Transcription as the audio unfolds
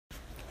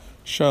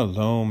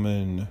Shalom,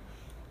 and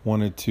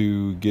wanted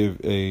to give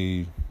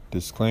a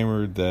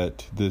disclaimer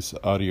that this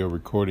audio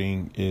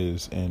recording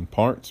is in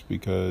parts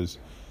because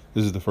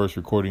this is the first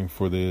recording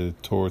for the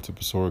Torah to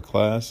Pesora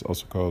class,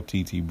 also called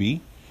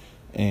TTB,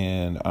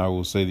 and I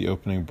will say the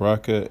opening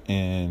bracha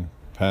and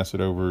pass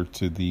it over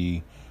to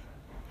the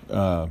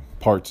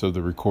parts of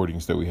the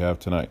recordings that we have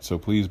tonight. So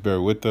please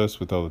bear with us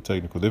with all the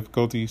technical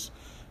difficulties.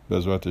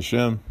 Bezrat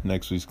Hashem,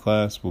 next week's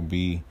class will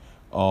be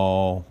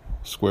all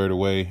squared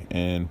away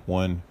in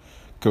one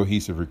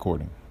cohesive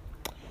recording.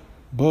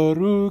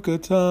 Baruch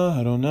atah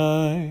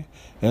Adonai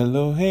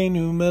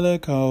Eloheinu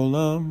melech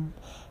haolam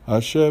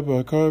asher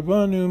bakar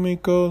banu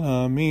mikol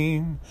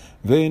hamim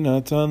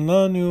ve'natan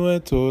lanu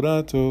et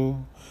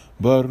torato.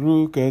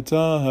 Baruch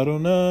atah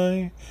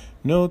Adonai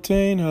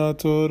noten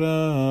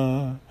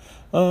haTorah.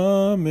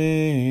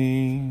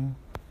 Amen.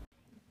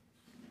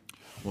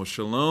 Well,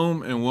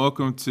 shalom and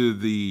welcome to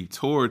the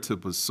Torah to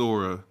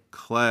Pesora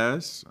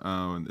class.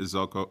 It's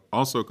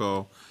also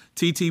called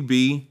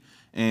TTB.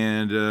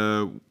 And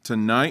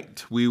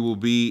tonight we will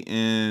be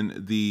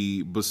in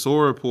the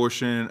Pesora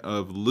portion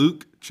of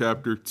Luke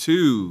chapter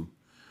 2,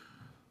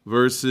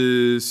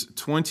 verses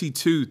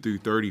 22 through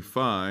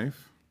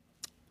 35.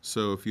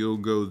 So if you'll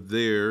go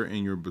there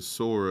in your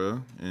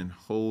Pesora and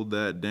hold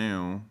that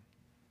down.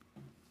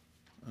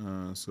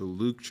 So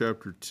Luke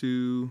chapter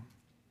 2,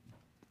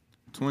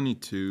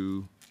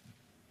 22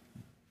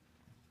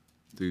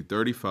 through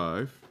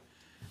 35.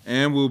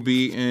 And we'll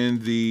be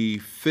in the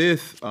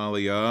fifth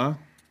aliyah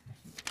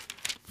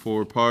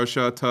for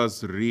Parshat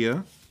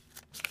Tazria,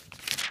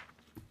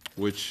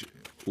 which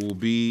will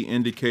be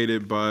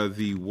indicated by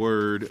the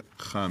word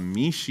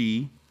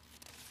Chamishi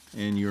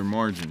in your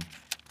margin.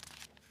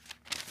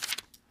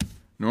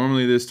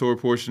 Normally this Torah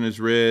portion is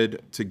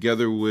read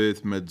together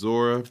with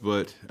Metzora,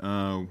 but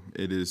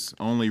it is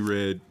only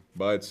read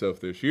by itself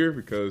this year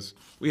because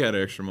we had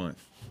an extra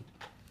month.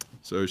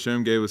 So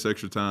Hashem gave us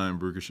extra time,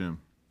 Baruch Hashem.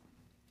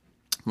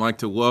 I'd like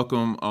to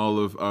welcome all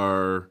of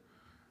our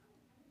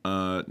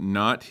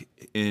not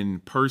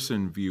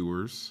in-person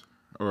viewers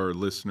or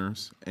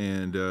listeners,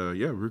 and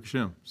Baruch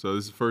Hashem. So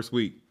this is the first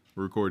week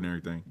we're recording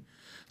everything.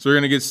 So we're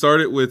going to get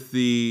started with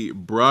the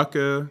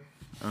bracha,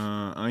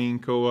 Ayin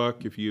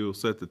Koach, if you'll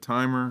set the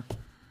timer,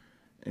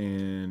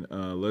 and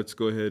let's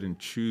go ahead and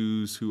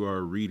choose who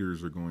our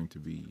readers are going to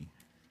be.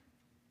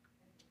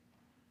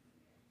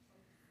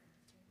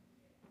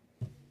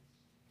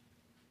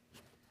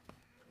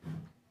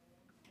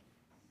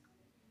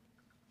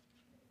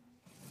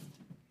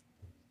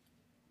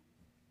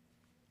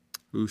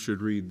 Who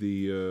should read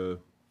the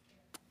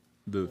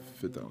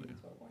fifth aliyah?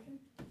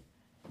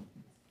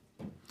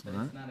 But All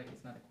right.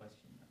 it's not a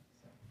question,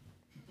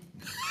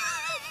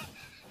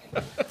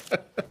 though. So.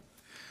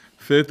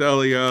 Fifth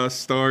aliyah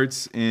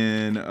starts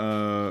in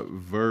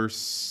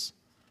verso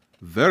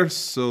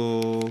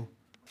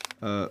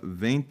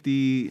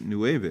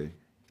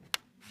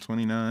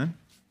 29,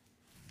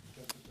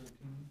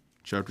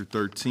 chapter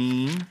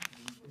 13,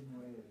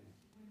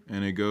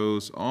 and it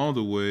goes all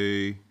the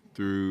way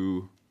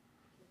through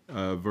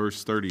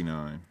verse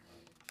 39,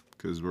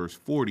 because verse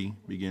 40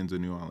 begins a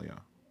new aliyah.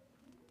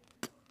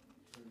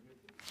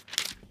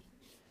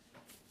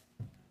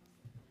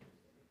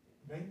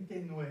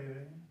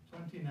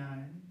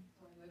 29,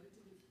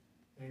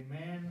 a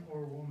man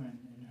or woman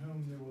in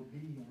whom there will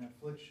be an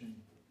affliction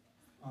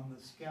on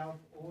the scalp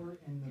or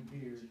in the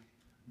beard,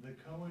 the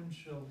Cohen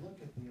shall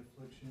look at the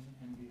affliction,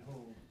 and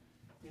behold,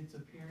 its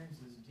appearance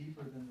is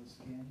deeper than the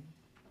skin,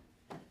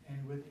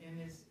 and within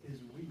it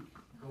is weak,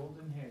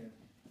 golden hair.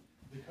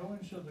 The Cohen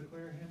shall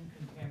declare him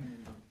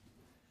contaminated.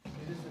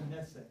 It is a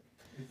nesek,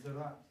 a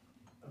zarat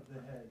of the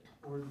head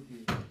or the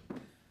beard.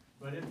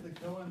 But if the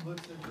Cohen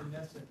looks at the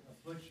nesek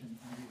affliction,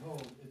 and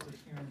behold, its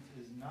appearance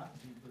is not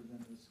deeper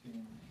than the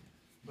skin,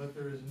 but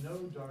there is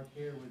no dark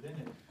hair within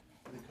it,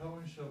 the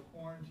Cohen shall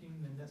quarantine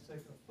the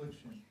nesek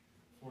affliction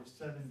for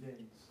 7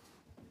 days.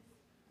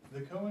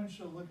 The Cohen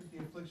shall look at the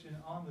affliction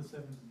on the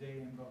 7th day,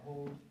 and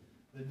behold,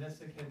 the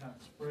nesek had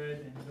not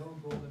spread, and no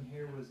golden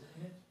hair was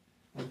in it,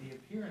 and the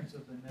appearance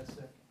of the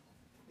nesek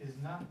is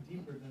not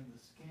deeper than the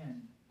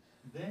skin.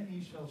 Then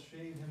he shall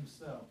shave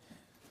himself,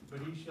 but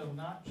he shall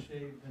not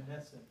shave the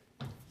nesek.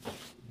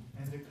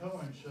 And the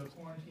Cohen shall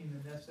quarantine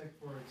the nesek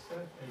for a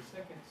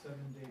second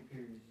 7-day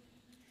period.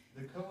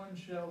 The Cohen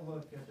shall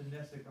look at the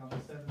nesek on the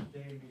 7th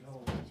day, and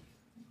behold,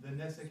 the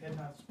nesek had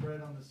not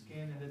spread on the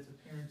skin, and its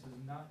appearance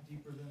is not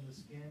deeper than the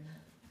skin.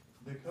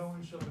 The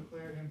Cohen shall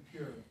declare him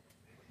pure,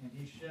 and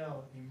he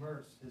shall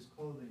immerse his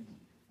clothing,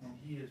 and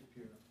he is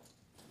pure.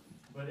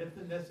 But if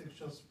the nesek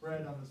shall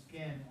spread on the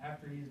skin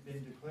after he has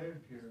been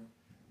declared pure,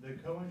 the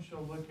Cohen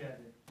shall look at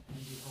it,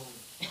 and behold,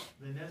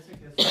 the nesek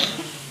has spread on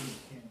the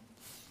skin.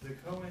 The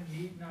Cohen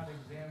need not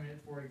examine it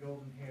for a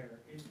golden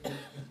hair, it is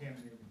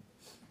contaminated.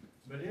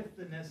 But if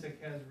the nesek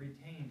has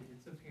retained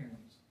its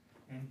appearance,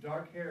 and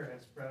dark hair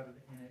has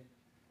sprouted in it,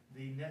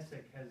 the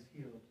nesek has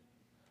healed.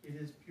 It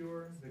is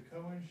pure, the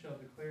Cohen shall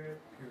declare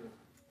it pure.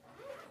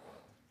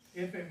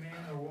 If a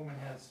man or woman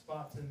has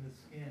spots in the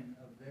skin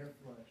of their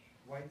flesh,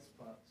 white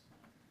spots,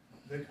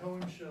 The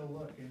Cohen shall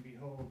look, and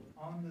behold,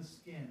 on the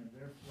skin of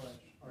their flesh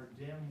are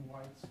dim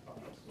white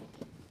spots.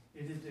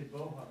 It is a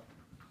boha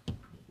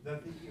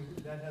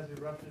that has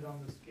erupted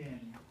on the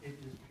skin. It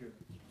is pure.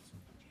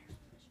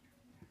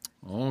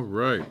 All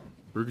right.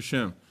 Baruch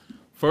Hashem.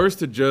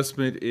 First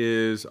adjustment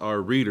is our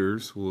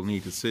readers will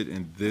need to sit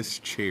in this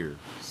chair.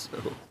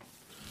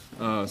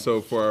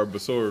 So for our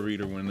Besorah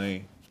reader when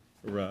they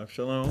arrive.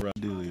 Shalom.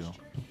 Delio.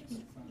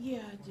 Yeah,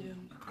 I do.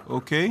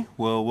 Okay,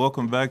 well,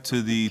 welcome back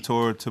to the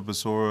Torah to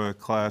Besorah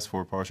class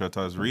for Parashat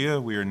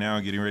Tazria. We are now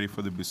getting ready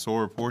for the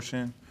Besorah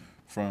portion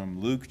from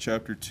Luke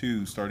chapter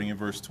 2, starting in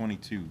verse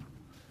 22.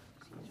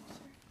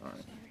 All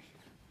right.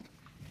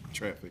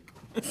 Traffic.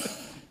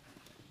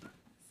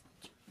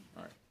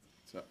 All right.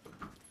 So.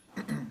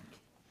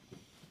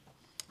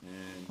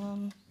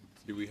 And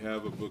do we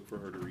have a book for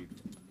her to read?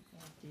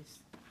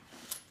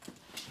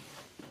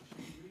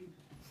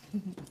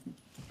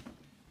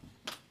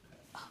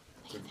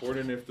 It's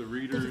important if the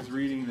reader is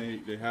reading,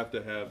 they have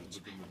to have the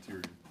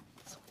material.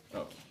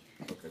 Oh,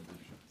 okay.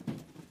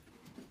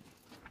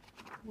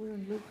 Where,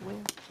 Luke, where?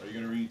 Are you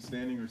going to read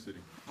standing or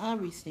sitting? I'll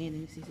read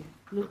standing.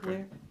 Luke, Okay.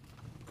 where?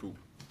 Cool.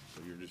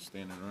 So you're just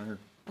standing right here.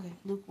 Okay,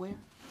 Luke, where?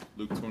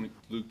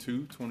 Luke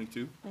 2,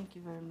 22 Thank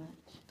you very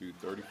much. through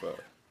 35.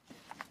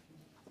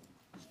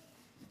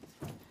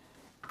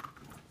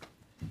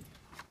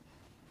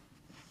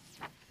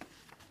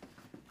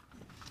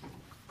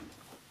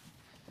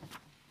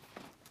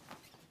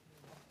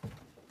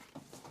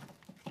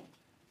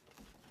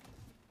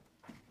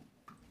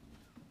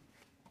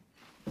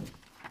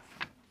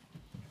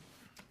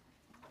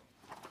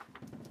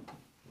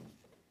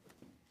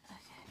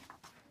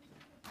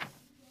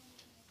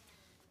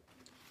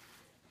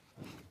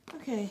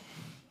 Okay,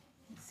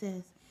 it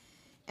says,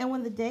 and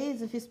when the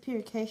days of his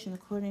purification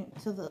according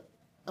to the,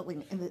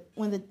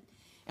 when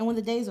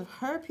the days of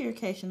her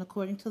purification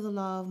according to the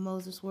law of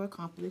Moses were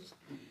accomplished,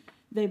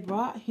 they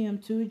brought him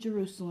to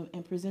Jerusalem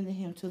and presented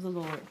him to the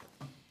Lord.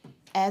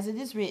 As it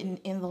is written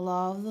in the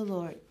law of the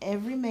Lord,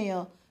 every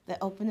male that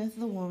openeth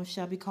the womb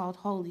shall be called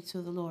holy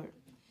to the Lord.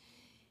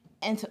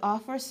 And to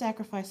offer a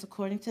sacrifice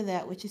according to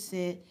that which is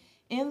said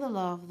in the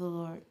law of the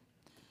Lord,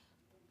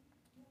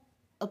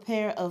 a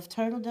pair of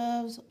turtle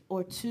doves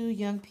or 2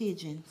 young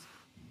pigeons.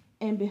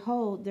 And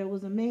behold, there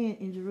was a man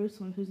in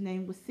Jerusalem whose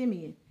name was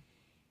Simeon.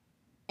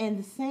 And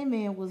the same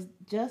man was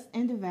just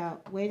and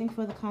devout, waiting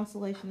for the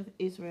consolation of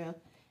Israel,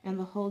 and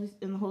the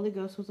Holy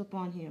Ghost was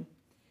upon him.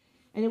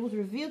 And it was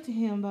revealed to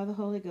him by the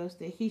Holy Ghost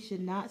that he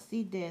should not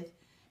see death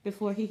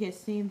before he had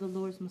seen the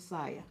Lord's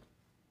Messiah.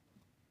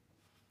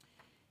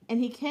 And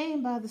he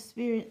came by the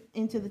Spirit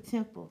into the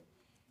temple.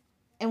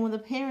 And when the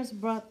parents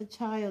brought the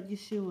child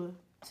Yeshua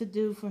to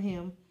do for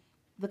him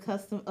the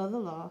custom of the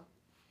law,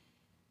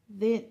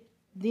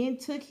 then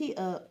took he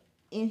up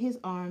in his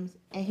arms,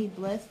 and he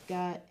blessed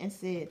God and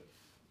said,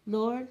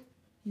 Lord,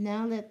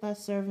 now let thy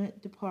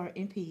servant depart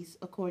in peace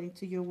according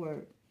to your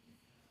word.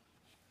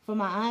 For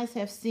my eyes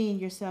have seen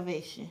your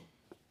salvation,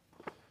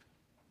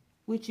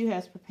 which you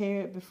have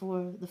prepared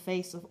before the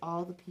face of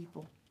all the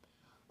people,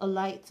 a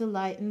light to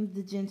lighten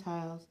the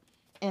Gentiles,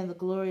 and the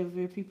glory of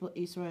your people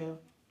Israel.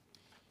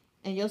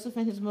 And Joseph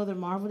and his mother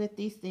marveled at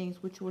these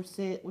things which were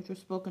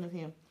spoken of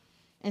him.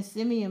 And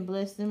Simeon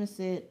blessed them and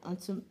said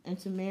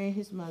unto Mary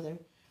his mother,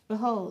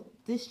 Behold,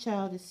 this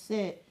child is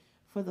set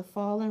for the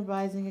fall and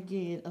rising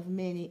again of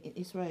many in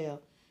Israel,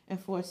 and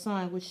for a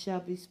sign which shall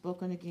be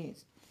spoken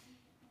against.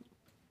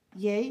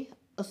 Yea,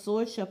 a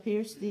sword shall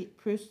pierce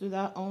through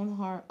thy own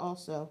heart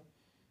also,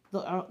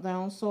 thy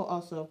own soul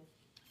also,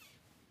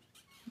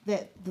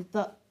 that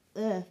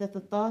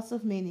the thoughts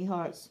of many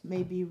hearts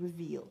may be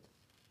revealed.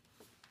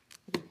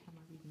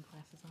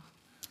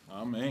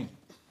 Amen.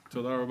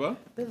 Toda Rabba.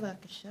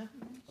 Bevakasha.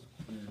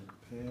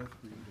 Path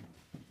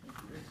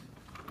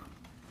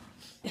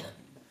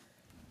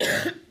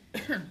reading.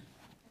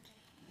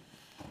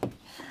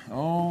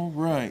 All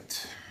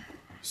right.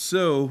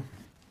 So,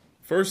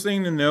 first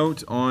thing to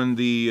note on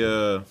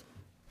the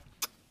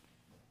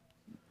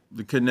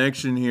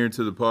connection here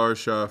to the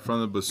Parashah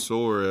from the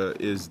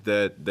Besorah is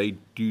that they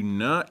do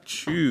not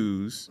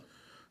choose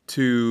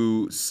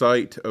to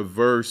cite a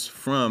verse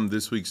from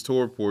this week's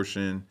Torah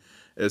portion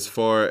as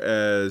far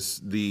as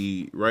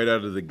the right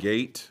out of the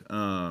gate,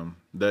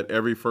 that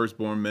every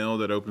firstborn male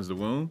that opens the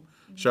womb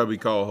shall be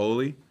called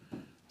holy.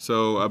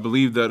 So I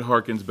believe that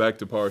harkens back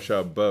to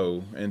Parashat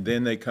Bo, and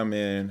then they come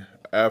in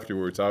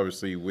afterwards,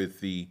 obviously,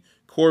 with the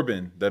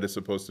korban that is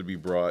supposed to be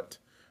brought,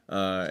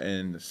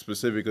 and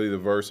specifically the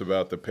verse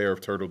about the pair of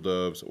turtle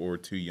doves or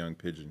 2 young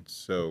pigeons.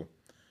 So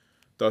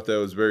thought that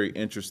was very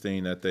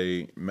interesting that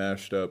they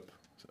mashed up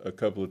a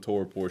couple of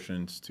Torah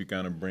portions to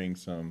kind of bring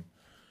some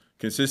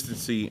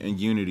consistency and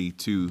unity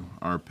to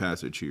our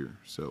passage here.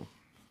 So,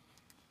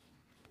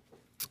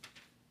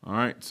 all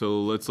right,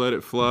 so let's let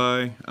it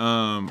fly.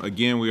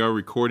 Again, we are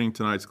recording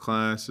tonight's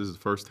class. This is the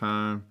first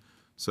time,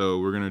 so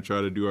we're going to try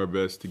to do our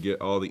best to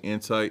get all the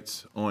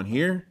insights on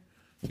here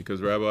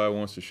because Rabbi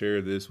wants to share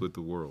this with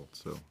the world.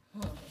 So,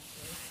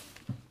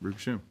 Baruch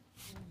Hashem.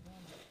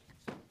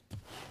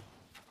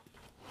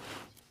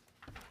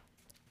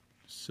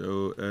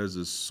 So as a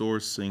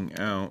sourcing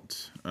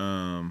out,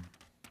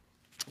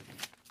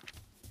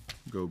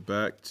 go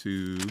back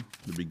to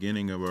the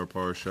beginning of our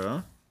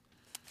parsha,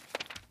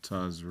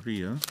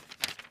 Tazria.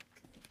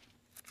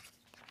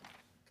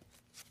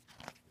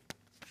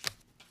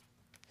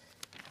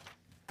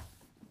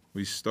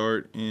 We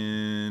start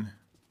in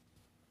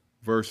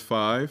verse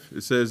 5.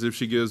 It says, if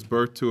she gives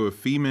birth to a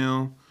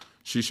female,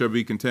 she shall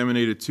be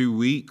contaminated 2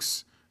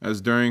 weeks, as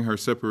during her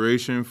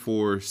separation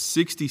for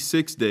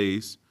 66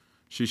 days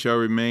she shall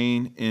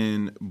remain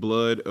in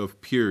blood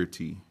of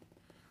purity.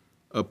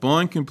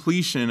 Upon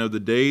completion of the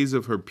days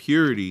of her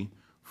purity,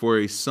 for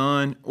a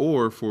son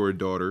or for a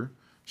daughter,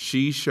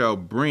 she shall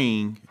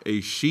bring a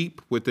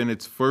sheep within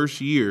its first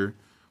year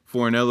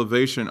for an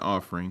elevation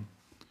offering,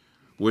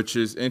 which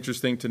is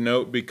interesting to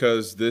note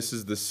because this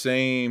is the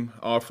same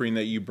offering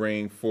that you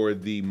bring for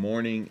the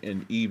morning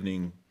and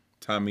evening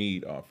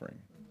Tamid offering.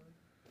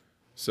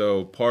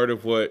 So part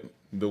of what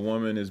the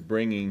woman is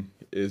bringing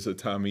is a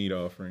Tamid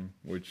offering,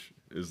 which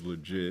is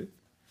legit.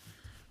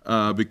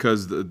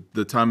 Because the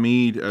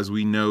Tamid, as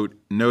we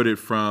noted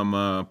from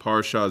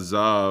Parsha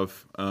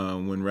Zav,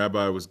 when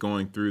Rabbi was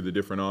going through the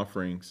different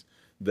offerings,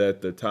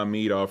 that the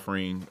Tamid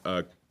offering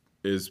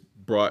is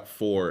brought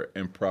for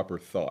improper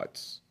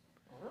thoughts.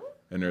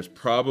 And there's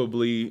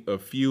probably a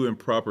few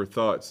improper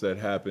thoughts that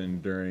happen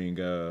during.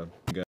 All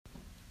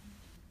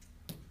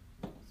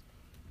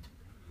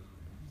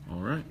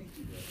right.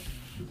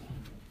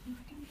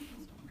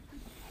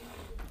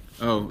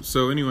 Oh,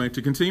 so anyway, to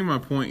continue my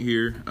point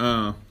here,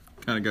 kind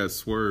of got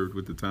swerved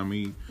with the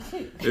Tamid.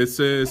 It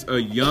says a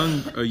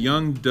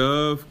young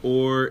dove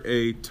or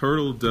a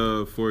turtle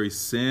dove for a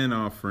sin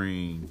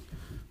offering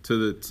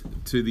to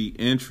the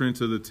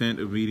entrance of the tent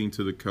of meeting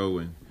to the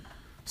Kohen.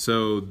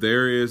 So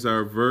there is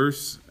our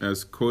verse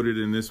as quoted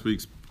in this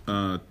week's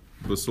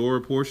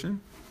Basora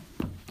portion.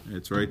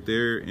 It's right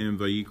there in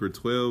Vayikra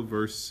 12,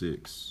 verse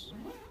 6.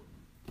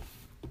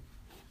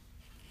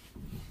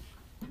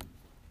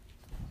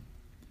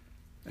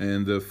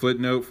 And the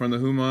footnote from the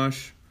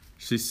Humash,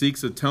 she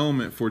seeks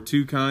atonement for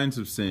 2 kinds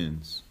of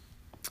sins.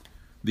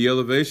 The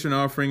elevation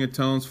offering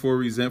atones for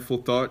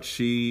resentful thoughts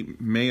she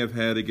may have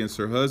had against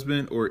her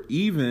husband or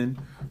even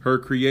her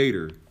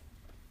creator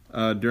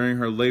during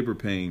her labor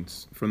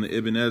pains, from the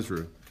Ibn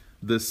Ezra.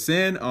 The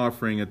sin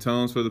offering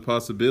atones for the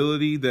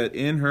possibility that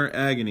in her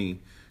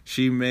agony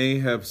she may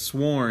have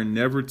sworn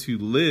never to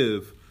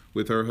live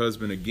with her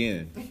husband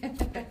again.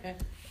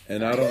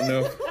 And I don't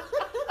know.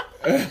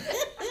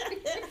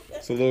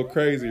 It's a little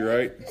crazy,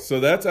 right?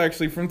 So that's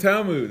actually from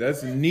Talmud.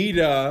 That's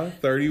Nida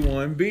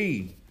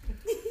 31b.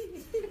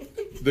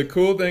 The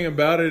cool thing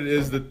about it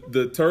is that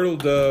the turtle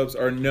doves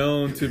are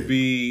known to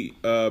be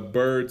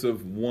birds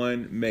of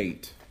one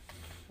mate.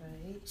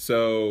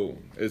 So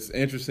it's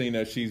interesting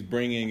that she's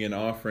bringing an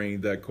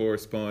offering that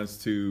corresponds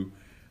to,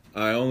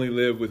 I only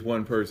live with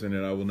one person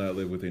and I will not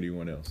live with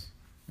anyone else.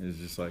 And it's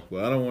just like,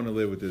 well, I don't want to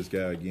live with this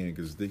guy again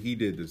because he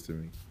did this to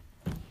me.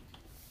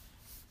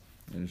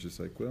 And it's just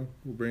like, well,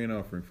 we'll bring an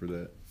offering for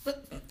that.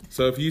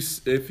 So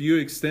if you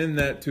extend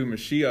that to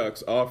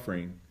Mashiach's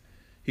offering,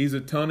 he's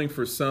atoning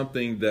for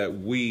something that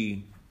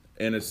we,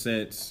 in a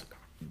sense,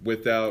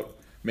 without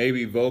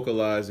maybe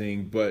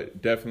vocalizing,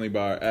 but definitely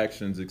by our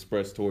actions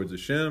expressed towards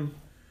Hashem,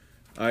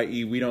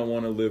 i.e., we don't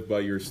want to live by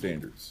your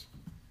standards,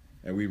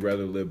 and we'd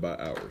rather live by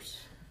ours.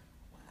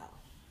 Wow.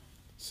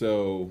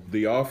 So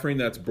the offering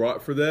that's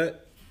brought for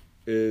that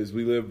is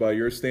we live by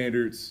your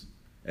standards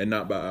and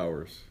not by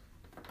ours.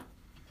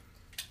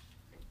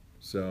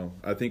 So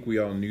I think we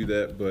all knew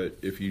that, but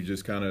if you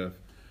just kind of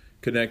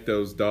connect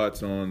those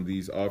dots on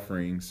these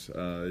offerings,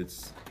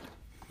 it's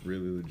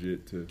really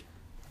legit to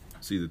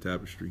see the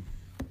tapestry.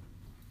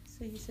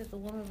 So you said the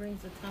woman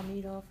brings a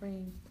Tamid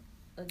offering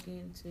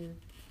again to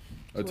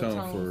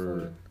atone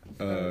for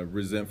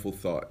resentful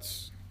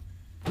thoughts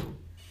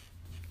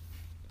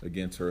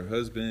against her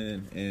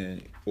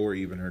husband or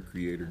even her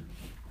creator.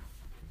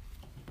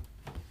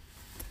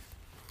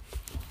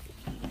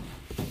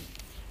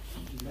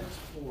 And that's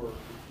for if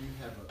you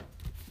have a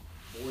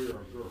boy or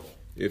a girl.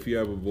 If you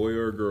have a boy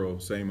or a girl,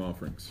 same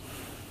offerings.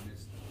 And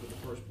it's for the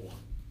firstborn.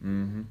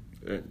 Mm-hmm.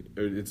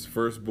 It's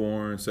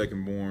firstborn,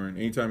 secondborn,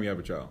 anytime you have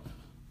a child.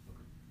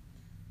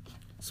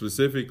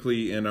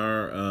 Specifically in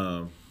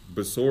our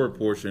Basora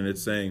portion,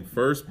 it's saying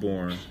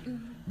firstborn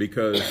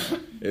because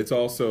it's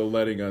also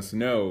letting us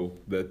know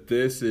that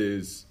this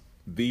is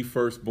the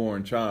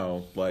firstborn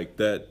child, like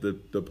that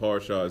the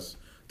Parsha is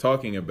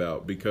talking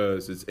about,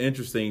 because it's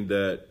interesting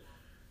that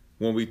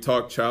when we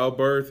talk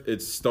childbirth,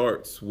 it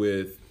starts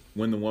with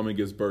when the woman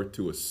gives birth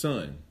to a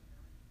son.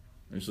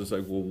 And it's just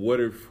like, well, what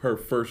if her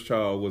first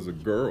child was a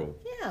girl?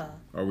 Yeah.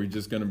 Are we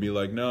just going to be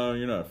like, no,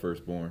 you're not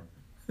firstborn?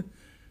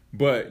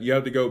 But you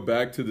have to go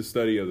back to the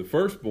study of the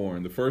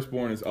firstborn. The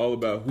firstborn is all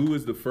about who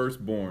is the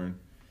firstborn,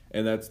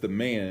 and that's the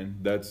man,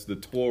 that's the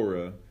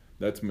Torah,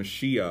 that's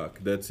Mashiach,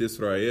 that's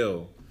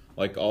Israel.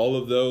 Like all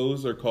of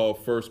those are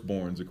called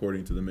firstborns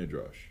according to the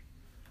Midrash.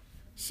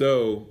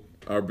 So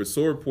our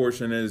Basora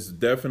portion is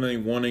definitely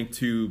wanting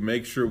to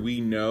make sure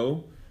we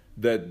know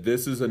that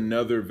this is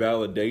another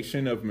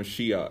validation of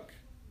Mashiach,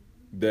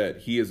 that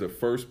he is a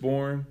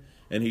firstborn,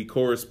 and he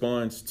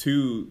corresponds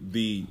to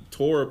the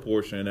Torah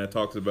portion that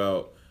talks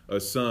about a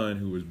son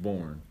who was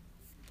born.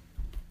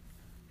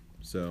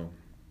 So,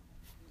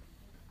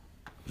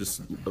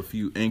 just a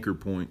few anchor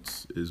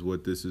points is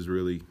what this is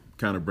really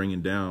kind of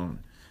bringing down.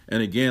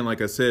 And again, like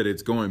I said,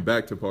 it's going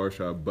back to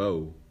Parashat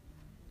Bo,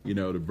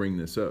 to bring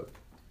this up.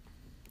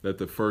 That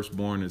the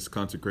firstborn is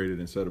consecrated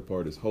and set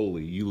apart as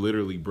holy. You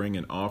literally bring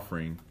an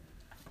offering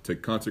to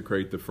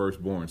consecrate the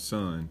firstborn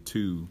son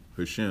to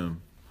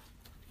Hashem.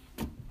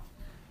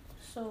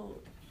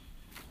 So,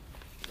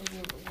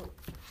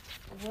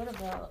 what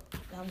about,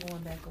 I'm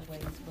going back a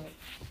ways, but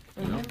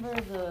remember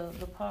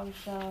the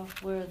parasha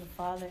where the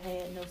father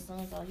had no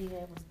sons, all he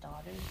had was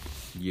daughters?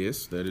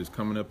 Yes, that is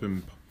coming up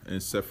in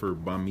Sefer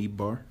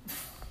Bamidbar.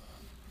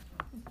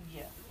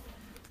 Yeah.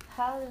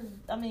 How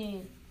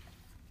does,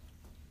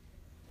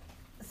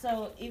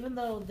 so even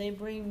though they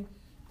bring,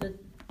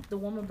 the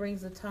woman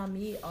brings the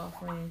Tamid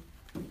offering,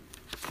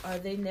 are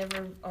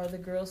the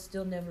girls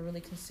still never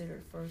really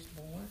considered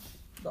firstborn?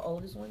 The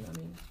oldest one?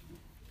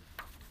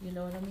 You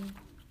know what I mean?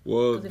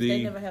 Well, because if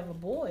they never have a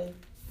boy.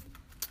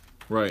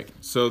 Right.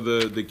 So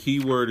the key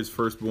word is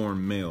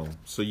firstborn male.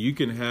 So you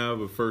can have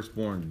a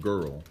firstborn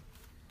girl,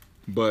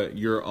 but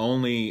you're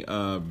only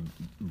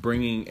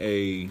bringing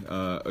a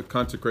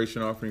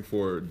consecration offering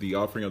for the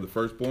offering of the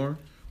firstborn,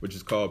 which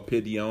is called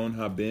Pidyon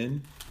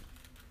Haben,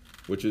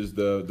 which is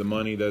the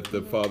money that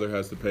the father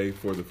has to pay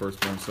for the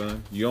firstborn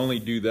son. You only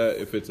do that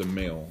if it's a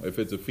male. If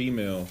it's a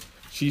female,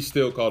 she's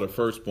still called a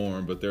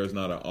firstborn, but there's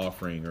not an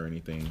offering or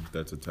anything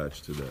that's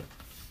attached to that.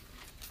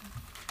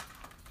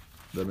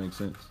 That makes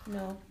sense?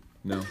 No?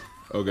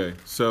 Okay,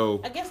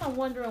 so... I guess I'm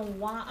wondering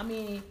why,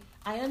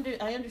 I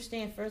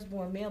understand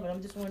firstborn male, but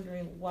I'm just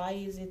wondering why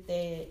is it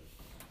that...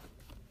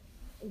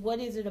 What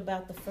is it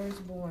about the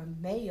firstborn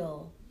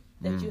male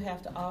that you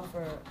have to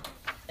offer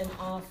an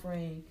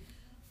offering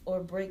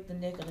or break the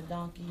neck of the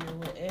donkey or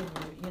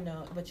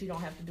whatever, but you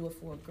don't have to do it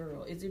for a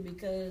girl? Is it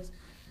because,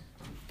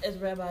 as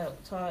Rabbi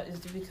taught,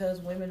 is it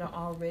because women are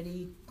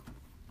already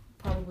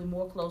probably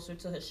more closer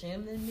to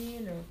Hashem than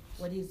men, or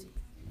what is it?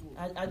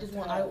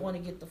 I want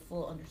to get the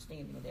full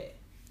understanding of that.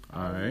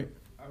 All right.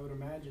 I would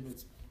imagine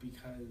it's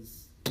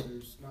because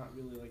there's not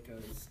really like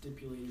a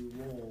stipulated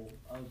role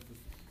of the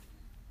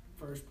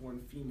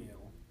firstborn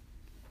female.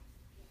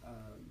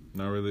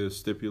 Not really a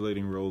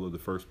stipulating role of the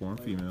firstborn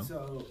female.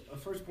 So a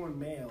firstborn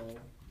male,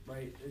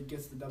 right, it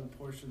gets the double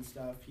portion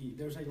stuff.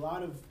 There's a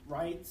lot of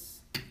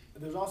rights.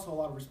 There's also a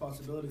lot of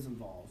responsibilities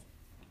involved.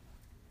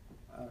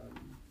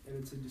 And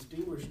it's a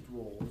distinguished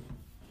role.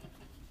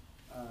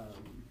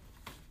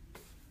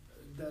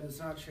 That is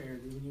not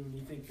shared. When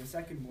you think the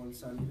second-born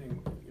son, you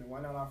think,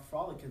 why not offer for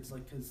all the kids?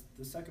 Because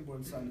the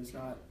second-born son is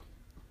not.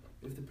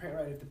 If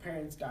the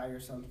parents die or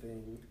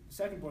something, the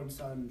second-born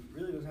son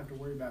really doesn't have to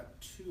worry about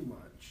too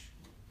much.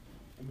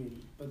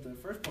 But the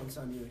first-born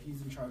son,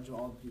 he's in charge of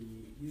all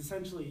he's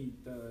essentially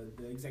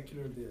the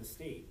executor of the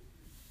estate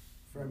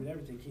for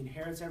everything. He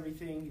inherits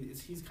everything.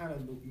 He's kind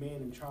of the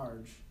man in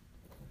charge.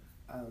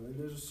 And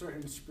there's a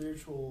certain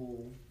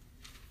spiritual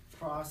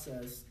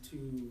process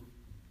to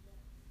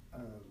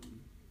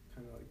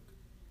kind of like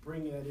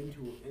bring that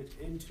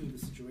into the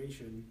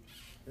situation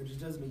that just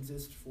doesn't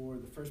exist for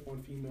the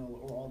firstborn female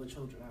or all the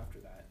children after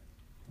that.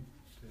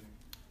 Okay.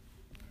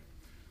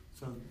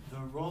 So the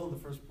role of the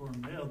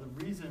firstborn male,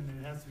 the reason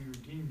it has to be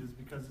redeemed is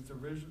because its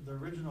the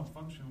original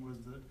function was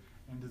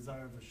and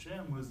desire of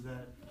Hashem was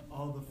that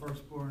all the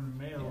firstborn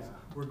males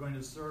were going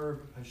to serve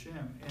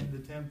Hashem in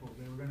the temple.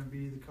 They were going to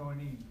be the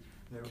Kohanim.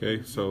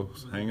 Okay, so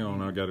hang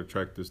on, I got to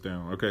track this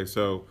down. Okay,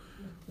 so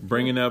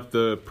bringing up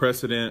the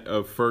precedent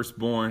of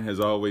firstborn has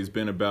always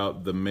been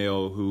about the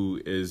male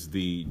who is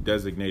the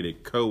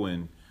designated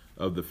Cohen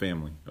of the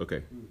family.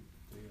 Okay.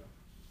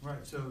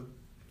 Right, so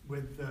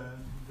with the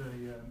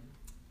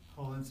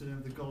whole incident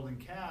of the golden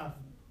calf,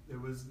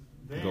 it was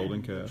then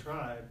the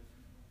tribe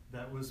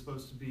that was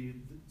supposed to be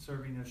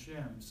serving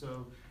Hashem.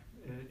 So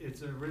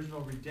it's an original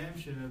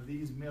redemption of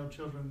these male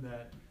children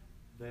that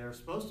they are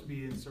supposed to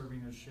be in serving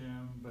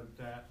Hashem, but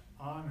that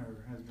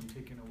honor has been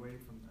taken away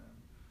from them.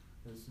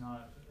 It's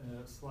not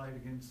a slight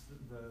against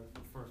the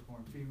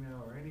firstborn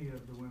female or any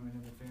of the women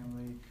in the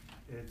family.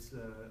 It's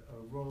a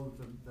role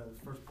that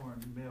the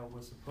firstborn male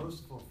was supposed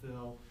to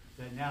fulfill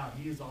that now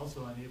he is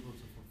also unable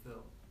to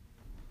fulfill.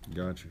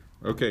 Gotcha.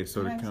 Okay,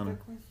 so Can I to kind of...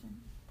 ask a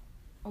question?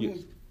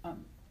 Okay, yes.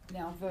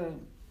 Now the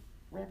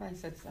rabbi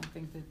said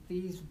something that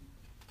these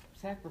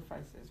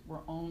sacrifices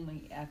were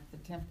only at the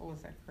temple,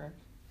 is that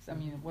correct? I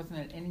mean, it wasn't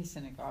at any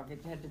synagogue.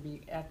 It had to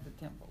be at the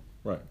temple.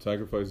 Right.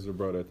 Sacrifices are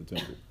brought at the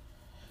temple.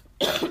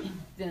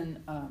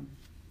 Then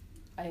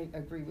I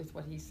agree with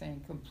what he's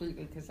saying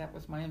completely, because that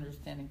was my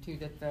understanding, too,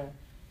 that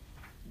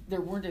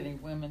there weren't any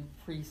women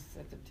priests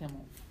at the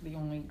temple. The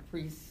only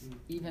priests,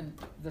 even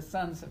the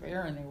sons of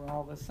Aaron, they were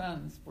all the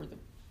sons, were the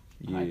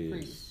high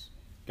priests.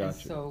 Gotcha. And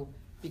so,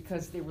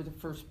 because they were the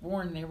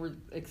firstborn, they were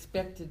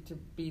expected to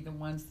be the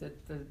ones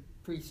that the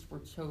priests were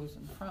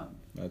chosen from.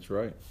 That's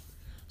right.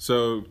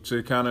 So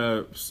to kind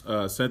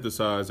of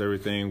synthesize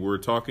everything, we're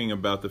talking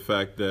about the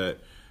fact that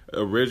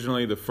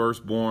originally the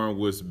firstborn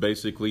was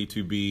basically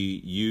to be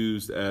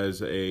used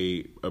as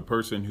a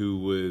person who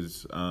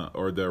was,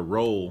 or the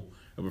role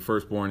of a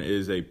firstborn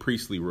is a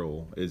priestly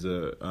role, is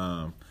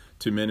a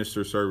to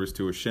minister service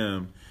to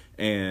Hashem.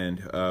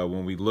 And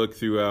when we look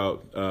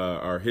throughout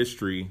our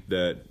history,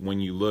 that when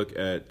you look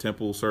at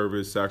temple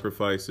service,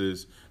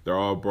 sacrifices, they're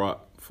all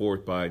brought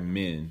forth by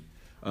men.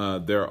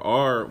 There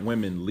are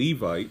women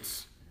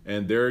Levites,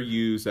 and they're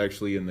used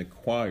actually in the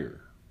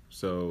choir.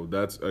 So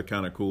that's a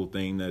kind of cool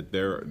thing that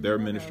they're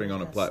ministering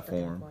on a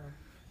platform,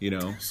 you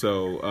know.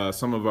 So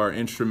some of our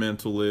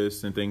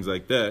instrumentalists and things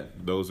like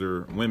that, those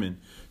are women.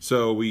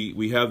 So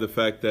we have the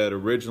fact that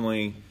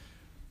originally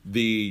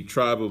the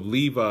tribe of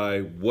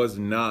Levi was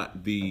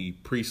not the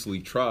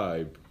priestly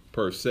tribe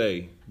per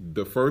se.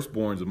 The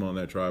firstborns among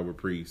that tribe were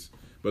priests,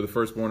 but the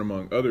firstborn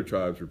among other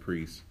tribes were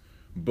priests.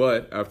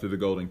 But after the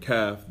golden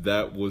calf,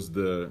 that was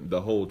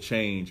the whole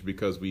change,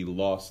 because we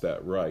lost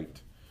that right.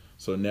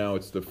 So now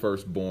it's the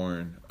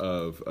firstborn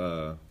of,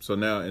 so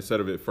now instead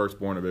of it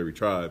firstborn of every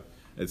tribe,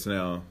 it's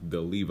now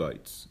the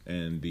Levites.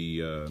 And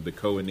the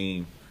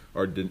Kohanim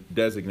are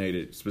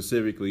designated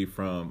specifically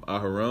from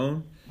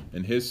Aharon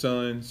and his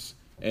sons,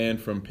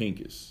 and from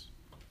Pinchas.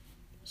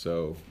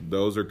 So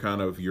those are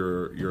kind of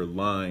your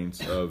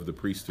lines of the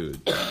priesthood.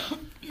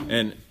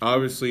 And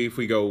obviously, if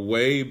we go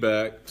way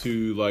back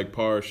to like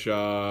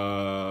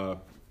Parsha,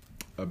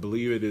 I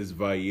believe it is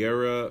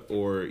Vayera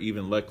or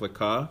even Lech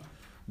Lecha,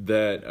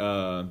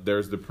 that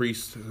there's the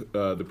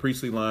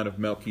priestly line of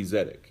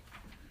Melchizedek,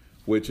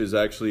 which is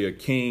actually a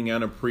king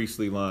and a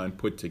priestly line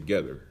put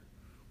together,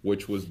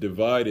 which was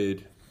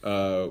divided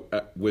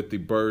with the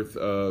birth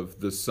of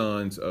the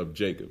sons of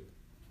Jacob.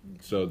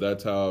 So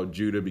that's how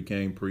Judah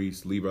became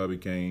priest, Judah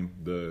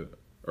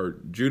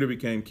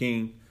became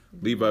king,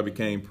 Levi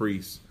became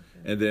priest,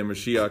 and then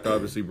Mashiach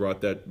obviously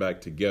brought that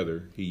back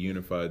together. He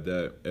unified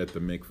that at the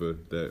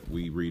mikveh that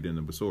we read in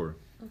the Besorah.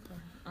 Okay.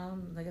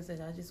 Like I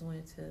said, I just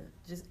wanted to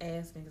just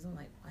ask, because I'm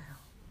like, wow.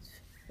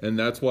 And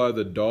that's why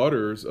the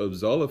daughters of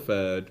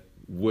Zelophehad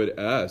would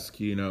ask,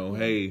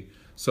 hey,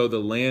 so the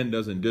land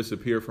doesn't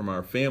disappear from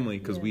our family,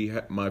 because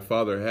my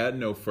father had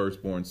no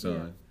firstborn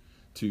son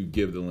to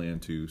give the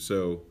land to.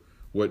 So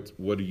what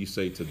do you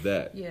say to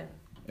that? Yeah.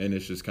 And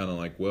it's just kind of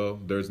like, well,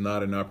 there's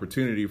not an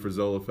opportunity for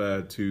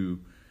Zelophehad to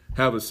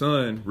have a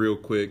son real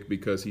quick,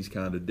 because he's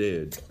kind of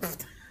dead.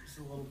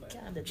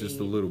 Just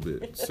a little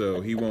bit. So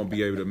he won't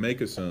be able to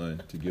make a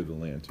son to give the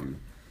land to.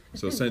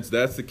 So since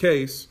that's the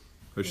case,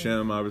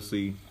 Hashem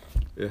obviously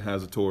it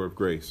has a Torah of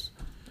grace.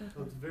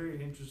 So it's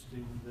very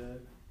interesting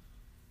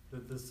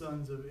that the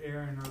sons of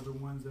Aaron are the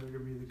ones that are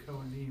going to be the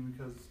Kohanim,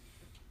 because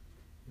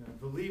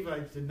the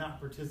Levites did not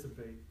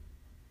participate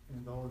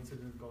in the whole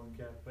incident of golden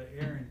calf, but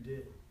Aaron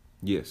did.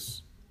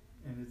 Yes.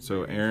 And it's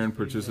so Aaron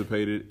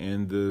participated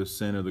in the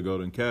sin of the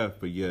golden calf,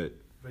 but yet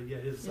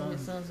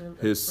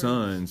his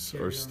sons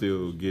are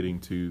still getting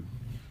to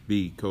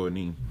be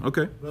Kohanim.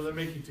 Okay. Well, they're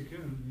making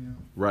tikkun,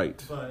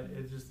 Right. But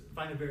I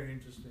find it very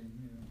interesting,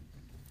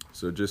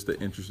 So just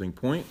an interesting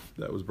point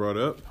that was brought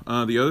up.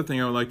 The other thing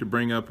I would like to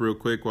bring up real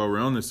quick while we're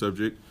on this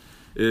subject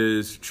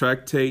is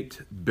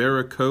Tractate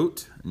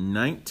Barakot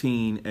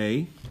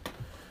 19a.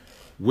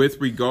 With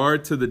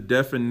regard to the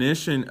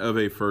definition of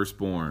a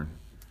firstborn,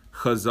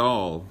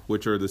 Chazal,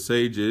 which are the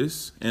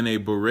sages, and a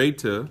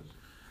Boreta,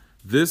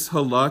 this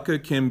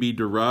halakha can be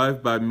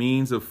derived by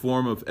means of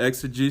form of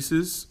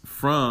exegesis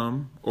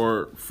from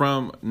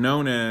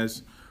known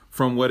as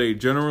from what a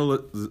general.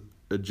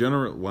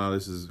 Wow,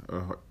 this is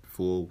a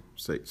full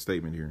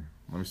statement here.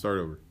 Let me start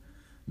over.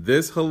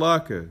 This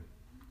halakha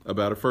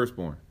about a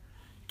firstborn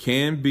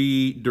can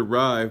be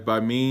derived by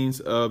means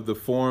of the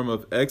form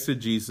of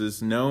exegesis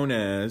known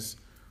as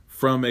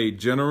from a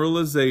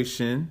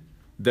generalization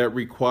that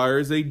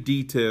requires a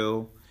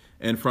detail,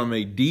 and from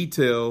a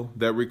detail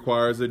that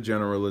requires a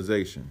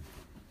generalization.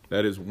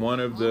 That is one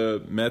of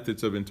the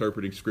methods of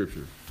interpreting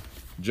Scripture.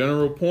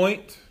 General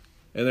point,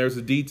 and there's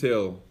a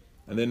detail,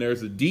 and then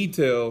there's a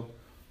detail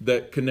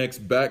that connects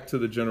back to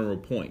the general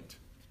point.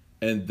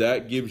 And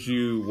that gives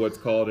you what's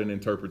called an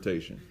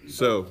interpretation.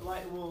 So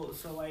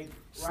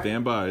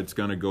stand by. It's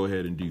going to go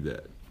ahead and do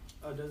that.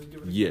 Does it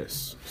give it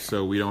Yes.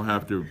 So we don't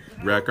have to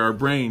rack our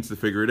brains to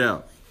figure it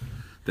out.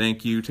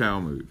 Thank you,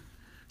 Talmud. It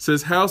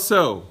says, how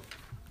so?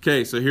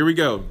 Okay, so here we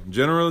go.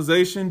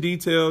 Generalization,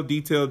 detail,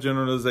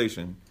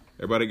 generalization.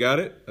 Everybody got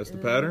it? That's the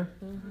pattern?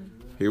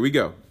 Mm-hmm. Here we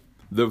go.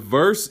 The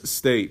verse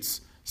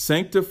states,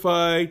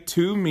 sanctify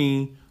to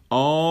me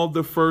all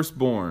the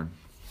firstborn.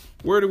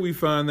 Where do we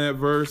find that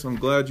verse? I'm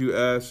glad you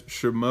asked.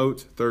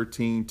 Shemot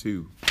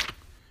 13:2.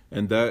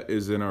 And that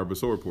is in our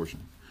Besorah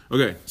portion.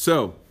 Okay,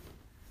 so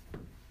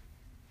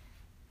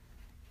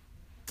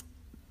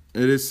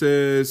it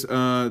says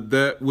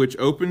that which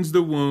opens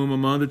the womb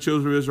among the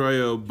children of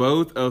Israel,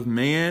 both of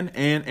man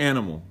and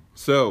animal.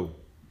 So,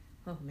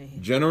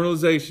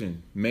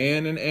 generalization,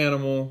 man and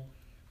animal,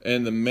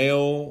 and the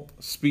male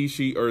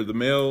species or the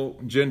male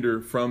gender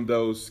from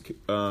those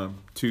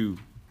two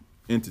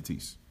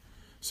entities.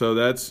 So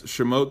that's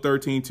Shemot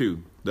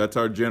 13:2. That's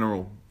our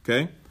general,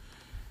 okay?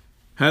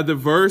 Had the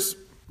verse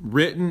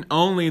written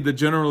only the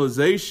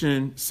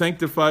generalization,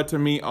 sanctify to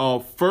me all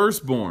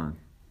firstborn,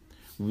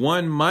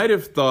 one might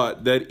have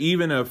thought that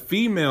even a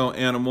female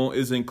animal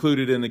is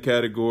included in the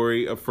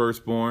category of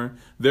firstborn.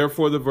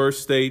 Therefore, the verse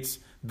states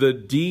the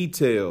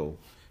detail,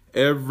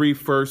 every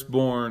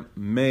firstborn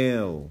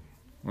male.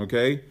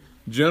 Okay?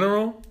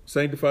 General,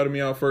 sanctify to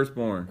me all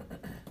firstborn.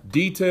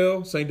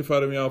 Detail, sanctify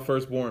to me all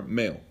firstborn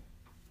male.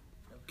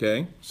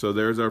 Okay? So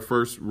there's our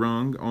first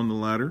rung on the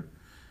ladder.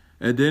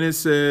 And then it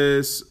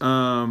says,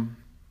 and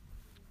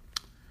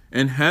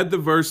had the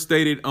verse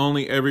stated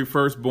only every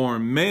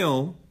firstborn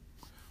male,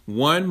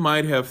 one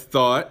might have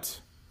thought,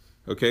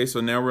 okay,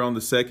 so now we're on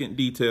the second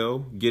detail,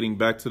 getting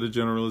back to the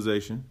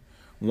generalization.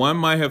 One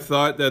might have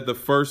thought that the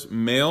first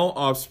male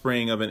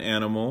offspring of an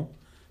animal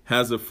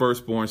has a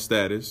firstborn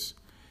status,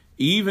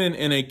 even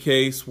in a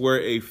case where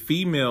a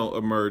female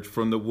emerged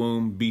from the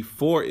womb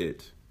before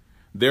it.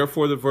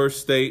 Therefore, the verse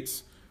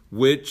states,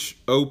 which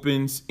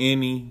opens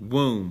any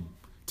womb,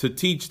 to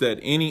teach that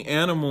any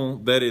animal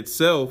that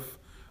itself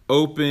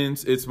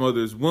opens its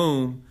mother's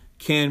womb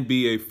can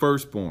be a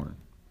firstborn.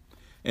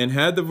 And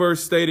had the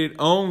verse stated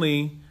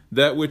only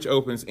that which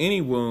opens any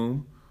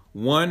womb,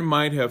 one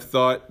might have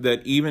thought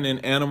that even an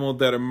animal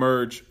that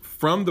emerged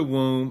from the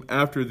womb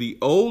after the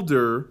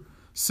older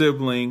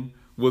sibling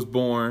was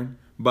born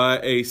by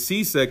a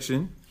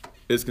C-section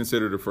is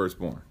considered a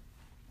firstborn.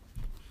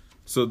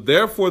 So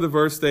therefore the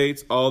verse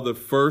states all the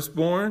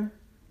firstborn,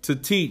 to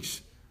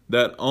teach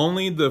that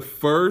only the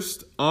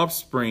first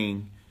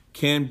offspring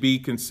can be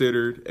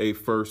considered a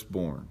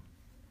firstborn.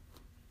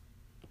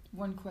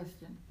 One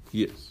question.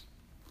 Yes.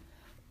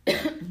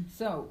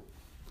 So,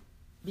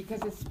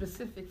 because it's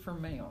specific for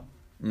male,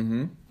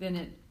 Mm-hmm.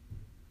 then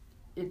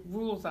it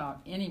rules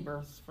out any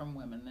births from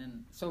women.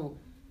 And so,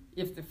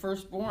 if the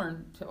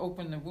firstborn to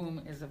open the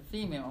womb is a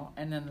female,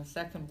 and then the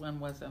second one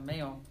was a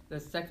male, the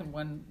second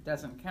one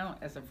doesn't count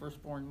as a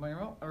firstborn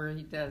male, or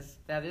he does.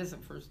 That is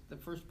the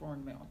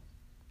firstborn male,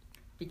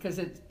 because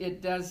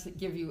it does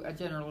give you a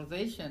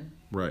generalization,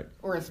 Right.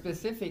 or a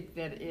specific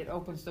that it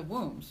opens the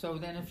womb. So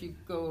then, if you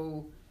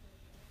go.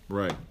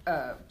 Right.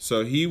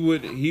 So he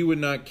would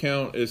not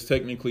count as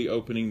technically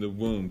opening the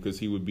womb because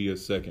he would be a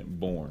second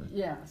born.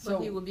 Yeah. So So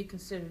he would be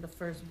considered a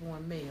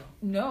firstborn male.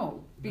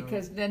 no,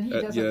 because then he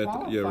doesn't yeah,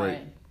 qualify. yeah,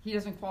 right. He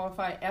doesn't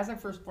qualify as a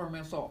firstborn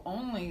male. So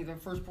only the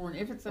firstborn,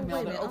 if it's a Oh, male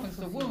wait a that minute, I'm opens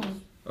the confused.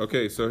 womb.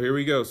 Okay, so here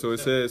we go. So it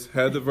says,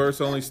 had the verse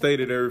only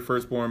stated every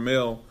firstborn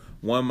male,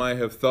 one might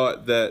have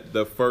thought that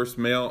the first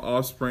male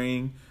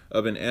offspring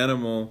of an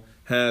animal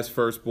has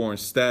firstborn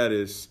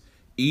status,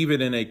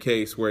 even in a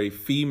case where a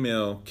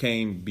female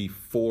came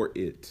before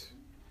it.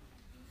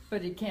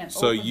 But he can't.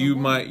 So open the you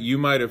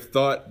womb. might have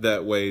thought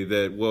that way,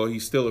 that well,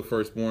 he's still a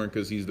firstborn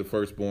because he's the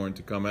firstborn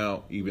to come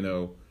out, even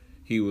though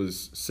he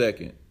was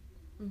second.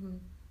 Mm-hmm.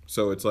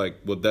 So it's like,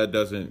 well, that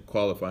doesn't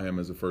qualify him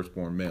as a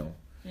firstborn male.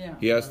 Yeah.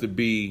 He has to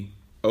be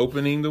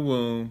opening the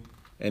womb,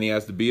 and he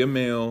has to be a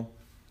male,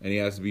 and he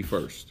has to be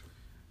first.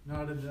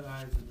 Not in the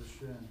eyes of the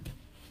Shin,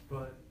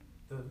 but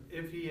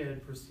if he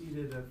had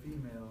preceded a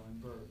female in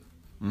birth,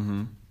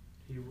 Mm-hmm.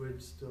 he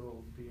would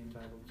still be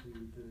entitled to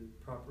the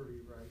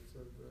property rights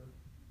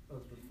of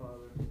the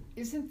father.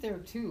 Isn't there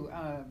too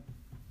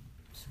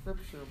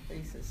scripture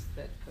basis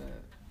that?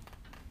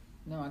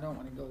 No, I don't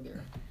want to go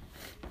there.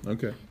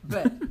 Okay.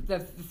 But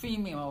the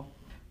female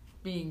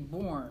being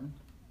born.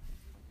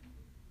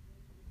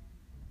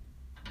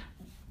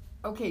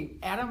 Okay,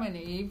 Adam and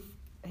Eve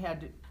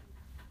had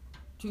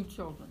 2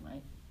 children,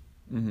 right?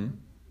 Mm-hmm.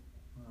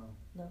 Wow.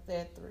 No, they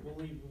had 3.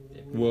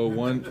 Well,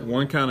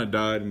 one kind of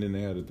died, and then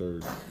they had a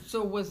third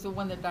So was the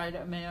one that died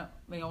a male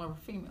or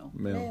female?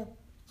 male.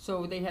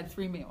 So they had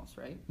 3 males,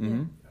 right?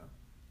 Mm-hmm.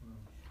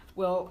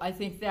 Well, I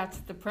think that's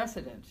the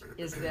precedent,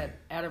 is that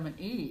Adam and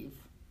Eve,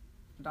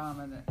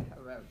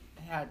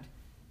 had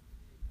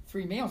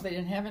 3 males. They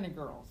didn't have any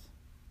girls.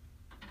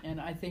 And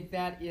I think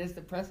that is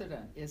the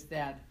precedent, is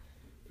that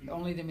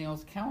only the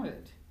males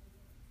counted.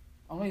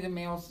 Only the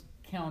males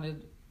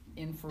counted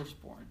in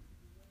firstborn.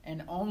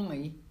 And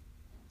only,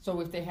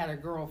 so if they had a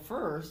girl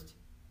first,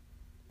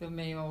 the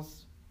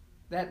males,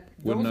 Would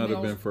those not have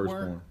males been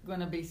firstborn. weren't going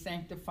to be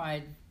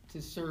sanctified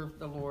to serve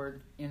the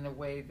Lord in the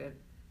way that,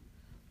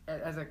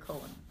 as a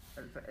Cohen.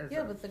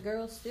 Yeah, but the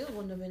girls still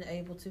wouldn't have been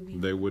able to be.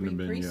 They wouldn't have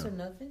been, priests yeah. or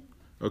nothing.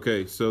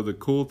 Okay, so the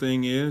cool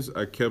thing is,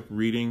 I kept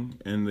reading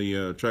in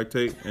the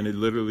tractate, and it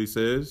literally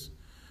says,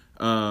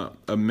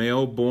 a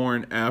male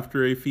born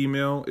after a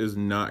female is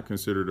not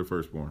considered a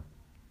firstborn.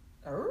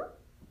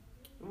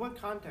 In what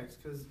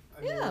context? Because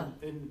Yeah.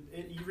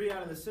 you read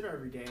out of the Siddur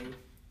every day,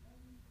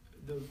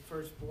 the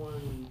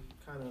firstborn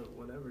kind of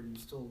whatever you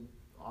still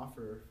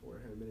offer for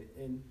him,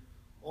 and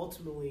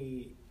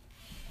ultimately,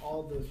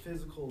 all the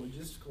physical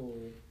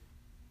logistical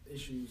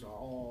issues are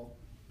all.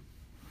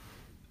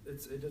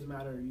 It doesn't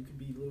matter. You could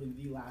be literally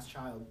the last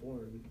child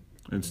born.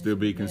 And still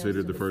be Males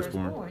considered to the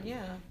firstborn.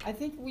 Yeah. I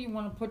think we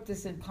want to put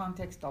this in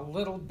context a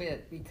little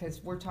bit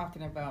because we're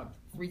talking about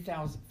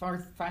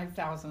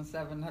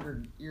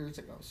 5,700 years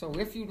ago. So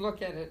if you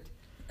look at it,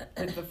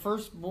 that the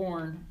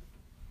firstborn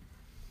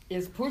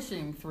is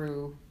pushing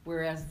through,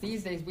 whereas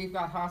these days we've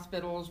got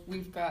hospitals,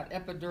 we've got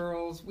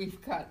epidurals, we've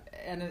got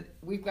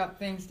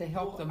things to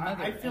help the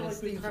mother. I feel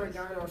like we've kind of anesthesias.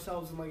 gotten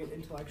ourselves in like an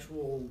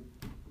intellectual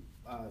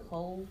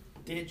Whole.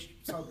 ditch.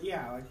 So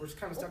yeah, like we're just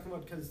kind of stuck in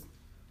it because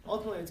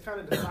ultimately it's kind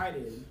of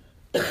decided.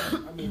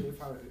 I mean,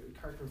 if I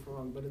correct me if I'm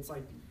wrong, but it's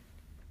like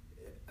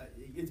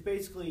it's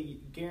basically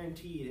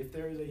guaranteed if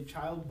there is a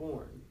child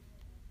born,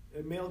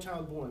 a male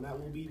child born, that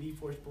will be the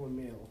firstborn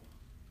male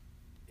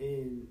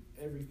in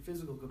every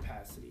physical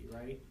capacity,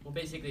 right? Well,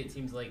 basically, it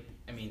seems like,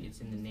 I mean, it's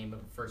in the name of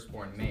a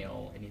firstborn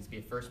male. It needs to be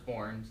a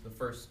firstborn, so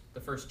the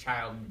first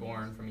child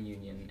born from a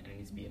union, and it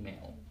needs to be a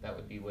male. That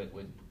would be what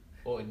would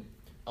allow.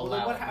 Well,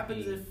 then what it to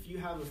happens be, if you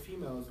have a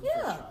female as a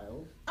Yeah. first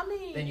child? I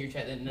mean, then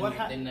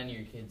then none of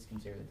your kids can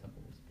serve the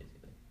temple,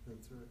 basically.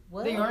 That's right.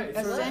 what? They are Right,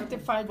 a so-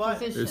 sanctified but-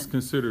 position. It's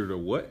considered a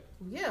what?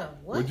 Yeah.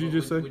 What? What'd you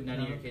just say? Would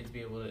none of your kids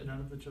be able to? None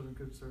of the children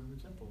could serve in the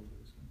temple.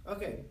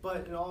 Okay,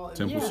 but in all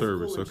Temple in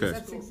service, physical okay.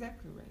 That's logistical-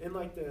 exactly right. in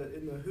like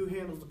in the who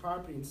handles the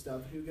property and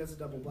stuff, who gets a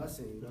double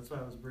blessing. That's why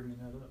I was bringing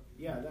that up.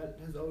 Yeah, that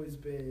has always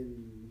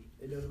been.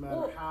 It doesn't matter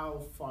Well- how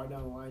far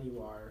down the line you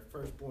are.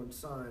 Firstborn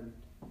son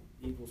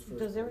equals Does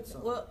firstborn everything?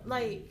 son. Well,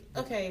 like,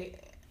 okay,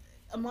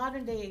 a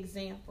modern day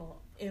example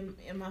in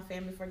my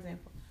family, for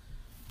example,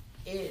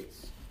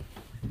 it's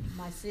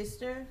my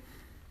sister,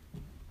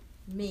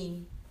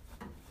 me.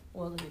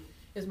 Well,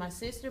 it's my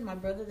sister, my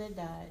brother that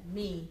died,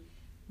 me,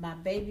 my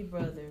baby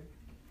brother,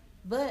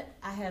 but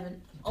I have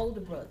an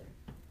older brother.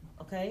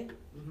 Okay,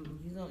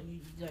 Mhm. you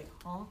like,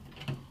 huh?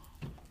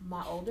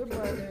 My older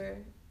brother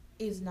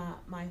is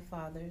not my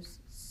father's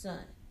son.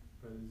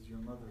 But it's your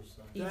mother's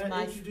son. He's That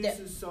my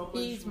introduces so much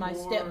he's my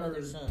more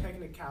stepmother's son.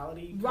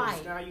 technicality. 'Cause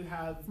Right. Now you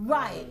have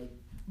Right.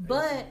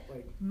 But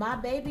like my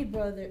baby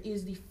brother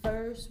is the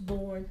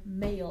firstborn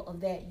male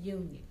of that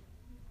union.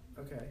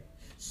 okay.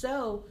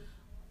 So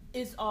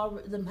it's all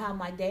how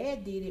my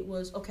dad did it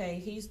was okay.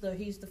 He's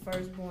the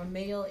firstborn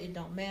male. It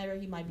don't matter.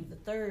 He might be the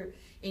third.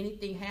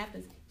 Anything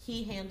happens,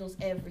 he handles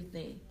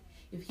everything.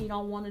 If he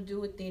don't want to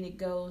do it, then it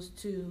goes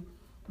to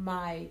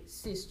my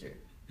sister.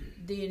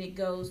 Then it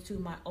goes to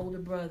my older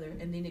brother,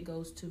 and then it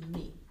goes to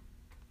me.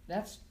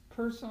 That's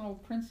personal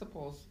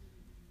principles.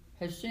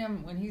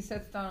 Hashem, when he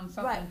sets down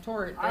something Right.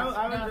 toward it, I that's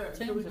not would.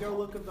 Can we go changeable.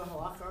 look up the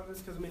halakha on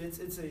this? Because I mean, it's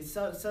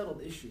a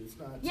settled issue. It's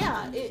not.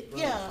 Yeah, something it- that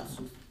yeah. it's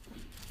just-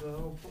 The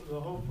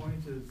whole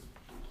point is,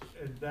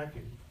 back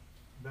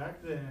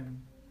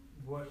then,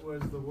 what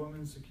was the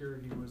woman's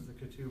security was the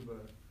ketubah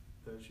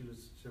that she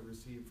was to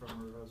receive from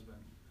her husband.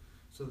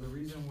 So the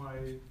reason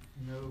why,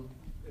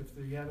 if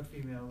you had a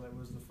female that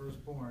was the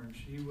firstborn,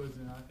 she was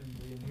not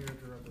the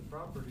inheritor of the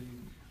property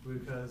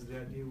because the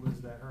idea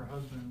was that her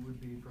husband would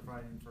be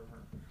providing for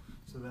her.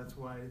 So that's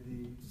why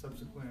the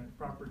subsequent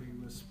property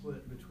was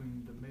split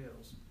between the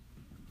males.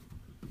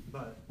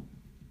 But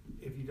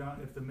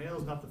if the male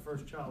is not the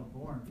first child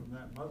born from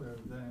that mother,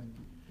 then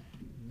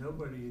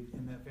nobody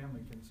in that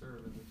family can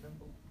serve in the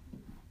temple.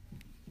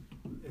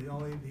 The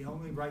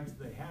only rights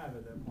they have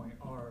at that point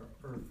are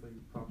earthly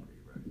property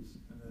rights,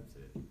 and that's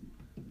it.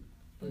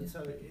 But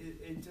so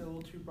it's a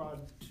little too broad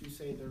to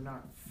say they're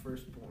not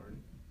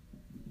firstborn.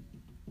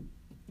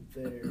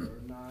 They're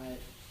not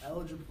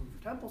eligible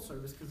for temple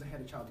service because they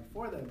had a child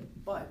before them,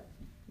 but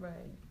Right.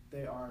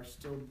 they are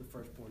still the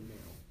firstborn male.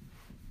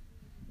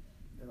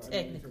 And I mean,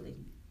 Technically.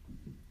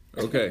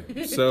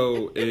 Okay,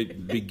 so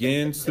it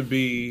begins to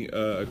be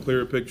a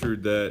clearer picture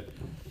that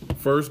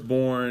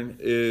firstborn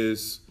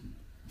is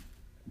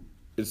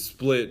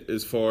split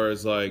as far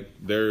as like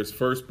there's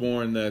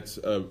firstborn that's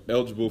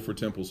eligible for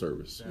temple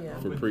service, Yeah.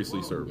 for Open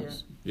priestly the womb.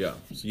 service. Yeah,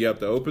 so you have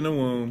to open the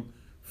womb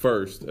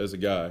first as a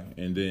guy,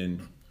 and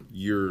then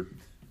you're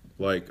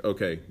like,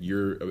 okay,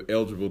 you're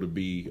eligible to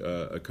be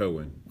a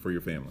Cohen for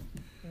your family.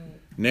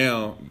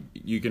 Now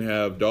you can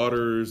have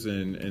daughters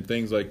and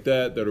things like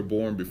that are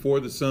born before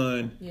the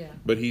son, Yeah.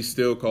 but he's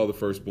still called the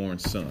firstborn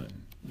son,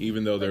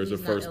 even though But there's a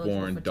he's not eligible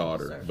firstborn for temple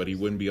daughter, service. but he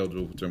wouldn't be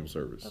eligible for temple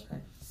service.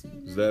 Okay. See, Does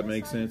now that that's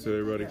make how sense you to do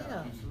everybody? it.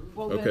 Yeah.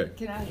 Well, Okay. then,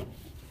 can I a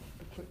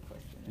quick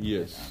question?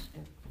 Yes.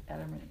 If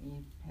Adam and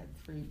Eve had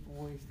 3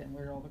 boys, then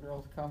where'd all the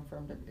girls come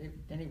from?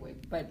 Anyway,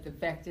 but the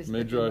fact is, that they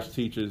Midrash must-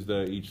 teaches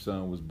that each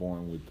son was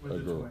born with With a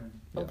the girl. twin.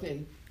 Yeah.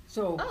 Okay,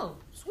 so Oh,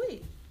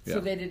 sweet. Yeah.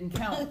 so they didn't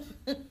count.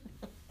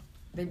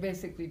 They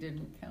basically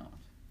didn't count.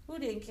 Who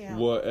didn't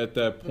count? Well, at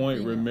that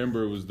point, females.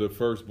 remember, it was the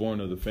firstborn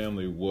of the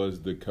family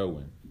was the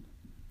Cohen.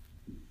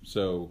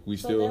 So we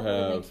So still that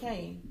would've have, been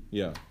Cain,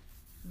 yeah,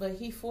 but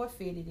he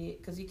forfeited it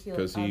because he killed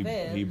because he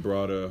Abed.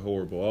 brought a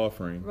horrible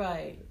offering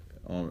Right,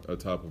 on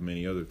top of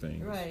many other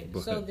things. right.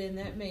 But, So then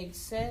that made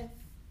Seth.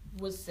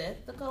 Was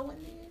Seth the Cohen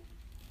then?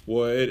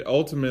 well, it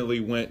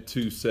ultimately went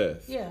to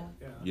Seth. Yeah.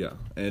 Yeah,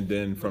 and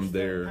then from Which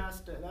there,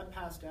 that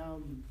passed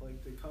down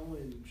like the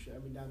Cohen.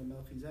 Down to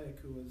Melchizedek,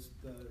 who was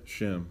the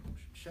Shem.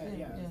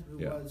 who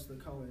Yeah. was the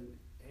Cohen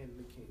and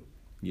the king.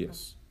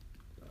 Yes.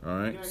 All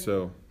right.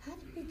 So. How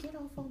did we get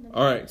off on the?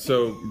 All right.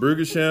 So Baruch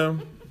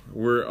Hashem,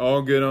 we're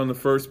all good on the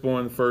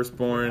firstborn. The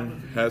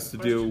firstborn has to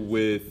deal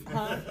with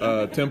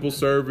temple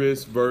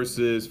service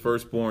versus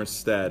firstborn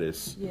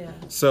status. Yeah.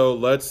 So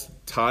let's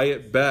tie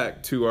it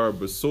back to our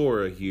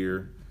Basora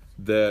here,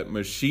 that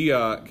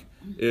Mashiach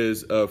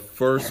is a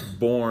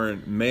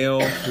firstborn male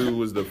who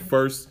was the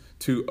first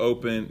to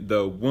open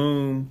the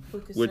womb, Who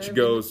could which serve in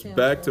goes the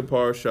back to temple.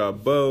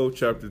 Parsha Bo,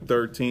 chapter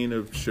 13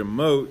 of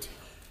Shemot,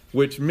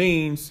 which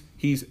means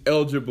he's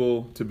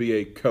eligible to be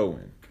a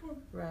Cohen.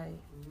 Right.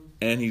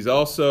 And he's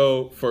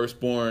also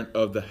firstborn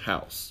of the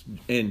house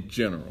in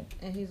general.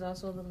 And he's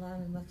also the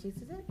line of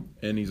Melchizedek.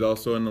 And he's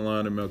also in the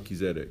line of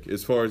Melchizedek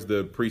as far as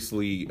the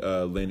priestly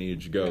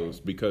lineage goes,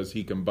 because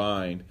he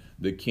combined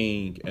the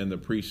king and the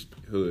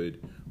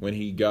priesthood when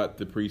he got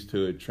the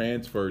priesthood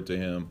transferred to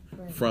him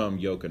from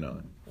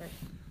Yochanan. Right.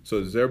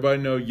 So does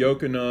everybody know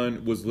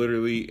Yochanan was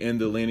literally in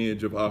the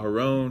lineage of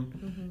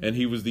Aharon, and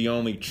he was the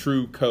only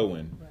true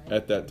Cohen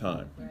at that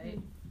time? Right.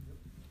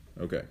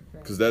 Okay,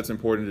 because that's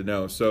important to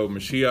know. So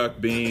Mashiach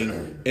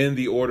being in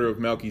the order of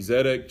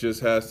Melchizedek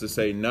just has to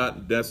say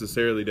not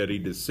necessarily that he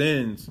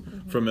descends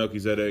from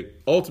Melchizedek.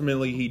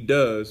 Ultimately, he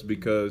does,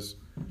 because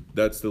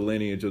that's the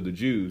lineage of the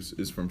Jews,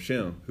 is from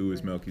Shem, who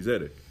is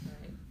Melchizedek.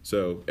 Right.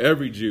 So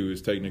every Jew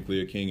is technically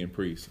a king and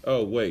priest.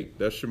 Oh, wait,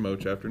 that's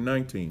Shemot chapter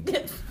 19.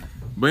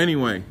 But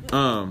anyway,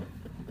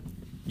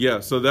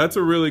 yeah, so that's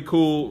a really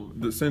cool,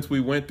 since we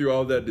went through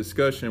all that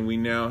discussion, we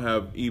now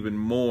have even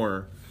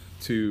more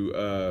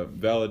to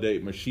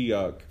validate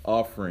Mashiach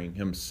offering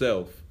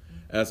himself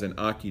as an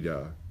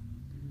Akedah.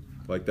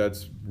 Like,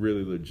 that's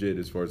really legit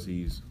as far as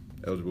he's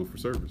eligible for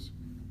service.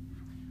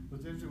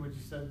 What's interesting what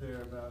you said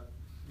there about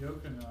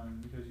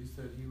Yochanan, because you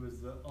said he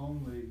was the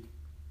only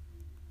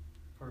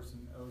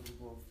person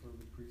eligible for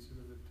the priesthood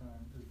at the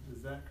time.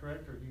 Is that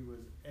correct, or he was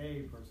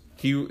a person?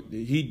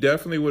 He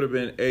definitely would have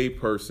been a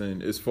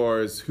person as far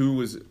as who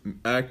was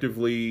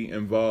actively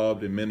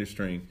involved in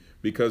ministering,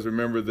 because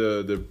remember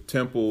the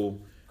temple,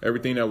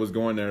 everything that was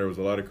going there was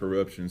a lot of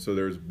corruption, so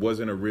there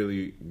wasn't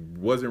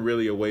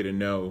really a way to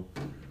know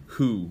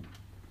who.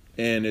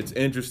 And it's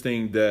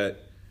interesting that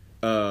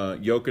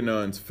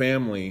Yochanan's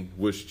family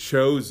was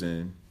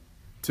chosen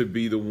to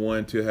be the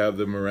one to have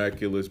the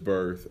miraculous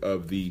birth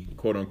of the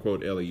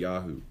quote-unquote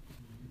Eliyahu,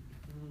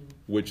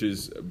 which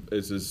is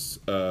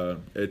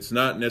it's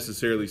not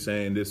necessarily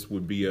saying this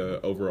would be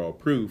a overall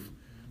proof,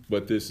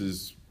 but this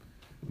is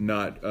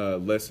not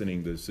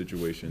lessening the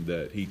situation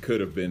that he could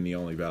have been the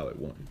only valid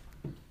one.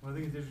 Well, I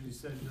think it's interesting you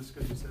said, just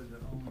because you said that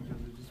only,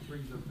 because it just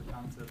brings up the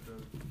concept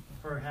of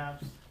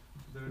perhaps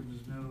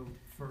there's no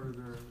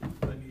further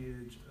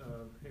lineage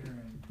of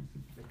Aaron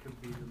that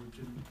could be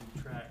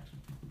legitimately tracked,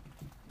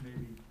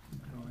 maybe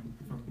going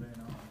from then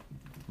on.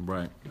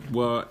 Right.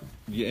 Well,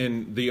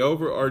 and the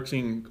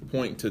overarching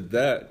point to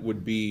that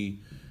would be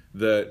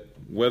that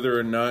whether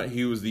or not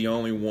he was the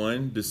only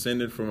one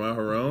descended from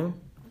Aharon,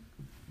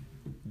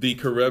 the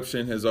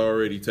corruption has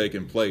already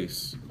taken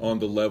place on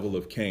the level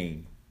of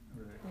Cain.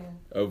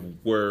 Of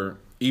where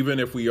even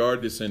if we are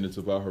descendants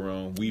of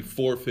Aharon, we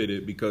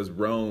forfeited because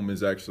Rome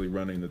is actually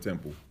running the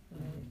temple.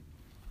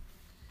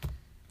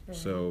 Right.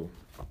 So,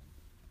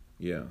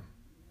 yeah.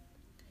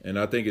 And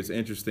I think it's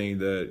interesting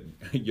that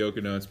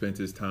Yochanan spent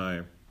his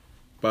time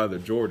by the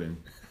Jordan.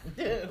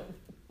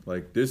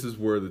 Like, this is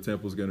where the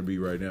temple is going to be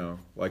right now.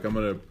 Like, I'm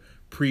going to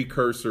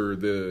precursor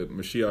the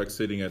Mashiach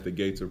sitting at the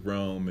gates of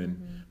Rome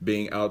and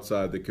being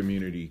outside the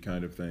community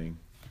kind of thing.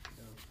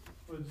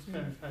 Well, it just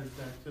kind of ties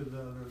back to the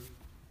other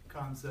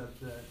concept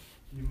that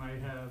you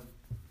might have,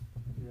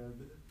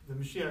 the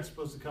Mashiach's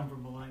supposed to come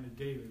from the line of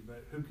David,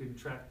 but who can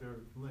track their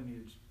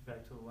lineage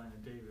back to the line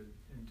of David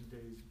in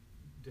today's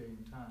day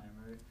and time,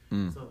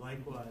 right? So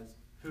likewise,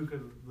 who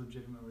could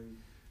legitimately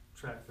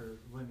track their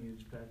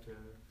lineage back to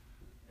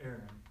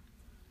Aaron?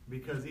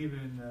 Because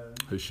even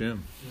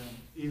Hashem.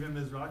 even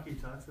Mizrahi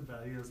talks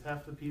about, he goes,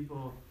 half the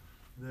people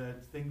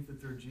that think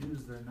that they're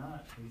Jews, they're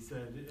not. He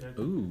said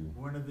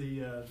one of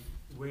the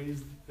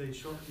ways they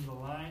shorten the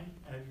line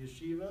at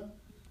yeshiva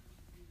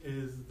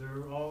is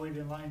they're all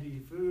in line to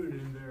eat food,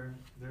 and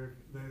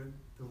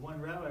the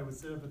one rabbi would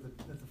sit up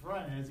at the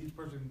front, and as each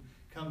person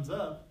comes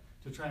up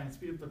to try and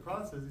speed up the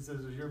process, he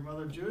says, "Is your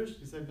mother Jewish?"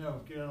 He said,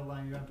 "No, get out of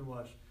line. You have to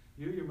wash."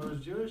 Your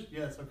mother's Jewish?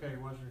 Yes. Okay,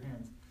 wash your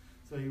hands.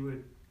 So he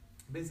would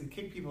basically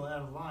kick people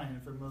out of line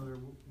if their mother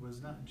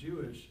was not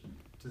Jewish,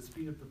 to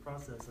speed up the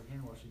process of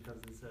hand washing, because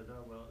they said,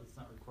 "Oh well, it's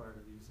not required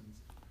of you since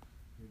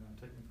you're not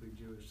technically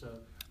Jewish." So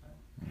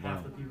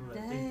half the people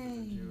that think that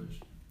they're Jewish.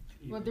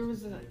 Well, there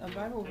was a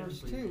Bible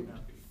verse technically too may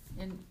not be.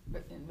 in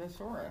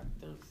Basora.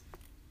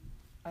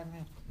 I have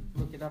to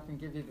look it up and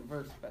give you the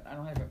verse, but I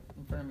don't have it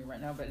in front of me right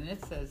now. But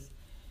it says,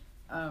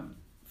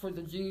 for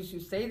the Jews who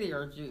say they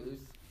are Jews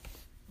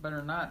but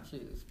are not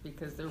Jews,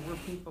 because there were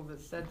people that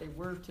said they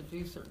were to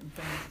do certain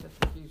things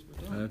that the Jews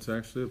were doing. That's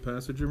actually a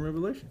passage in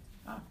Revelation.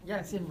 Yeah,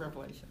 it's in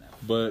Revelation.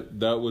 But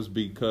that was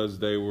because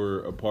they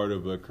were a part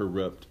of a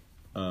corrupt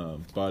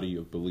body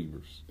of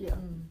believers. Yeah.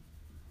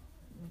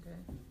 Okay.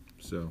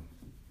 So,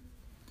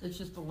 It's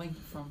just a link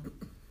from.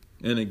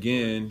 And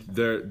again,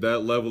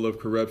 that level of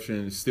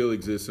corruption still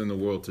exists in the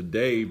world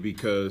today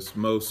because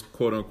most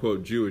quote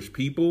unquote Jewish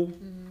people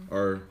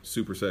are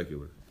super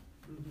secular.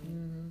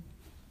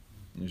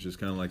 It's just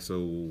kind of like,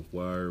 so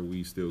why are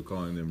we still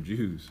calling them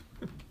Jews?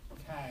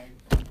 Tag.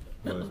 But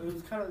So it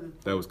was kind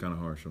of that was kind of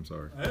harsh. I'm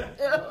sorry.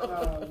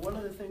 one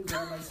of the things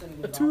that I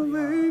said was Too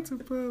late to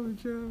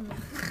apologize.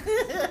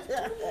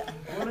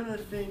 one of the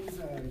things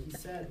he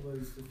said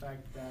was the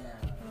fact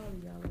that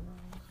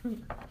what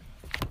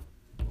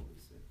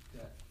was it?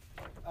 That,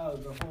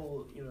 the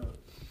whole,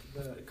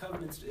 the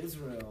covenants to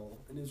Israel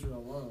and Israel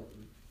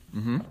alone.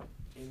 Mm-hmm.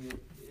 And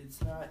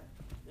it's not,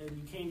 and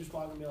you can't just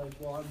walk and be like,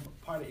 well, I'm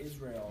part of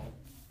Israel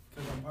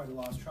because I'm part of the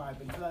lost tribe.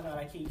 And for that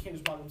matter, you can't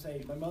just walk and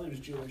say, my mother's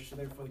Jewish, so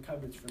therefore the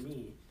covenant's for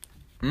me.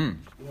 Mm.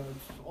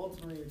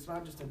 Ultimately, it's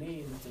not just a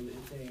name; it's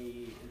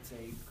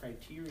a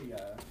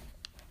criteria.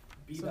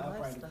 Be It's the a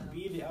upright, lifestyle.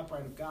 be the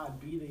upright of God.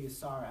 Be the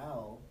Yisar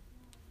El,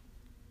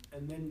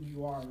 and then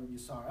you are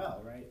Yisar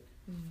El, right?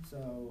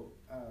 So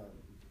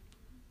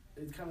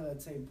it's kind of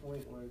that same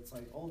point where it's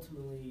like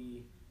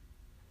ultimately,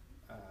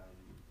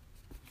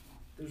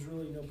 there's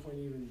really no point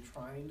even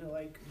trying to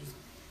like just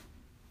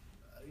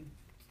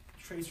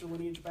trace your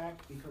lineage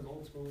back because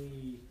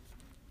ultimately,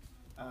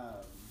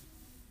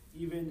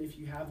 even if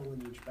you have a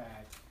lineage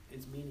back,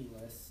 it's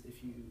meaningless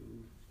if you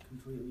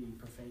completely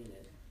profane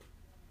it.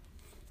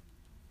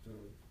 So,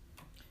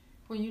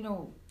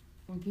 Well,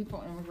 when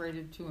people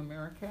immigrated to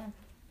America,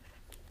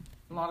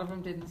 a lot of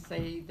them didn't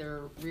say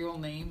their real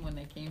name when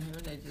they came here.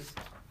 They just,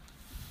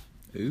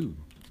 Ooh.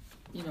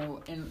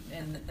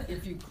 and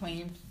if you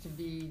claimed to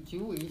be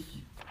Jewish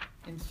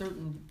in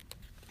certain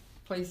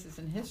places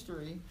in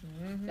history,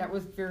 that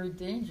was very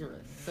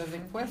dangerous. So the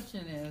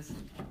question is,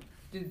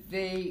 did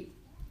they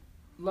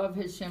love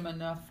Hashem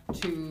enough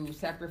to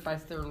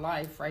sacrifice their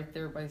life right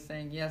there by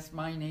saying, yes,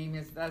 my name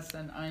is thus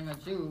and I'm a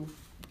Jew?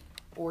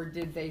 Or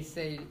did they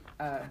say,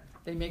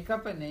 they make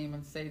up a name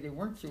and say they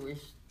weren't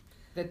Jewish,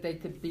 that they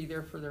could be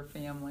there for their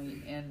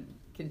family and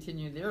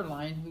continue their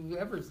line,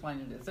 whoever's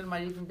line it is? It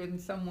might even been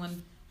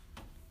someone.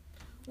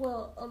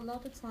 Well, a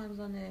lot of times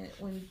on that,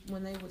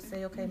 when they would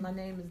say, okay, my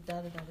name is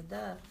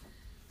da-da-da-da-da,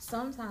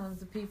 sometimes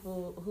the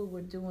people who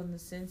were doing the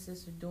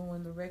census or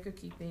doing the record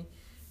keeping,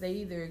 they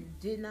either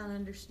did not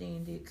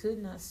understand it,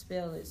 could not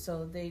spell it,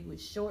 so they would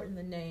shorten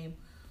the name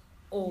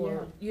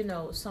or,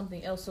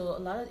 something else.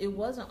 So it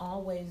wasn't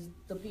always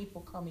the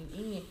people coming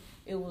in.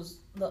 It was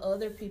the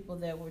other people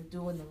that were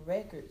doing the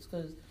records.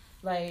 Because,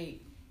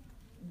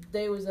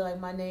 they was like,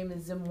 my name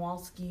is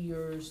Zimwalski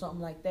or something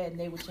like that, and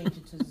they would change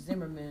it to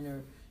Zimmerman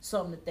or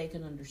something that they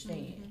can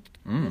understand.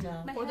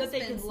 Mm. My Or that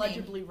they can husband's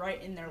legibly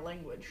write in their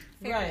language.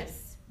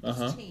 Ferris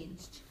Uh-huh. is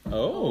changed.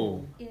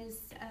 Oh. His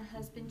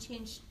husband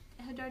changed.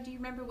 Hadar, do you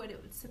remember what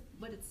it's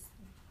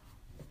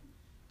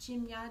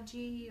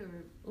Jimyaji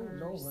or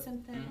Lord.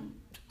 something?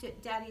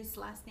 Daddy's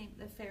last name,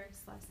 the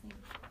Ferris last name.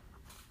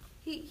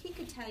 He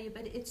could tell you,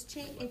 but it's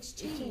changed.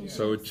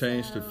 So it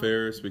changed to So-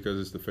 Ferris because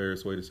it's the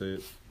Ferris way to say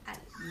it?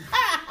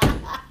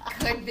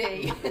 Could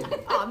be.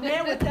 Oh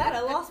man, with that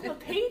I lost my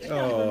page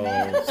number. Oh,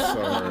 Man. Made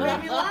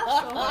sorry. me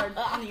laugh so hard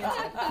on the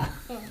inside.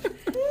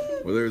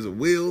 Well, there's a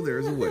will,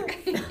 there's a way.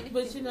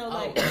 But,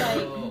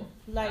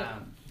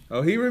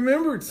 Oh, he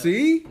remembered,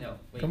 see? No,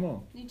 wait. Come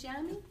on.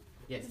 Nujami?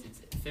 Yes, it's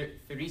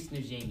Faris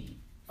Nujami.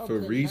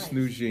 Faris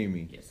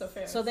Nujami. Yes. So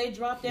fair. So they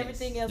dropped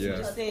everything else Yeah.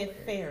 and just said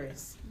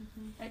Ferris.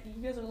 You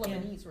guys are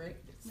Lebanese, right?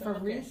 So,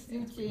 Faris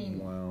Nujami.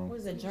 Wow. What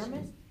is it,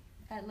 German?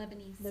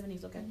 Lebanese.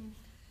 Lebanese, okay. Mhm.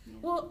 Yeah.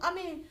 Well, I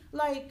mean,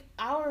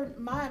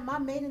 my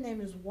maiden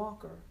name is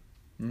Walker.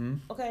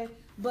 Mm-hmm. Okay,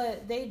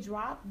 but they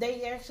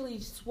actually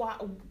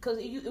swapped because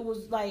it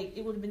was like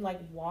it would have been like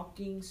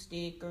walking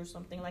stick or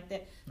something like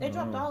that. They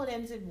dropped Oh. all of that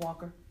and said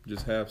Walker.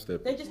 Just half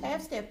step. They just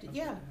half stepped it,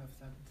 yeah.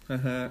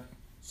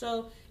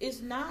 So it's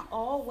not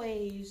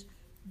always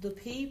the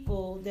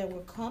people that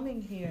were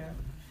coming here.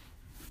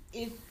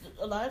 It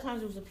a lot of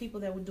times it was the people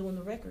that were doing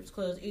the records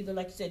because either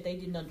like you said they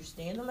didn't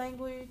understand the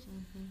language,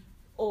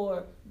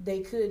 or they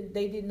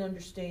didn't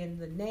understand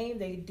the name,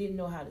 they didn't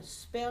know how to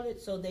spell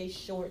it, so they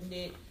shortened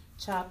it,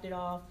 chopped it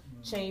off,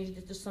 changed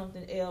it to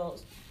something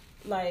else.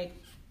 Like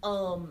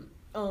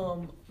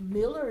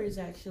Miller is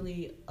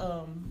actually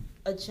a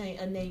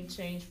name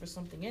change for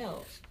something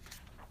else.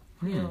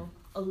 You know,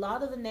 a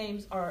lot of the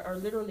names are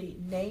literally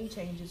name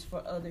changes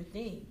for other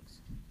things.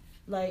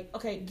 Like,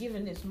 okay,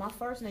 given this, my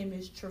first name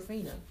is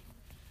Trifina.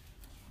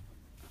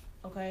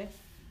 Okay,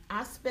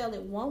 I spell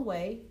it one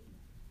way.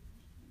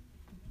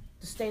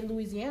 The state of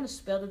Louisiana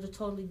spelled it a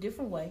totally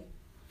different way,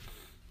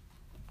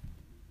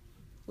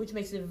 which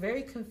makes it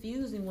very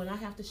confusing when I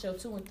have to show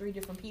 2 and 3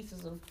 different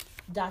pieces of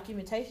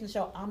documentation to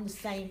show I'm the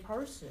same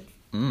person.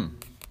 Mm.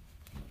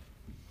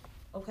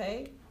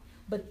 Okay,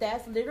 but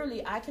that's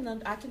literally I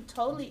can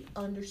totally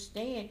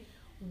understand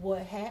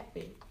what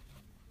happened,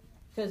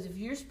 because if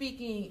you're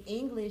speaking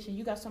English and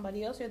you got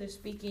somebody else here that's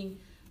speaking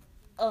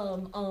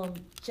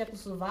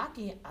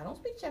Czechoslovakian, I don't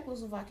speak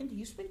Czechoslovakian. Do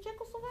you speak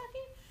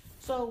Czechoslovakian?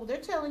 So they're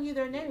telling you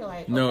their name. You're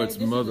like, No, okay, it's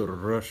this is Mother a-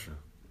 Russia.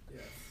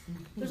 Yes.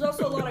 There's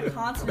also a lot of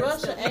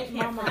consonants Russia that they ain't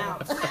can't my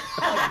pronounce.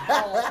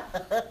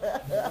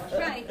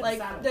 Right.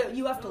 That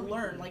you have to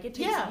learn. Like it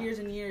takes Yeah. years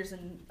and years,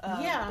 and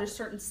Yeah. there's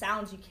certain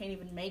sounds you can't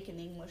even make in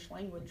the English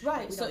language. that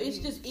Right. we So don't it's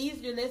use. just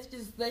easier. Let's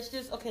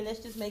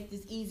just make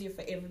this easier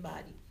for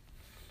everybody.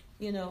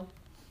 You know.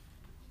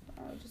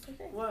 Just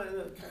okay. Well,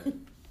 it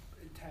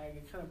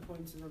kind of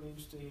points to something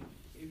interesting.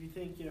 If you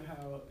think,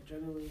 how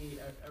generally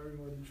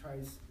everyone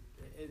tries,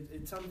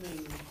 it's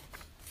something,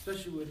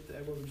 especially with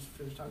what we just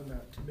finished talking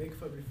about, to make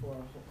food before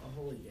a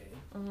holy day.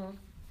 Uh-huh.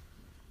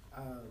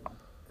 And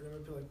then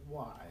we'd be like,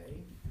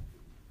 why?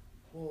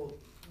 Well,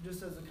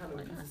 just as a kind of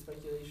piece of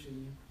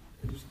speculation,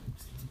 just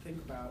to think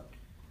about,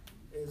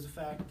 is the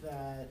fact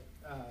that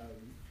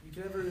you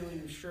can never really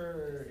be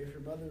sure if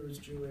your mother was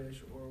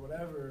Jewish or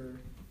whatever.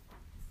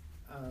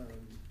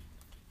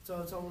 So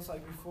it's almost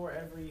like before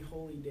every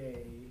holy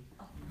day,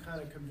 you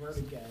kind of convert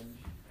again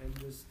and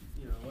just,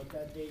 let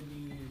that day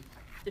be,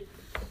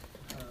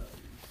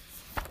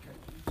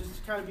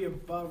 just kind of be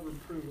above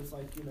reproof. It's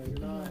like, you're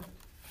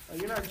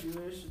not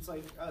Jewish. It's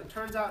like,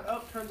 turns out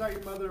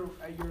your mother,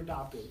 you're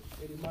adopted.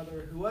 And your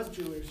mother, who was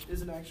Jewish,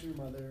 isn't actually your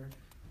mother.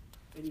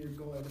 And you're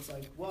going, it's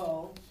like,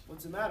 well,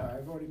 what's the matter?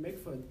 I've already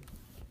mikvah'd.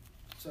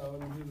 So,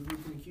 who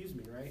can accuse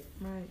me, right?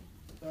 Right.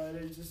 But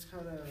it's just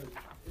kind of an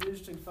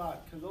interesting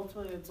thought, because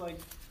ultimately it's like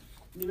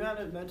the amount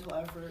of mental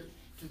effort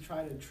to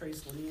try to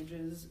trace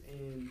lineages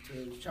and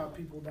to shout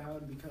people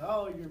down because,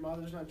 your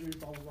mother's not Jewish,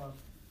 blah, blah, blah.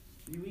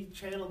 We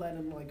channel that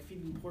in like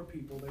feeding poor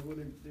people,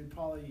 they'd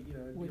probably,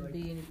 Wouldn't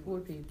be be any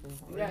poor people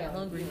or yeah, any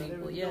hungry there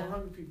people. would be Yeah. no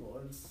hungry people.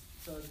 And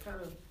so it's kind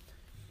of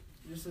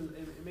just,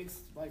 it makes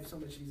life so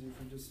much easier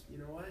for just, you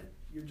know what?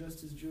 You're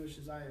just as Jewish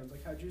as I am. It's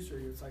like, how Jewish are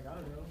you? It's like, I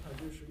don't know. How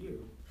Jewish are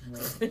you?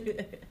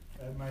 Right.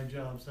 At my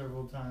job,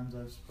 several times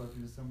I've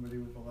spoken to somebody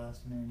with the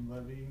last name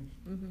Levy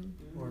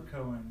Mm-hmm. or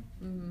Cohen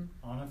Mm-hmm.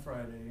 on a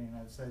Friday, and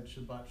I've said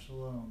Shabbat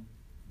Shalom.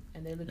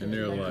 And they look And at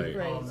you they're like like,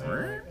 you're Oh, crazy.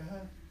 they're like,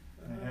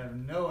 and I have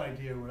no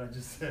idea what I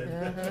just said.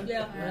 Uh-huh.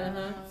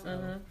 Yeah.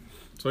 Uh-huh.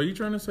 So are you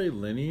trying to say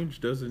lineage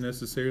doesn't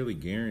necessarily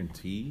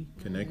guarantee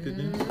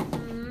connectedness?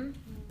 Mm-hmm.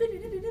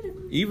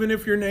 Even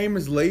if your name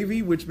is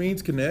Levi, which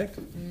means connect?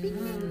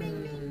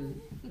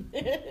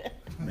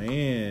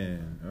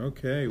 Man,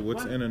 okay,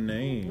 what's in a One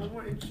name?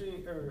 more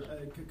interesting, or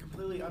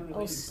completely unrelated Oh,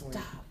 point.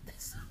 stop.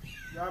 That's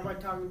Rabbi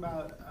talking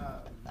about,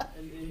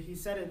 and he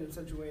said it in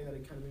such a way that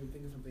it kind of made me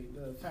think of something.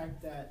 The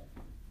fact that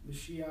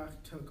Mashiach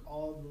took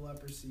all of the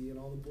leprosy and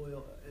all the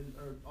boil and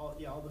all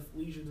the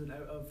lesions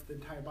of the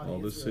entire body. All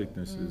of the Israel,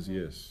 sicknesses,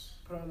 yes.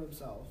 put on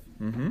himself.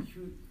 Mm-hmm.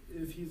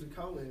 If he's a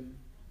Cohen,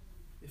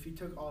 if he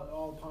took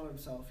all upon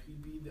himself,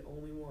 he'd be the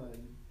only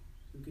one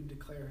who could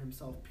declare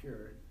himself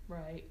pure.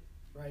 right.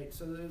 Right,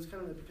 so there was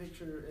kind of a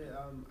picture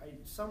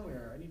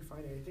somewhere. I need to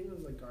find it. I think it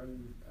was like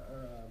Garden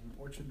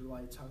Orchard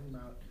Delight talking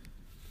about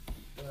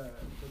the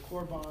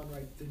korban,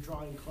 right? The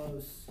drawing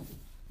close.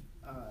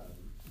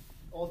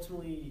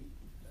 Ultimately,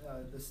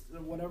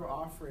 whatever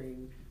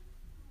offering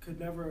could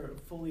never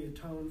fully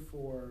atone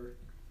for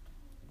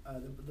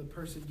the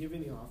person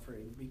giving the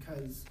offering,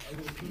 because a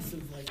little piece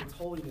of like its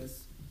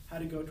holiness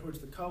had to go towards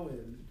the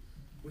Kohen,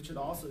 which had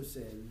also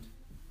sinned,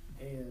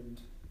 and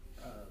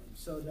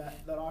so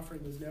that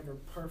offering was never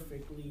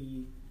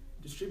perfectly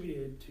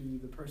distributed to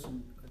the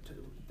person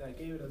that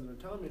gave it as an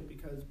atonement,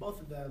 because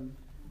both of them.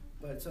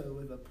 But so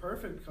with a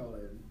perfect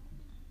Kohen,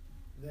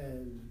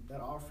 then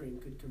that offering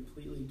could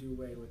completely do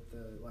away with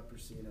the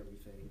leprosy and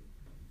everything.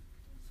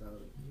 So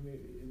it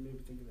made me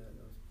think of that.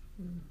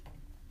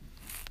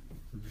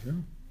 Yeah.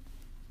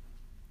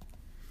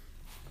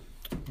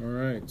 All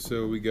right,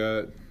 so we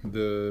got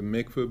the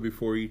mikvah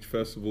before each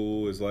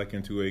festival is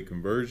likened to a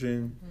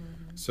conversion,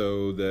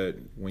 so that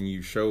when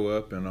you show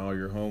up and all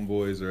your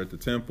homeboys are at the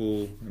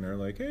temple and they're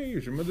like, "Hey,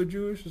 is your mother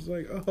Jewish?" It's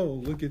like, "Oh,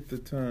 look at the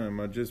time!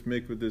 I just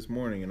mikvah this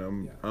morning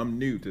and I'm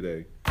new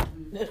today."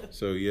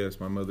 So yes,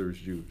 my mother is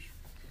Jewish.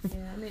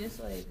 Yeah, I mean, it's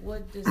like,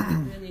 what does it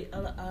really?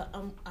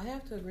 I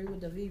have to agree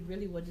with David.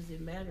 Really, what does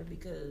it matter?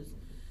 Because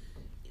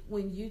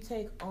when you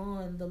take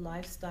on the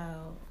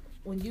lifestyle,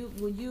 when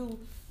you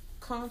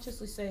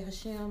consciously say,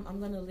 Hashem, I'm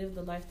going to live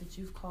the life that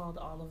you've called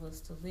all of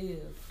us to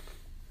live,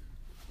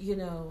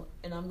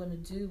 and I'm going to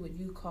do what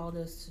you called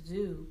us to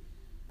do.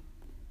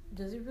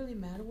 Does it really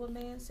matter what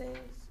man says?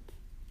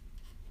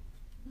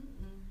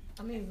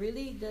 I mean,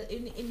 really,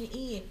 in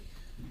the end,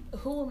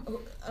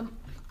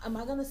 am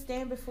I going to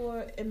stand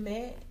before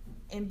Emet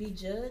and be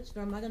judged,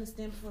 or am I going to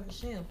stand before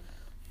Hashem?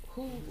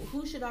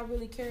 Who should I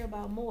really care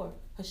about more,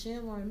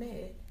 Hashem or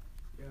Emet?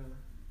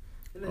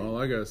 Yeah.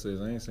 All I gotta say is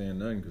I ain't saying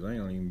nothing because I ain't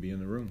gonna even be in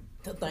the room.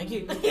 Thank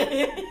you.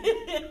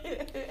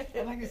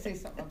 I'd like to say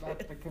something about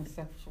the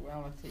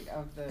conceptuality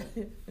of the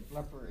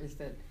leper. Is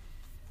that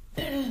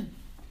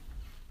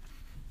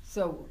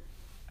so?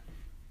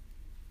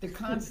 The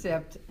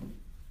concept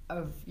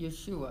of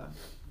Yeshua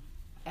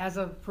as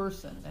a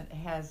person that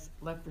has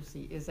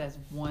leprosy is as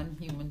one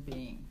human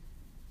being,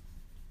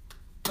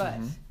 but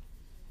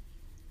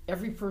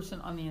every person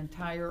on the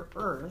entire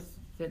earth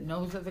that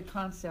knows of the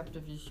concept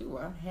of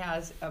Yeshua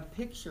has a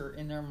picture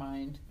in their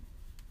mind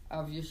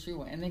of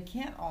Yeshua, and they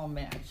can't all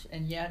match.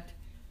 And yet,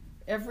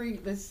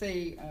 let's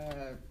say,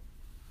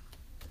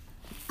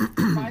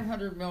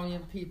 500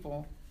 million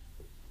people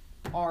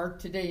are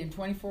today in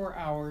 24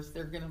 hours.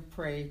 They're going to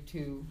pray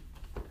through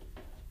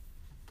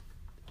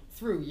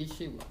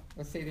Yeshua.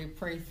 Let's say they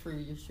pray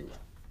through Yeshua.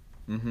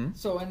 Mm-hmm.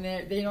 So, and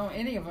they don't,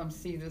 any of them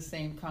see the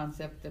same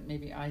concept that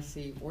maybe I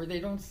see, or they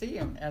don't see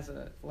him as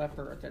a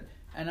leper.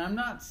 And I'm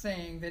not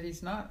saying that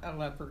he's not a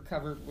leper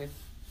covered with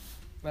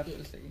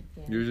leprosy.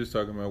 Yeah. You're just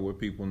talking about what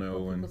people know,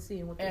 What and people see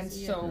and what they And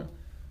see. so,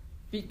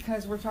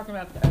 because we're talking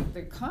about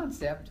the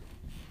concept,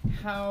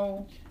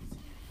 how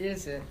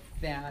is it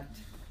that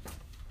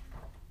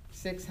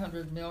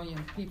 600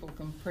 million people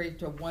can pray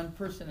to one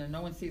person and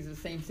no one sees the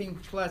same thing,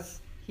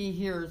 plus he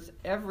hears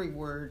every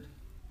word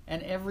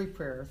and every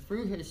prayer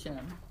through Hashem,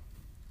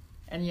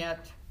 and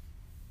yet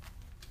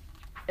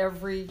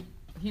every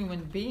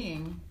human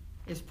being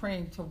is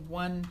praying to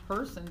one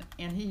person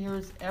and he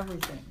hears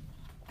everything.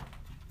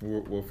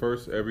 well,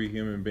 first, every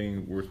human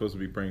being, we're supposed to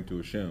be praying to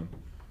Hashem,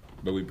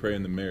 but we pray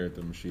in the merit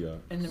of Mashiach.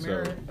 In the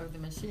merit of the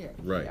Mashiach.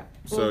 Right. Yeah.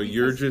 So Well,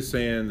 you're because- just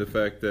saying the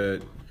fact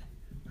that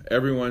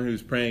everyone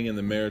who's praying in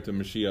the merit of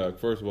Mashiach,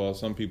 first of all,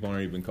 some people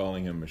aren't even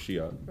calling him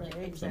Mashiach. Right,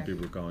 Some exactly.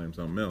 people are calling him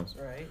something else.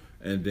 Right.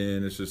 And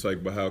then it's just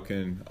like, but how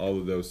can all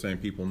of those same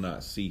people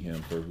not see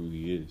him for who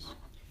he is?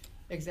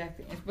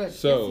 Exactly. But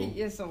So- if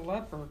he is a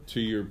leper, To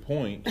your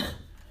point,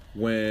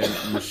 when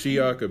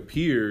Mashiach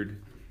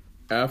appeared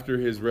after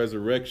his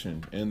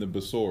resurrection in the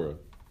Besorah,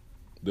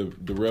 the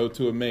road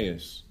to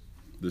Emmaus,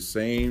 the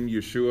same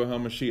Yeshua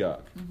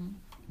HaMashiach,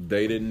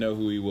 they didn't know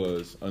who he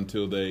was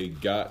until they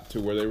got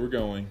to where they were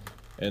going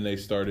and they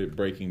started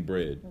breaking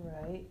bread.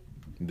 Right.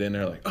 Then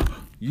they're like,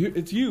 oh,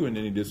 it's you, and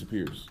then he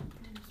disappears.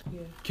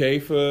 Yeah.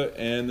 Kepha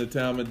and the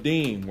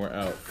Talmudim were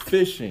out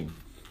fishing.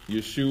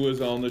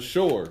 Yeshua's on the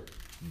shore.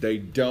 They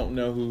don't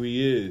know who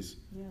he is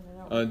Yeah, they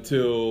don't.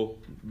 until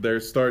they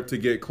start to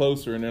get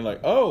closer, and they're like,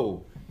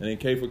 oh. And then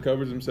Kepha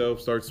covers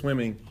himself, starts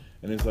swimming,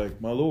 and it's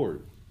like, my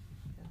Lord.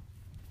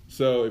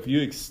 So if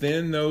you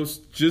extend those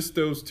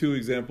two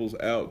examples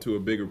out to a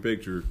bigger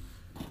picture,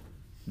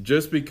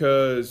 just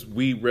because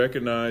we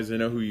recognize and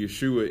know who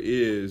Yeshua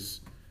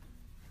is,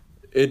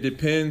 it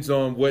depends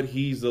on what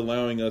he's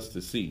allowing us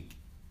to see.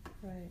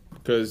 Right.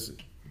 Because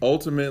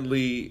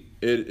ultimately,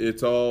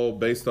 it's all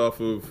based off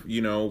of,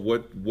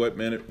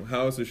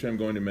 how is Hashem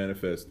going to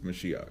manifest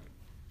Mashiach?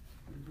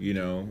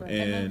 right.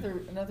 And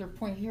another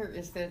point here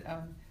is that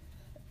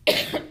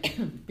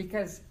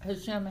because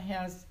Hashem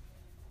has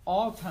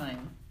all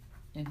time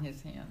in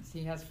his hands,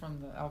 he has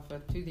from the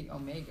Alpha to the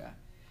Omega,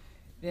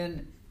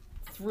 then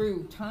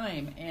through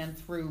time and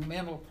through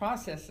mental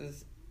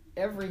processes,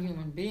 every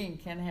human being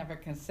can have a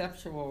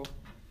conceptual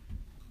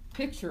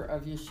picture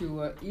of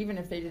Yeshua. Even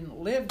if they didn't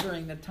live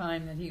during the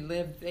time that he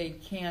lived, they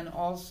can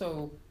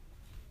also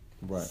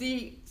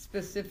see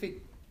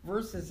specific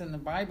verses in the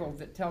Bible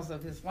that tells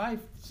of his life,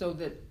 so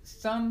that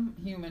some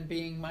human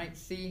being might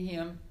see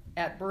him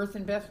at birth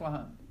in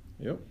Bethlehem.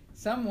 Yep.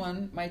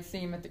 Someone might see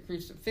him at the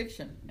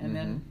crucifixion, and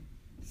then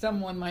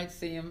someone might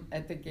see him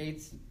at the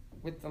gates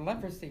with the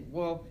leprosy.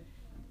 Well,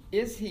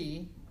 is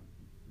he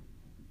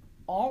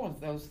all of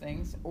those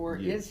things, or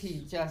Yes. is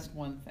he just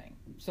one thing?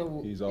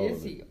 So He's all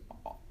of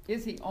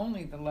is he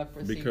only the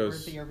leprosy, or Because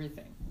is he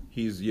everything?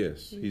 He's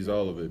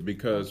all of it.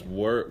 Because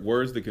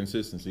where's the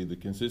consistency? The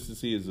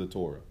consistency is the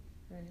Torah.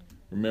 Right.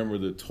 Remember,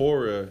 the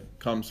Torah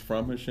comes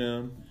from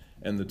Hashem,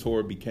 and the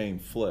Torah became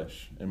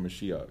flesh in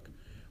Mashiach.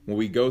 When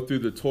we go through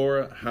the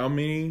Torah, how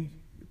many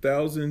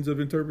thousands of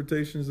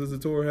interpretations does the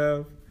Torah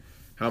have?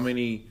 How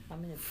many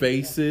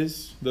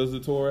faces does the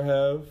Torah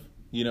have?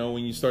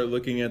 When you start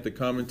looking at the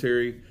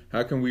commentary,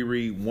 how can we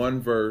read one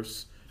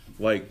verse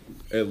like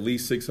at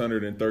least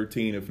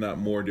 613, if not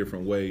more,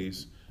 different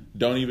ways?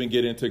 Don't even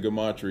get into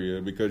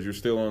gematria, because you're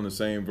still on the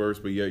same verse,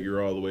 but yet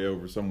you're all the way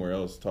over somewhere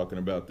else talking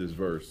about this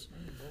verse.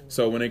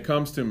 So when it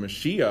comes to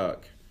Mashiach,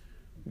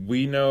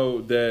 we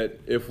know that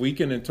if we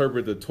can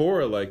interpret the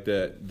Torah like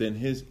that, then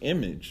his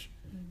image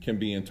can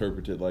be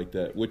interpreted like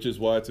that, which is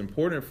why it's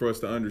important for us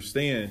to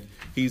understand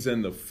he's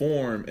in the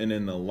form and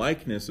in the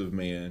likeness of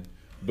man,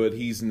 but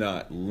he's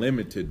not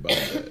limited by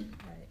that.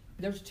 Right.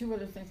 There's two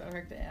other things I'd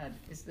like to add,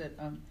 is that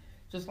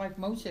just like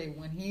Moshe,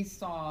 when he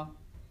saw,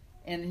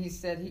 and he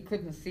said he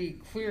couldn't see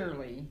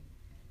clearly,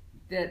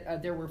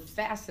 that there are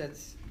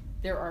facets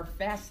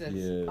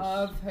Yes.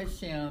 of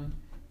Hashem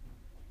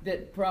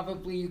that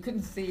probably you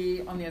couldn't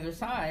see on the other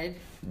side,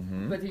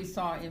 but he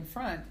saw in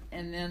front,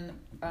 and then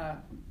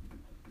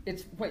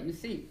it's what you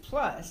see.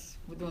 Plus,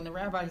 when the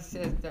rabbi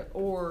says that,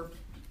 or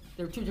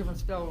there are two different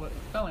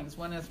spellings.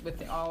 One is with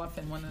the aleph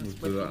and one is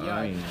with the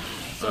yod.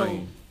 So,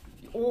 Ayin.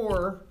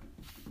 or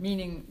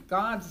meaning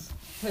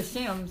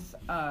Hashem's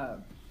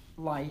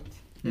light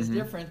is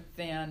different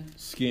than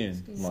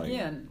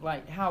Skin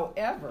light.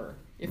 However,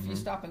 if you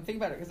stop and think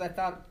about it, because I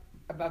thought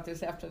about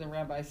this after the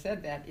rabbi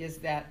said that, is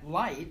that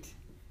light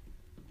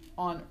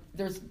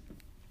there's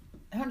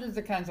hundreds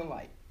of kinds of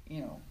light,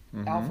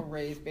 alpha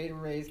rays, beta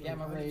rays,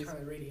 gamma rays.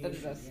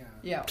 Radiation,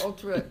 Yeah,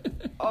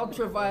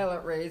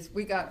 ultraviolet rays.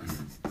 We got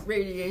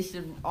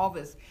radiation, all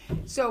this.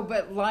 So,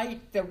 but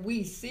light that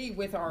we see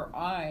with our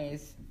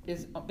eyes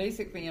is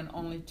basically in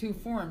only two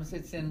forms.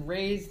 It's in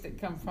rays that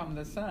come from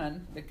the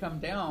sun, that come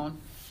down,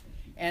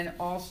 and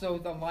also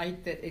the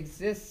light that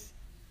exists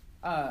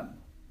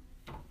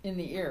in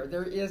the air.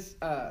 There is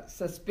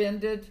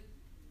suspended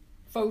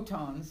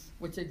photons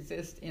which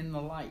exist in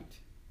the light,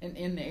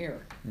 in the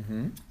air.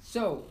 Mm-hmm.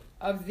 So,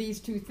 of these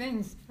two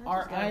things, I just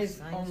our got a eyes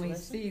science only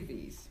lesson. see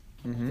these.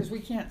 Mm-hmm. Because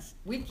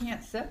we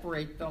can't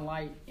separate the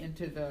light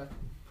into the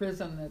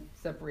prism that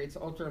separates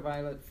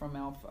ultraviolet from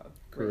alpha.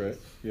 Correct.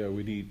 rays. Yeah,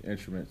 we need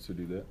instruments to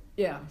do that.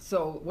 Yeah.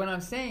 So what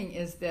I'm saying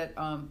is that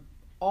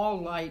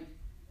all light,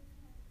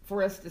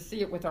 for us to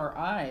see it with our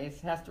eyes,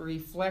 has to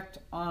reflect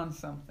on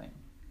something.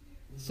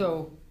 Mm-hmm.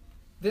 So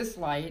this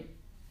light,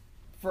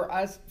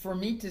 for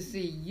me to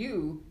see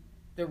you,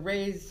 the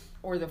rays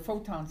or the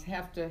photons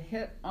have to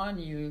hit on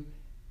you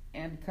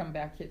and come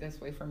back here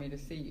this way for me to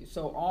see you.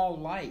 So all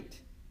light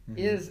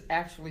is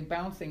actually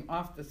bouncing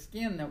off the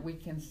skin, that we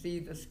can see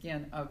the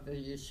skin of the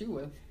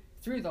Yeshua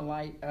through the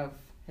light of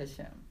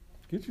Hashem.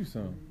 Get you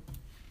some.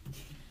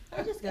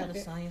 I just got a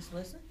science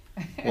lesson.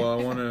 Well,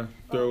 I want to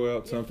throw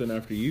out something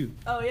after you.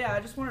 Oh yeah, I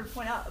just wanted to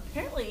point out.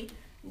 Apparently,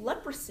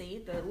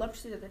 leprosy, the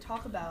leprosy that they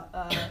talk about,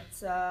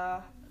 it's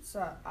I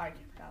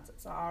can't pronounce it.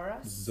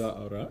 Za'arat.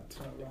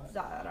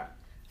 Za'arat. I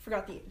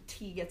forgot the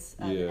T gets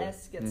Yeah. the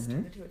S gets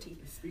turned into a T.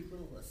 Speak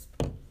little lisp.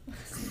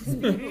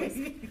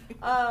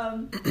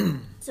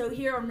 So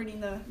here I'm reading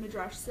the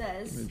Midrash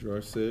says.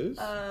 Midrash says.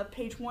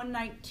 Page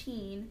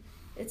 119.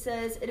 It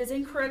says, it is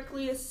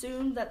incorrectly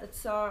assumed that the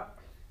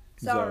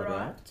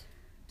Za'arat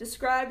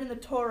described in the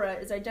Torah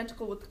is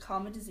identical with the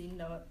common disease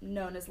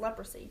known as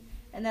leprosy,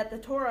 and that the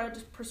Torah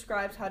just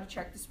prescribes how to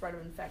check the spread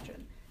of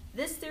infection.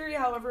 This theory,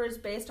 however, is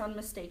based on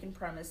mistaken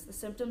premise. The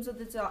symptoms of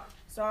the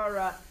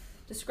Za'arat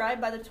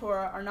described by the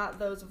Torah are not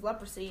those of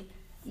leprosy,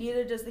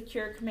 neither does the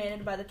cure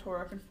commanded by the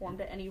Torah conform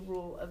to any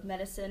rule of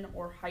medicine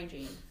or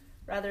hygiene.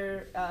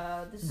 Rather,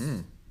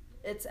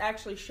 it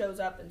actually shows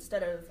up,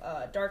 instead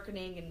of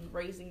darkening and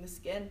raising the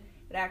skin,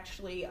 it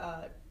actually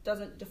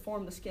doesn't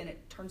deform the skin,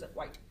 it turns it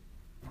white.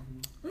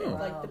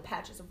 Like the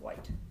patches of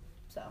white.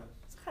 So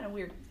it's kind of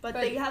weird. But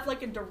they have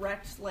like a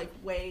direct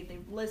way, they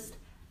list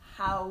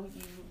how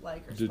you are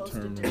supposed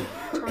to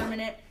determine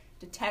it,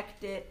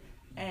 detect it,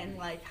 and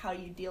how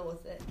you deal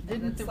with it.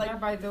 Didn't the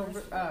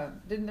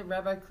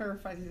rabbi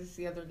clarify this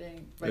the other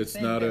day? It's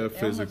saying not that a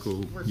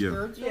physical. were Yeah.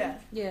 spiritual?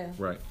 Yeah.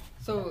 Right.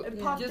 So It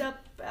popped up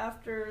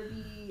after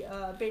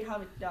the Beit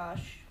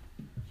HaMikdash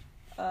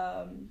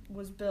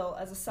was built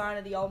as a sign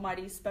of the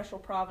Almighty's special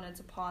providence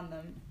upon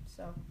them.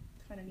 So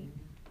it's kind of neat.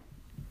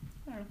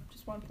 I don't know.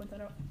 Just want to point that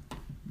out.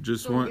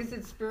 Is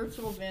it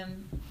spiritual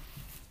then?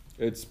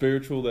 It's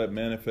spiritual that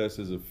manifests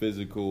as a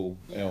physical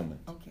ailment.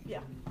 Okay.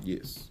 Yeah.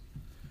 Yes.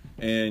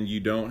 And you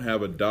don't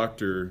have a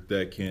doctor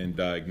that can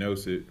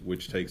diagnose it,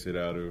 which takes it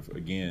out of,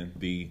 again,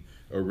 the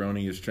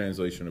erroneous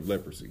translation of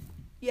leprosy.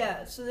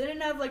 Yeah, so they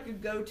didn't have a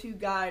go-to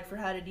guide for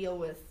how to deal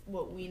with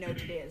what we know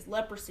today as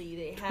leprosy.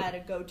 They had a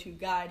go-to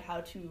guide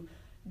how to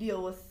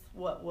deal with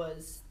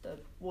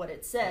what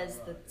it says,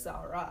 the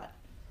Za'arat.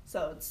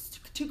 So it's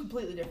two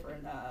completely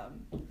different.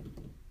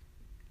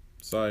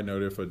 Side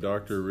note, if a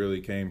doctor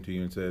really came to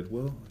you and said,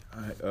 well,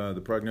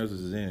 the prognosis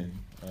is in,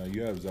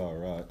 you have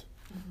Za'arat,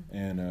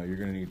 and you're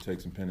going to need to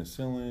take some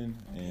penicillin,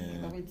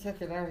 Let me and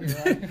check it out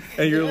here.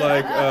 and you're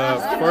like,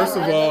 first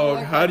of all,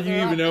 how do you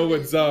even know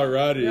what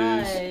Za'arat is?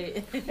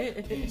 Right.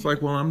 It's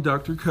like, well, I'm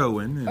Dr.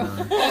 Cohen. And,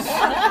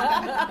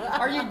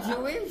 Are you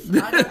Jewish?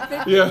 I don't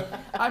think yeah.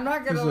 I'm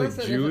not going It's to like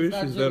listen. Jewish?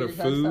 If it's Is not that a Jewish,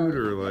 I'm food sorry.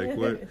 or like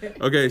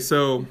what? Okay,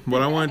 so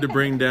what I wanted to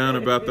bring down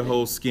about the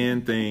whole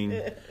skin thing,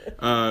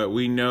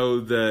 we know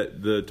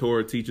that the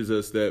Torah teaches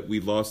us that we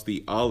lost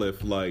the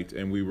aleph light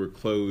and we were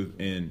clothed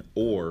in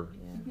or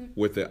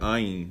with the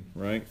ayin,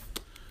 right?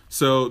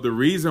 So the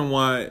reason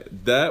why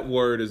that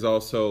word is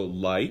also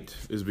light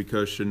is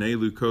because Shnei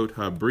Lukot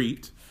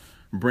Habrit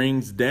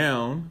brings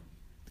down.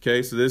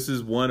 Okay, so this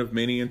is one of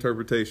many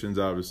interpretations,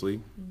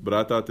 obviously, but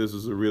I thought this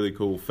was a really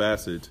cool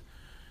facet,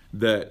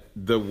 that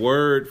the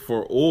word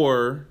for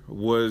or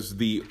was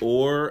the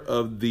or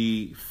of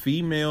the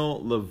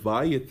female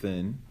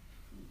Leviathan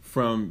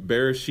from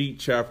Bereshit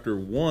chapter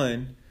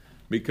 1,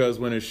 because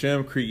when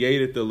Hashem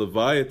created the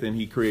Leviathan,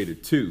 he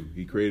created two.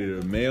 He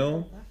created a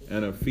male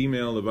and a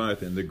female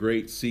Leviathan, the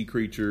great sea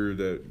creature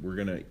that we're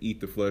going to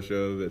eat the flesh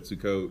of at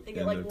Sukkot. They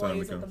get in the time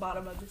lays to at the come.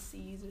 bottom of the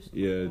seas or something.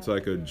 Yeah, it's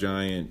like a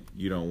giant,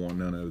 you don't want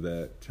none of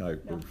that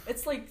type No, of,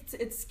 it's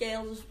its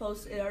scales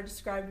are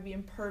described to be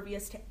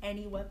impervious to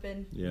any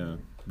weapon. yeah.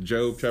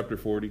 Job chapter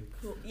 40.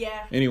 Cool.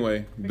 Yeah.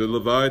 Anyway, the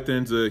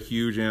Leviathan's a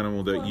huge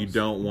animal that you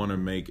don't want to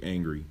make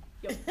angry.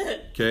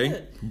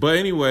 Okay? But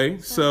anyway,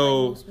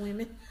 so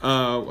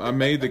I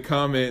made the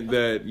comment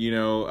that,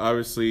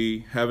 obviously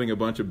having a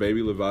bunch of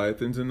baby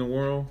Leviathans in the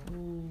world,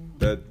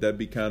 that'd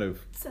be kind of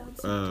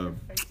Sounds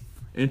terrific.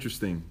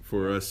 interesting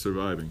for us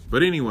surviving.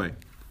 But anyway,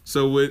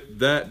 so with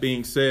that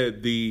being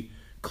said, the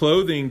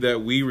clothing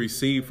that we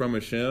received from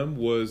Hashem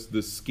was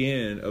the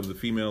skin of the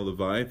female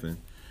Leviathan.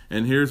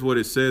 And here's what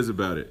it says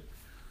about it.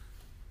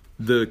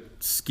 The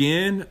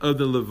skin of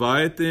the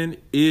Leviathan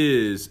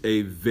is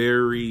a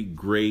very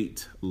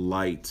great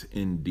light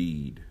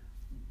indeed.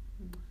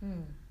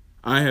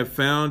 I have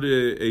found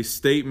a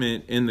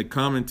statement in the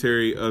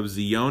commentary of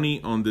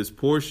Zioni on this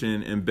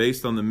portion, and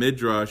based on the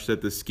Midrash,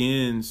 that the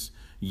skins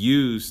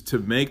used to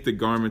make the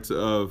garments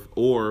of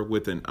Or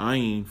with an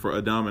ayin for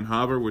Adam and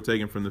Havar were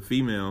taken from the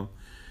female.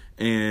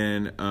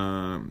 And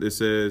it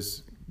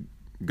says,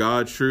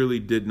 God surely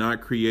did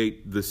not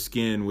create the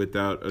skin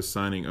without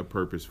assigning a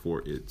purpose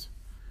for it.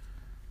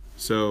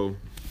 So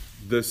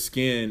the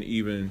skin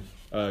even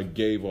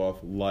gave off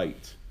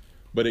light,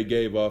 but it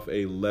gave off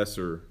a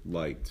lesser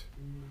light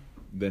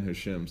than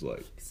Hashem's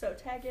light. So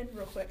tag in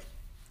real quick.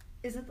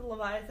 Isn't the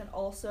Leviathan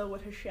also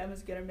what Hashem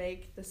is going to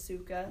make the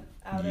sukkah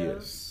out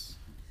Yes.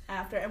 of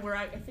after? And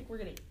I think we're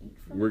going to eat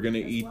from We're it going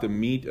to as eat well? the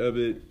meat of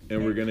it,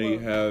 and we're going to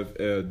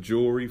have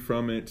jewelry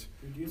from it.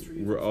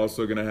 We're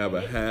also going to have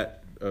a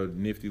hat, a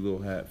nifty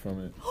little hat from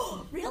it.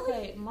 Really?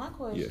 Okay, my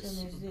question Yes.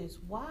 is this: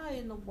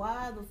 why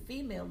the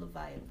female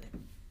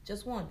Leviathan?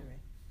 Just wondering.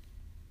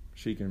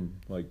 She can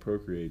like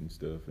procreate and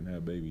stuff and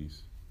have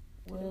babies.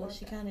 Well,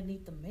 she kind of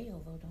need the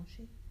male though, don't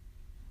she?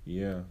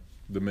 Yeah,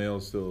 the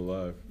male's still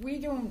alive. We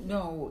don't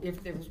know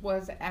if there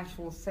was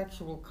actual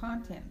sexual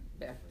content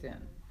back then.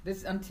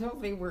 This until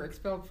they were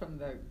expelled from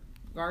the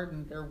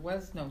garden, there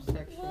was no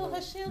sexual. Well,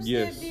 Hashem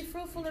Yes. said, "Be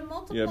fruitful and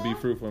multiply." Yeah, be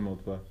fruitful and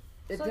multiply.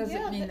 It so, doesn't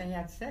yeah, mean that- they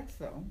had sex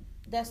though.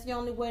 That's the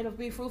only way to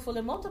be fruitful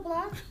and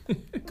multiply.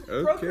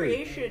 Okay.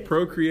 Procreation.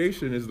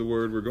 Procreation is the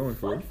word we're going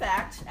for. Fun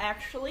fact,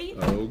 actually.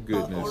 Oh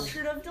goodness.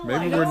 Orchard of Delight.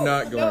 Maybe we're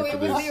not No, going it for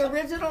was this. the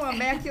original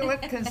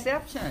Immaculate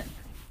Conception.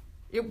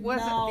 It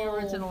wasn't the No.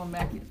 original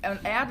Immaculate. And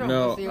Adam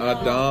No, was the original.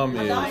 Adam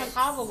Adam and is.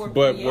 Hava were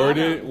But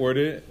created. where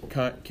did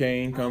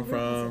Cain come Where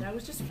is it? from? I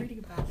was just reading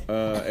about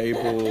it.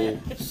 Abel,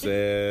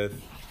 Seth,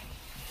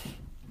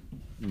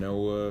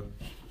 Noah.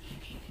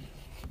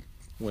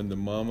 When the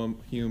mama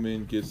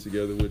human gets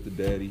together with the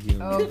daddy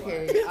human.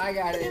 Okay, I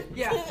got it.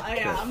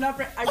 I'm not.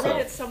 I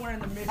read it somewhere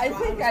in the mid. I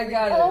think I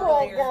got it. Oh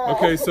my God.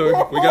 Okay,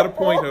 so we got a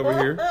point over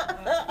here.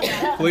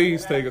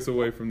 Please take us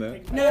away from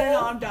that.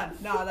 No, I'm done.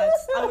 No,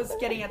 I was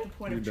getting at the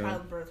point of You're done.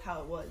 childbirth,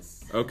 how it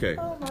was. Okay,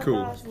 Oh my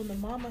cool. gosh, when the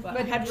mama. But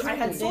I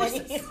had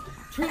sources.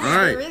 Truly, All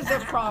right. there is a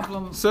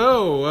problem.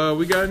 So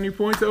we got any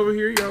points over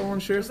here? Y'all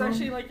want to share It's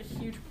actually something? like a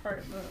huge part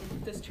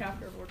of this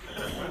chapter of Orchard of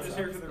Delight. I'm just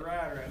here for the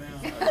ride right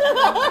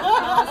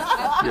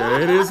now. Yeah,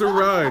 it is a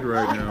ride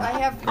right now. I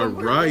have A one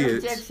riot.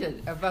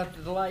 objection about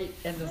the light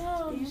and the.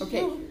 Oh,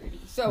 Okay,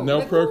 so No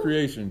with-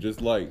 procreation, just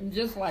light.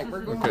 Just like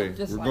we're going. Okay,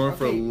 just we're like, going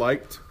for okay.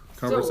 light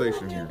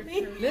conversation here.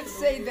 Let's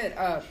say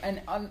that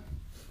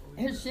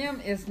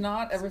Hashem is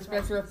not a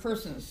respecter of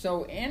persons,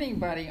 so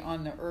anybody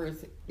on the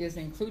earth is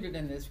included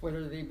in this,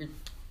 whether they be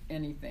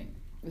anything.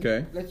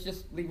 Okay. Let's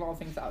just leave all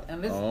things out,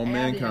 and let's All add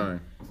mankind.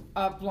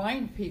 in,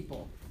 blind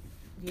people.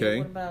 Okay.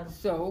 What about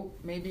So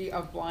maybe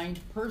a blind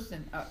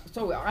person.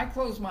 So I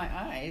close my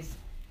eyes,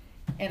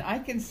 and I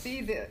can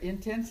see the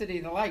intensity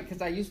of the light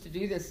because I used to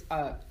do this.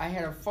 I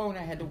had a phone.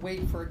 I had to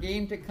wait for a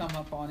game to come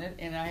up on it,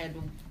 and I had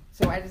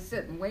to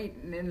sit and wait.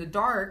 And in the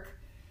dark,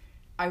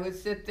 I would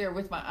sit there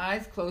with my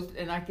eyes closed,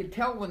 and I could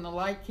tell when the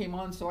light came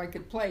on, so I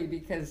could play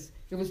because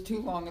it was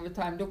too long of a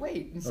time to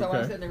wait. And so Okay.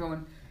 I'm sitting there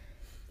going.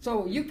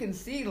 So you can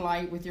see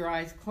light with your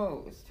eyes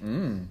closed.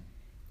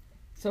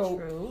 So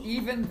True.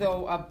 even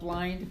though a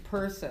blind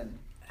person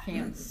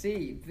can't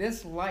see,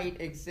 this light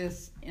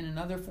exists in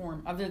another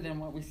form other than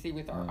what we see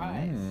with our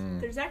eyes.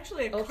 There's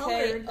actually a Okay,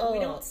 color that we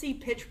oh. don't see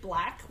pitch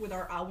black with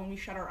our when we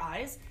shut our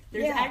eyes.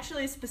 There's Yeah.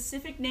 actually a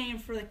specific name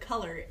for the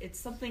color. It's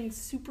something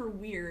super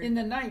weird. In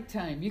the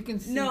nighttime, you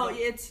can see. no, the-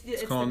 it's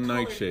It's called the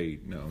color.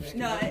 nightshade. No.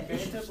 No,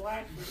 Vanta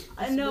Black.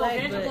 no, black,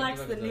 Vanta but-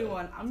 Black's the new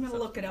one. I'm gonna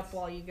look it up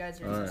while you guys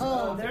are. All right.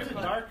 Oh, There's a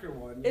darker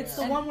one. It's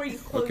the one where you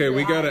close Okay, your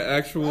we got an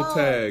eyes. actual Oh.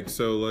 tag,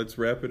 so let's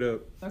wrap it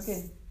up.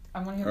 Okay,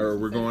 I want to hear. Or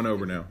what we're you say. going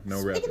over now. No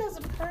Speaking wrapping. as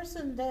a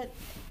person that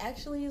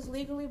actually is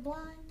legally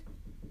blind,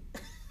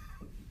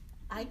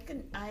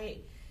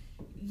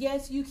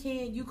 yes, you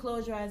can. You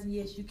close your eyes, and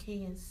yes, you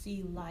can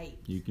see light.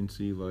 You can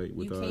see light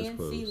with You eyes can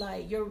closed. see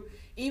light.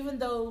 Even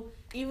though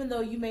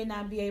you may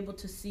not be able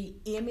to see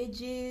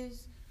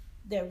images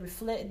that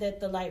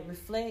the light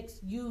reflects,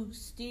 you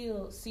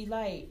still see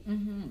light.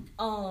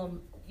 Mhm.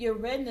 Your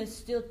retinas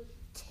still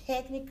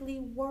technically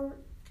work.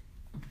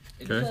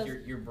 It's Okay.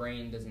 just your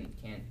brain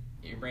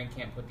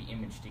can't put the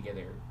image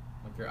together.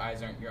 Like your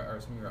eyes aren't or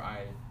some of your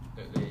eyes,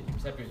 the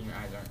receptors in your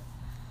eyes aren't.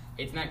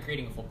 It's not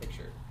creating a full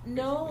picture.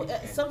 No,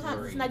 It's sometimes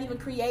blurry. it's not even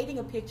creating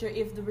a picture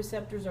if the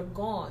receptors are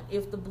gone.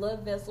 If the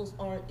blood vessels,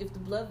 how do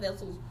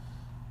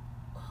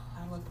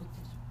I put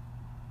this?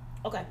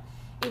 Okay,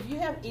 if you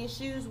have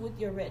issues with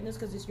your retinas,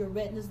 because it's your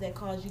retinas that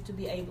cause you to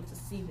be able to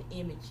see the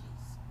images.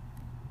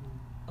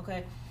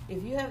 Okay,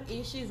 if you have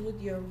issues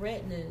with your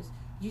retinas,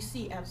 you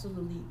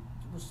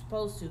we're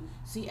supposed to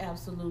see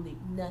absolutely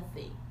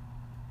nothing.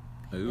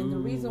 And the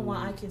reason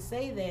why I can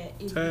say that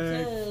is Tag.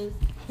 because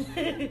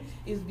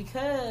is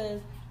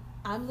because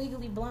I'm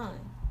legally blind.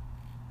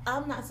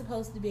 I'm not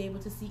supposed to be able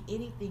to see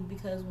anything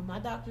because when my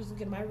doctors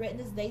look at my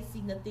retinas, they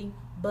see nothing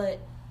but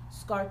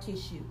scar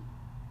tissue.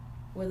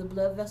 Where the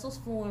blood vessels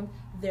form,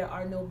 there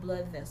are no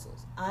blood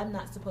vessels. I'm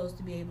not supposed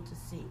to be able to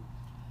see.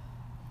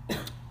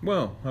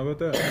 Well, how about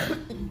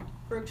that?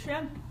 Baruch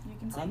Shem, you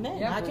can see. Amen.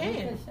 Yeah, I Baruch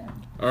can.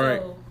 Hashem. All right.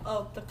 So,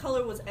 Oh, the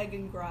color was egg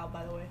and growl,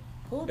 by the way.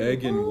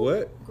 Egg and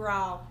what?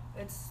 Growl.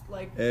 It's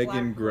like Egg black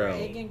and growl.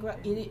 gray. egg and gray.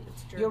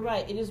 It's You're German.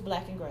 right. It is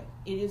black and gray.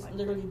 It is Black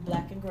literally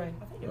black and gray.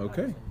 I think it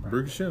Okay, was like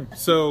Baruch Hashem.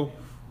 So,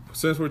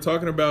 since we're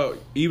talking about,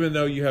 even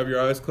though you have your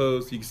eyes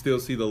closed, you can still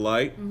see the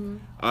light. Mm-hmm.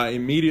 I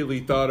immediately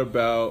thought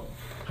about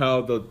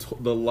how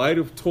the light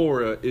of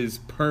Torah is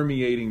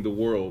permeating the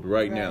world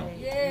right now. Right.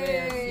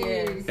 Yay!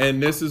 Yes.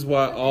 And this is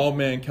why all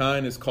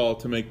mankind is called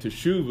to make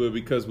teshuvah,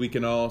 because we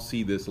can all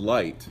see this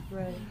light.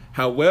 Right.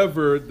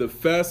 However, the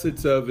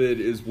facets of it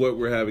is what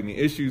we're having the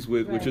issues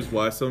with, which Right. is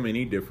why so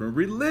many different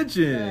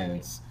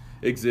religions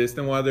exist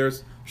and why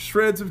there's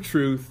shreds of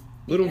truth,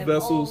 little Yeah.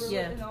 vessels.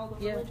 Yeah. In all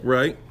the Yeah. religions.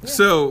 Right?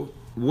 So,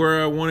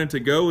 where I wanted to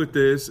go with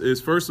this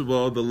is, first of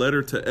all, the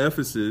letter to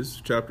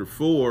Ephesus, chapter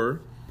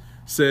 4,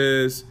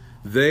 says,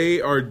 they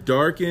are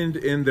darkened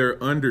in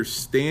their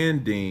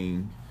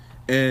understanding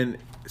and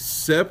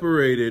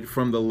separated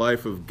from the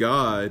life of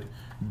God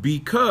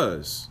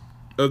because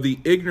of the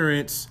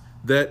ignorance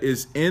that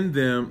is in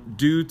them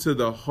due to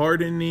the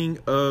hardening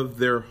of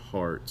their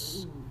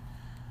hearts.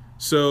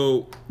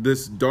 So,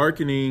 this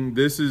darkening,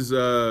 this is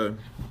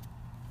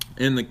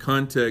in the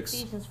context...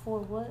 Ephesians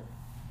 4 what?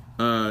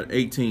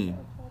 18.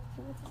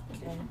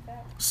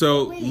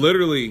 So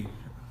literally,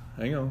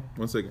 hang on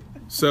 1 second.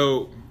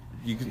 So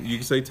you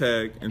can say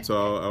tag, and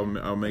so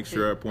I'll make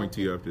sure I point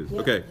to you after this.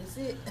 Okay. That's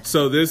it.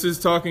 So this is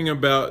talking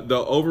about the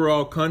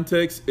overall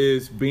context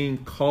is being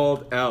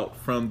called out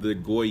from the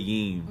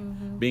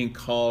goyim, being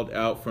called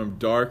out from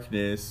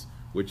darkness,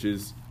 which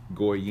is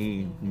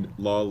goyim,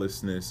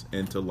 lawlessness,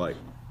 into light.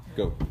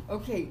 Go.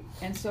 Okay,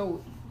 and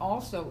so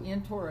also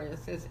in Torah it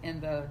says, in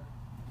the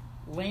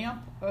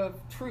lamp of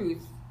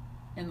truth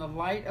and the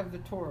light of the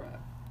Torah,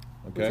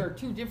 which Okay. are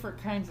two different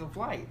kinds of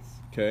lights.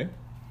 Okay.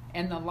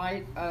 And the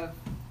light of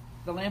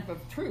the lamp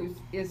of truth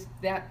is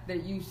that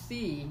you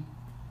see,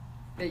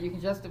 that you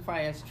can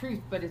justify as truth,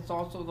 but it's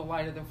also the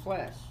light of the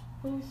flesh.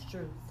 Who's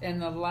truth?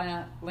 And the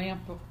lamp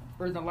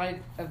or the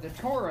light of the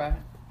Torah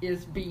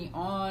is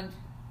beyond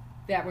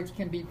that which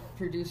can be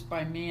produced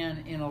by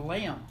man in a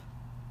lamp.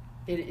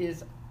 It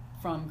is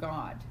from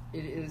God.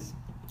 It is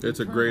It's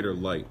a eternal. greater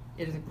light.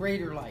 It is a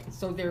greater light.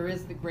 So there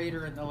is the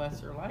greater and the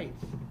lesser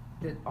lights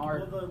that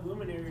are. Well, the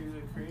luminaries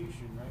of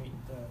creation, right?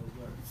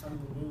 The sun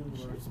and the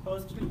moon were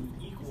supposed to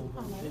be equal,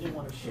 but they didn't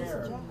want to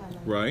share.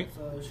 Right.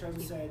 So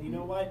Shem said, you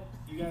know what?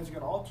 You guys are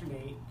going to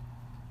alternate,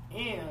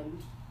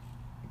 and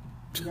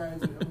you guys,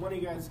 one of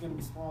you guys is going to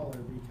be smaller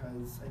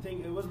because I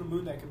think it was the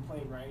moon that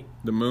complained, right?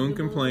 The moon The moon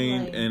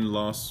complained complained. and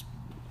lost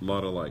a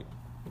lot of light.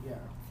 Yeah.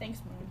 Thanks,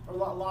 Moon.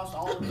 Or lost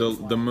all of The its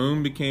light. the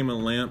moon became a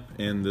lamp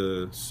and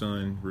the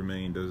sun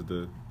remained as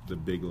the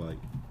big light.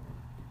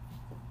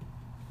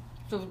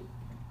 So,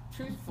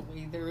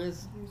 truthfully, there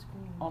is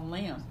a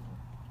lamp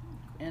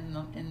and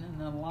then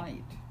the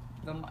light.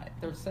 The light,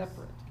 they're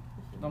separate.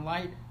 The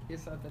light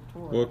is of the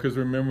Torah. Well, because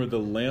remember, the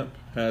lamp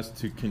has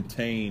to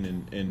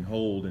contain and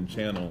hold and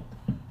channel,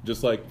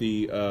 just like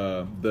the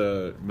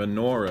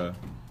menorah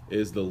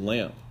is the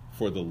lamp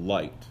for the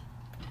light.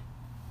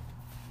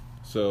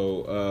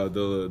 So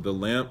the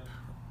lamp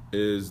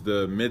is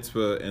the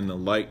mitzvah, and the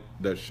light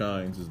that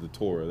shines is the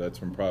Torah. That's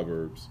from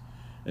Proverbs.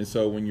 And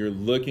so when you're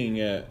looking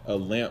at a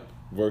lamp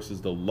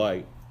versus the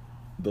light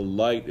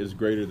is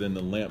greater than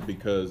the lamp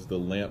because the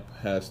lamp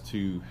has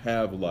to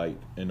have light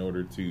in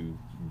order to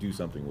do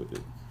something with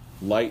it.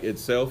 Light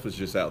itself is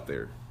just out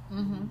there.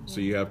 Mm-hmm. So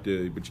you got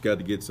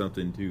to get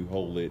something to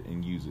hold it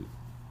and use it.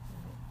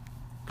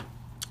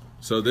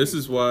 So this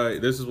is why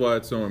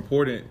it's so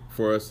important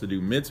for us to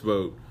do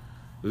mitzvot,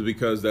 is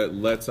because that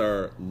lets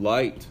our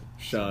light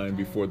shine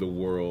before the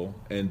world,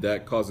 and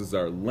that causes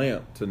our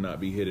lamp to not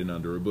be hidden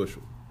under a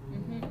bushel.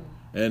 Mm-hmm.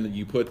 And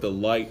you put the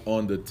light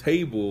on the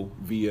table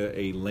via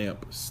a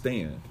lamp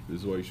stand.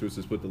 This is why Yeshua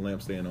says put the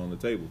lamp stand on the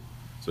table,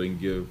 so you can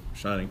give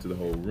shining to the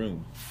whole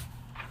room.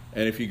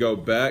 And if you go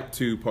back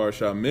to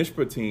Parshat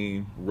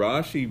Mishpatim,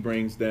 Rashi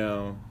brings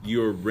down,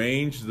 you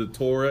arrange the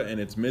Torah and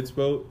its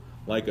mitzvot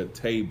like a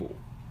table.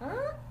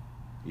 Huh?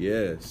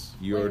 Yes,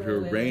 you are to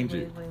arrange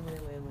it.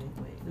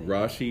 Wait.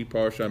 Rashi,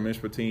 Parshat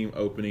Mishpatim,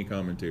 opening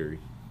commentary.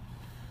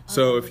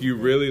 So if you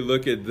really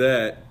look at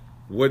that,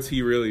 what's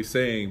he really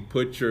saying?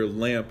 Put your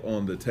lamp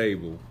on the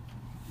table,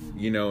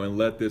 and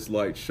let this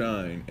light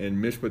shine. And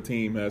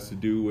Mishpatim has to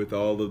do with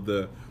all of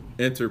the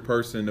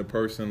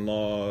interperson-to-person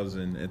laws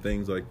and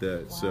things like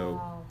that.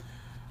 Wow.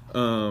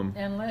 So,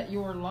 And let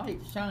your light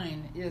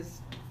shine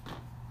is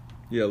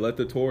let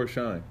the Torah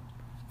shine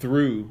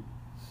through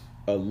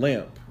a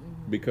lamp,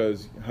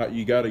 because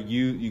you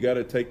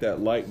gotta take that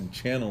light and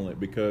channel it,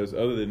 because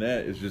other than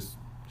that, it's just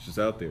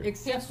out there.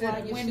 except That's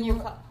why that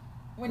Yeshua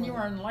when you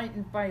are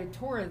enlightened by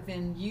Torah,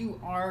 then you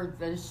are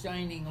the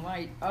shining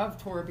light of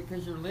Torah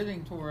because you're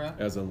living Torah.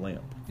 As a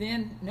lamp.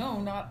 Then no,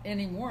 not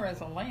anymore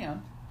as a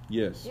lamp.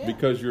 Yes, Yeah.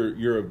 because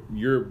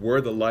you're where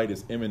the light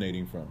is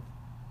emanating from.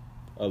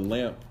 A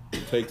lamp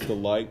takes the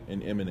light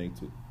and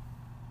emanates it.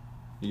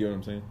 You get what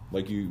I'm saying?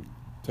 Like you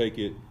take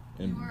it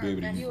and be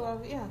able to use You it. are,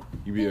 yeah.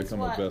 You Hence become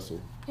why- a vessel.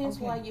 Hence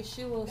Okay. why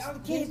Yeshua.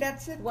 Okay, hence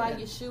that's it Why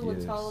then. Yeshua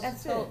Yes. told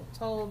That's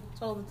told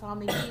the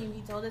Talmudim.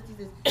 He told us, he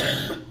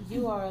says,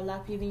 "You are a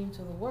lapivim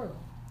to the world."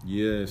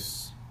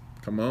 Yes.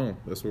 Come on.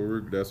 That's what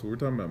we're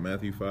talking about.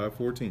 Matthew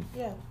 5:14.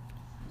 Yeah.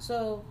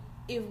 So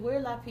if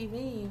we're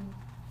lapivim,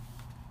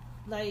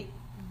 like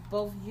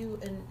both you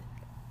and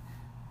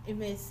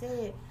Emmett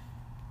said,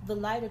 the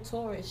light of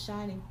Torah is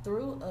shining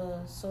through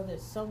us, so that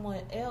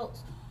someone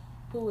else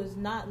who is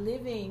not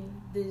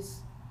living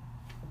this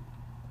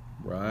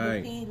Right.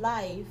 repeat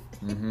life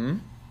Mm-hmm.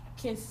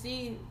 can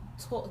see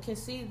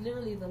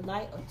literally the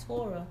light of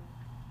Torah,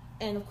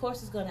 and of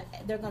course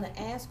they're gonna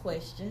ask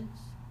questions,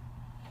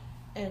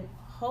 and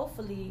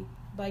hopefully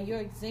by your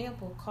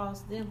example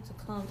cause them to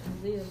come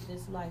and live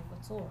this life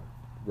of Torah.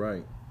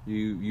 Right.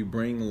 You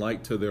bring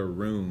light to their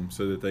room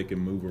so that they can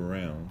move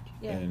around.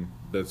 Yeah. And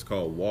that's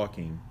called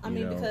walking. I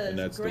mean, because and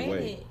that's the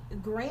way.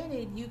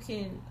 granted, you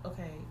can.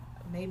 Okay,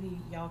 maybe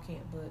y'all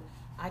can't, but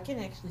I can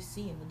actually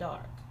see in the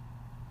dark.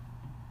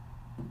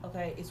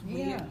 Okay, it's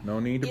weird. Yeah. No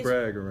need to It's-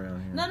 brag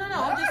around here. No.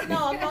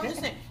 I'm just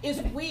saying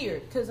it's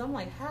weird because I'm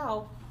like,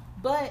 how?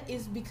 But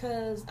it's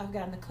because I've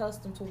gotten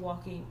accustomed to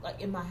walking like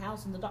in my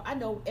house in the dark. I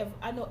know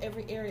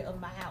every area of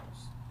my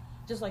house,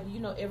 just like you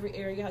know every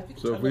area of your house. You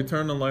can So if we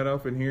turn the light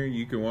off in here,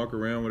 you can walk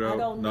around I without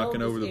don't know knocking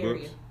this over the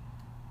area. books?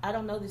 I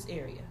don't know this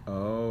area.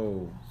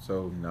 Oh,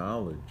 so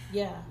knowledge.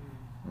 Yeah,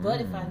 but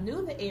if I Mm.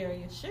 knew the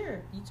area,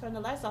 sure, you turn the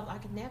lights off, I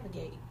could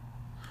navigate.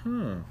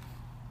 Huh.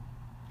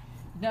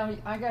 Now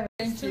I got to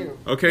thank you.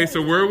 Okay,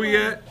 so where are we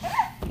at?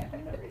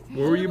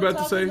 What were you We about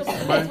to say? We were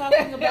Somebody?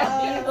 talking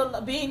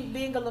about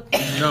being a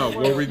lapidem. No,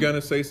 were we going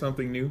to say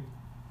something new?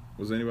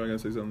 Was anybody going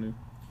to say something new?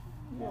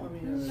 Well, I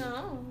mean,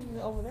 No,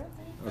 over there.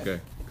 Okay,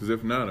 because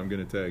if not, I'm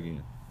going to tag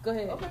in. Go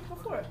ahead. Okay, go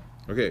for it.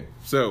 Okay,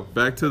 so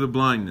back to the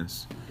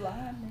blindness.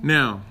 Blind.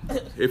 Now,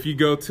 if you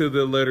go to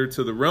the letter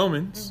to the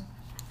Romans,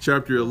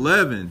 chapter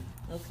 11,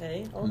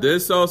 Okay. Hold on.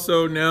 this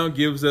also now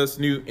gives us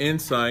new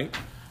insight,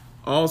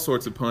 all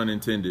sorts of pun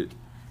intended,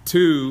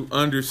 to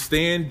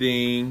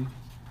understanding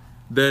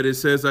that it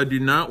says, I do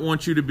not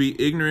want you to be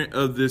ignorant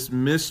of this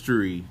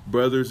mystery,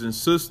 brothers and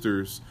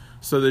sisters,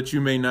 so that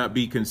you may not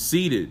be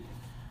conceited.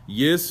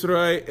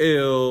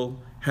 Yisrael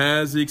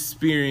has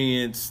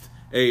experienced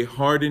a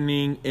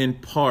hardening in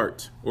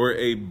part, or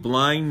a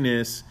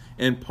blindness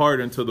in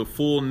part, until the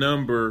full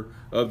number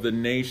of the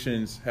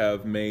nations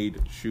have made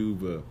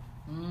tshuva.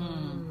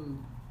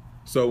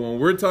 So when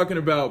we're talking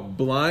about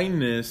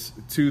blindness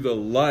to the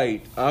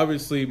light,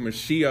 obviously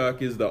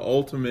Mashiach is the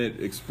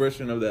ultimate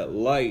expression of that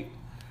light.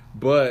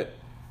 But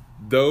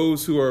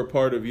those who are a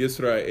part of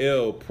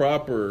Yisrael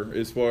proper,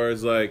 as far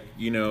as like,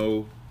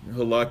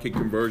 halakhic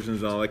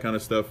conversions and all that kind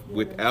of stuff,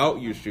 without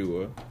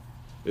Yeshua,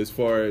 as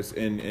far as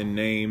in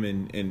name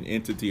and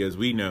entity as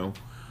we know,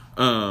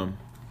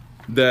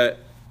 that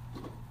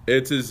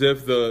it's as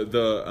if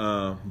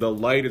the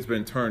light has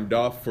been turned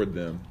off for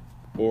them,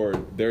 or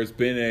there's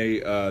been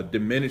a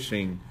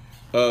diminishing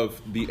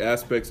of the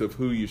aspects of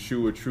who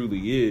Yeshua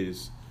truly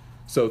is.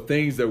 So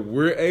things that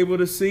we're able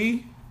to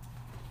see,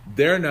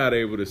 they're not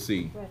able to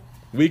see. Right.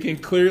 We can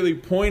clearly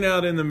point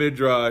out in the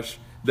Midrash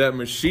that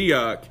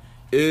Mashiach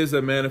is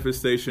a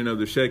manifestation of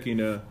the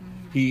Shekinah.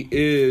 He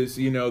is,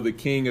 the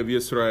king of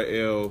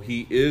Yisrael.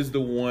 He is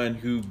the one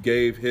who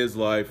gave his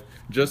life,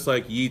 just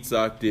like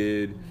Yitzhak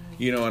did,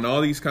 and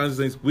all these kinds of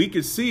things. We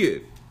could see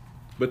it,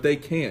 but they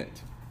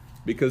can't,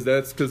 because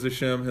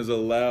Hashem has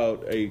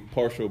allowed a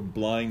partial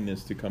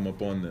blindness to come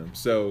upon them.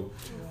 So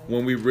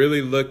when we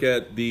really look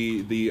at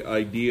the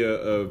idea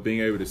of being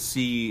able to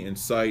see and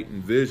sight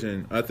and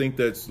vision, I think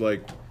that's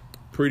like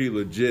pretty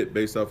legit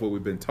based off what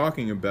we've been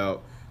talking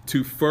about,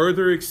 to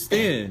further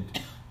extend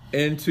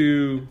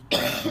into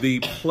the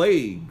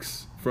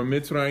plagues from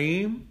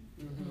Mitzrayim.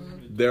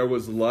 There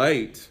was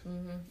light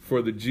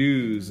for the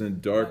Jews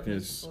and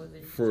darkness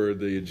for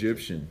the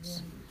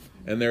Egyptians.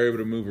 And they're able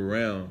to move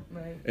around.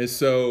 Right. And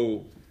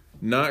so,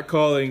 not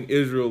calling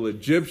Israel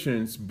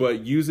Egyptians,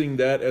 but using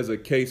that as a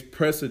case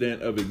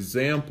precedent of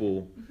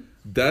example,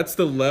 that's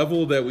the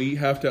level that we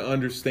have to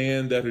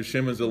understand that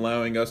Hashem is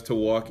allowing us to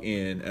walk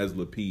in as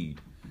Lapid.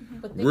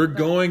 But think We're about-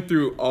 going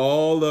through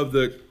all of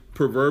the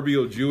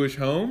proverbial Jewish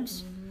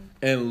homes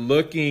and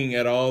looking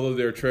at all of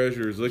their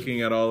treasures,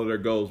 looking at all of their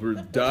goals. We're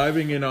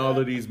diving in all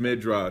of these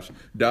midrash,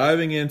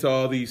 diving into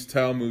all these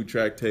Talmud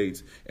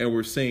tractates, and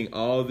we're seeing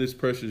all of this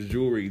precious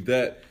jewelry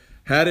that,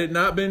 had it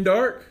not been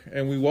dark,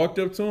 and we walked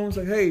up to them and was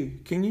like, hey,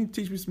 can you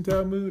teach me some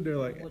Talmud? They're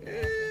like,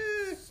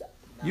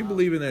 you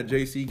believe in that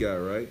JC guy,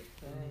 right?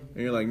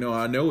 And you're like, no,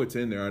 I know it's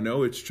in there. I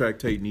know it's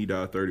tractate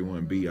Nida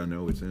 31b. I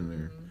know it's in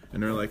there.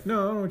 And they're like,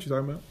 no, I don't know what you're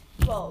talking about.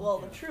 Well,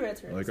 the true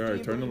answer is, Like, do all right,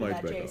 you turn the believe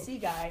in lights that back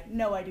JC guy?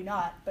 No, I do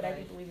not, but I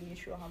do believe in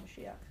Yeshua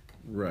HaMashiach.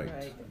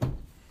 Right.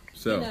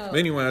 So, You know,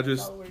 anyway, I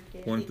just All work,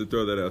 wanted to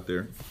throw that out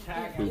there.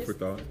 Tag Food out. for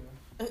thought.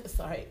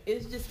 Sorry,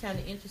 it's just kind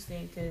of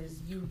interesting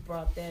because you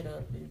brought that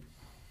up, and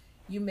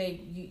you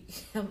made me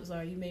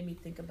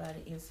think about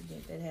an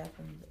incident that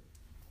happened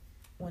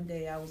one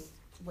day. I was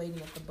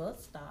waiting at the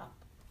bus stop,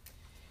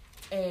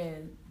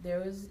 and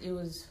it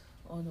was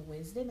on a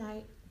Wednesday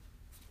night,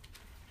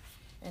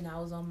 and I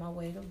was on my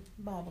way to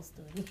Bible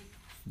study,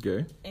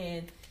 Okay.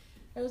 and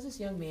there was this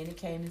young man that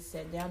came and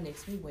sat down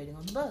next to me waiting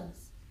on the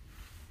bus,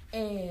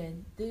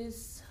 and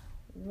this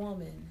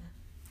woman.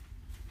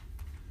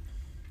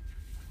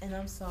 And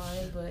I'm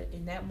sorry, but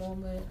in that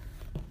moment,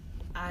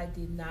 I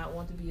did not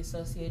want to be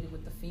associated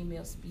with the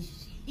female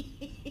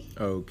species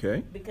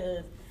Okay.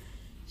 because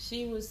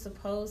she was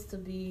supposed to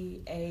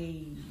be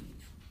a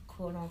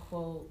quote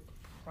unquote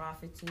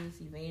prophetess,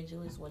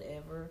 evangelist,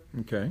 whatever.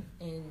 Okay.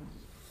 And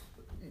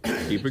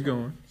Keep it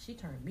going. She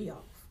turned me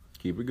off.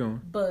 Keep it going.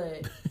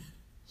 But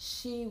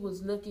she was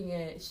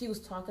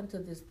talking to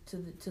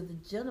the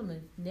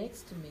gentleman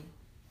next to me,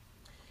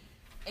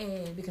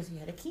 and because he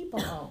had a keeper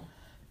on.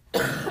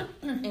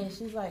 And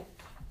she's like,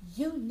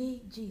 you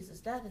need Jesus.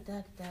 Da, da,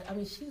 da, da. I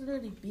mean, she's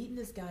literally beating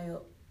this guy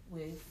up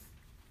with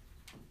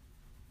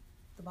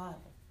the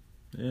Bible.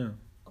 Yeah.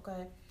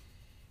 Okay?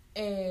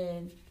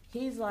 And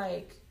he's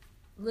like,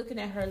 looking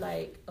at her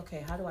like,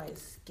 okay, how do I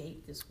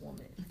escape this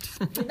woman?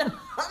 You know,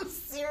 I'm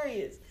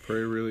serious.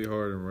 Pray really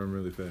hard and run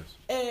really fast.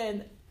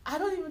 And I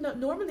don't even know.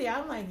 Normally,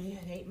 I'm like, yeah,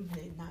 it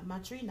ain't not my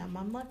tree, not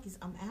my monkeys.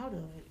 I'm out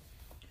of it.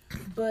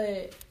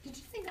 But Did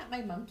you say not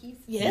my monkeys?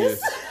 yes.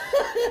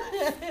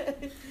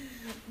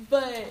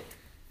 But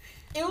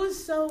it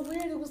was so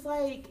weird. It was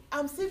like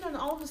I'm sitting and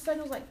all of a sudden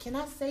it was like, can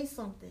I say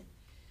something?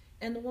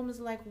 And the woman's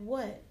like,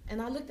 what?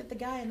 And I looked at the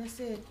guy and I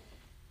said,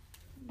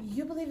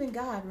 you believe in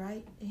God,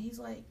 right? And he's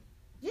like,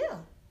 yeah.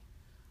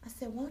 I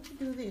said, why don't you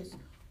do this?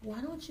 Why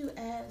don't you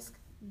ask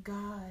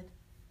God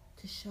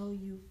to show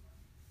you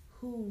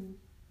who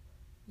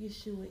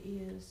Yeshua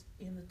is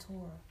in the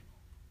Torah?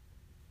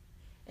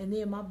 And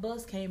then my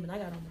bus came and I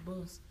got on the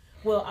bus.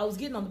 Well, I was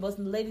getting on the bus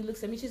and the lady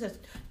looks at me. She says,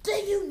 do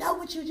you know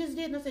what you just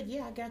did? And I said,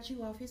 yeah, I got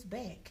you off his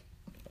back.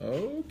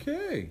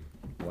 Okay.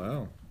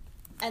 Wow.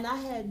 And I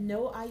had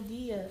no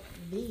idea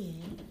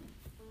then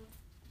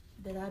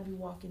that I'd be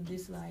walking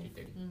this life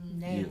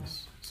now.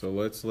 Yes. So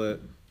let's let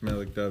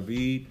Malik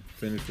David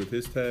finish with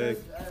his tag,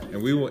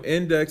 and we will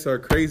index our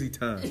crazy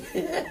time.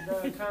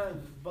 The kind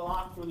of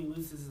Balak when he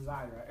loses his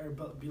eye, right? Or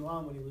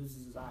Bilam when he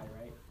loses his eye,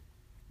 right?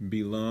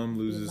 Bilam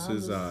loses Bilam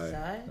his loses eye. his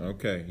eye?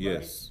 Okay.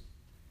 Yes.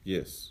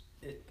 Yes.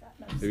 It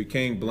He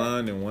became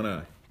blind in one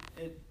eye.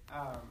 it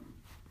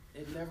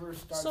never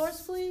starts.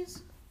 Source,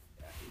 please.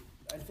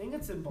 I think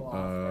it's in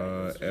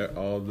Balak. Right?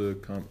 All the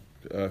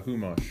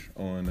Humash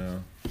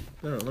on.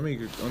 No, let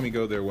me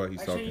go there while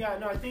he's Actually, talking. yeah,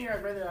 no, I think I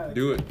read it.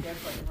 Do it.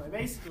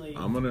 Basically,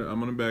 I'm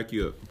gonna back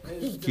you up.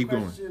 is the Keep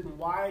going. question,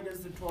 why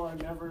does the Torah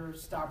never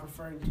stop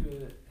referring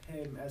to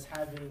him as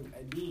having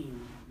a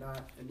deen,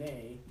 not an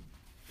a?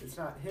 It's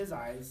not his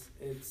eyes.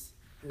 It's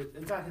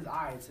not his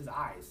eye. It's his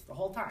eyes the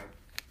whole time.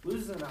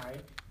 Loses an eye.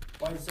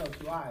 Why does he have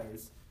two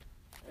eyes?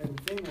 And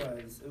the thing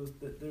was,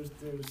 there's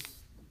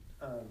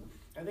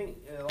I think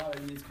a lot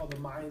of it's called the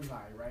mind's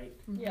eye, right?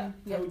 Yeah.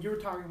 So you were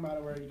talking about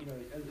it where if you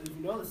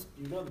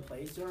know the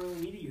place, you don't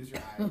really need to use your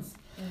eyes.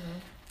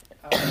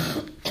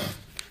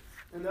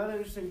 Another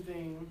interesting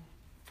thing,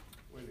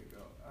 where'd it go?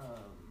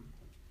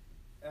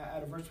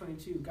 Out of verse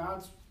 22,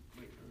 God's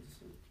wait, where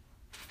is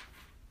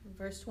it?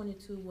 Verse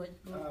 22, what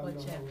No,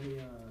 chapter? let me,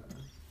 get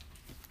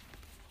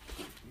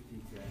the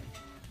exact.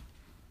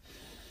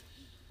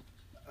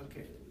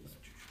 Okay.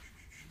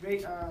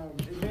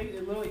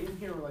 It literally in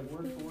here, like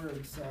word for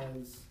word,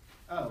 says,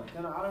 "Oh,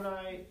 then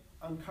Adonai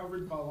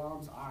uncovered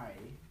Balaam's eye,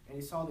 and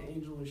he saw the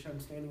angel of Hashem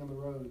standing on the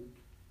road,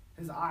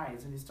 his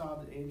eyes, and he saw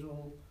the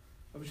angel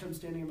of Hashem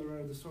standing on the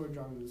road, the sword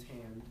drawn in his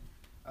hand."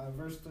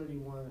 Verse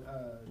 31,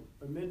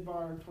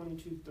 Midbar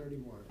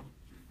 22:31.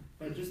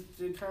 But just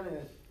to kind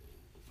of,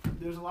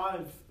 there's a lot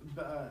of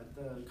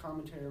the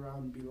commentary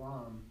around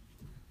Bilam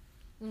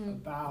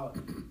about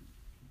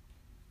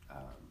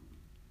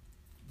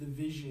the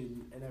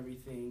vision and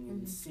everything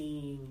and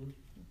seeing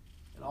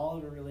and all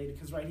of it related.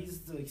 Because, right,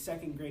 he's the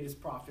second greatest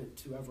prophet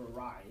to ever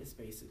arise,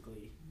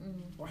 basically.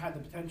 Or had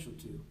the potential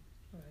to.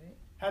 Right.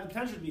 Had the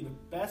potential to be the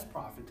best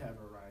prophet to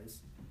ever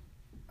arise.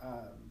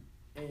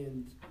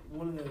 And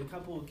one of the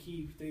couple of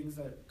key things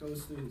that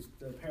goes through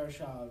the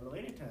parasha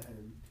related to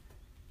him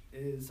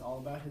is all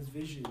about his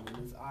vision and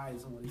his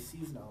eyes and what he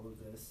sees in all of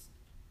this.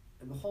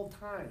 And the whole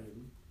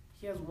time,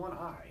 he has one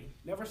eye.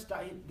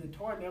 The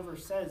Torah never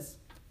says,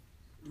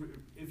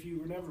 if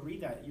you never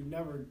read that, you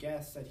never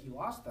guess that he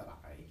lost that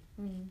eye.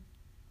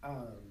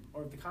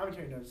 Or if the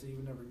commentary never says, you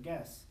would never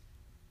guess.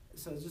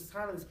 So it's just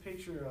kind of this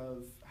picture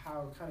of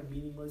how kind of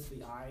meaningless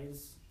the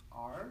eyes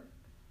are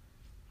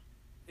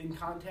in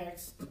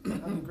context,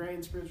 on the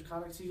grand spiritual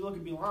context. So you look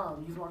at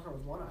Bilam, he's walking around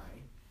with one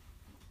eye.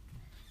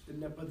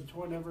 But the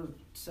Torah never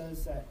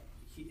says that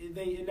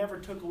it never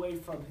took away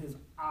from his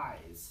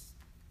eyes.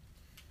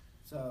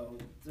 So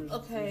there's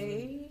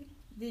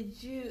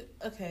Did you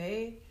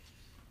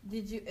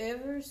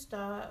ever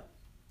stop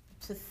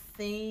to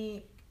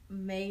think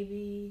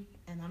maybe,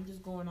 and I'm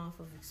just going off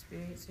of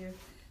experience here,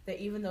 that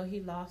even though he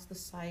lost the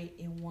sight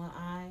in one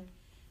eye,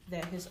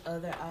 that his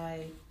other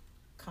eye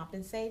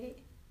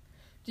compensated?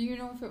 Do you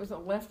know if it was the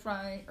left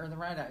eye or the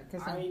right eye?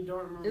 Because I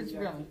don't remember it's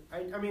exactly.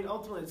 I mean,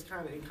 ultimately, it's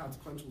kind of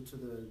inconsequential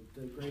to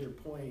the greater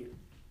point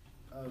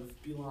of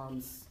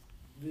Bilam's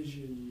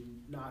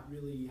vision not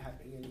really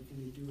having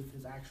anything to do with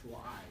his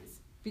actual eyes.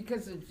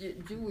 because the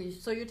Jewish,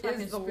 So you're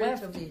talking is the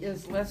spiritual left vision.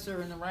 is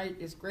lesser and the right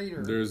is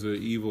greater. There's an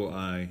evil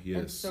eye, And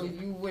yes. so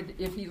you would,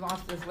 if he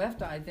lost his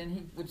left eye, then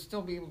he would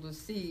still be able to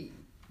see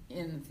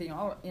in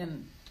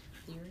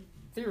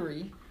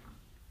theory,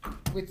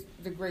 with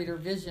the greater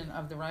vision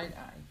of the right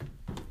eye.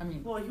 I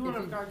mean, Well, he if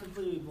wouldn't have gone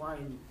completely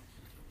blind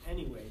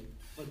anyway.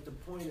 But the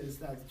point is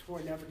that the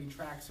Torah never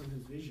detracts from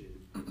his vision,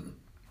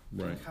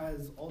 Right.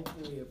 because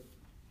ultimately,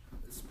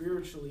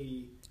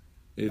 spiritually,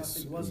 It's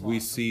nothing was we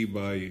lost. see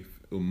by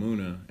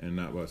umuna and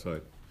not by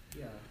sight.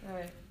 yeah.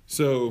 Right.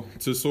 So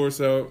to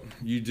source out,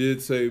 you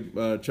did say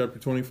chapter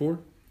 24.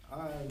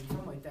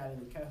 Something like that in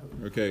the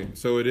Kehut. Okay,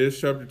 so it is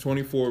chapter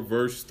 24,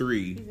 verse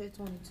 3. He's at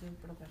 22,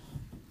 but okay.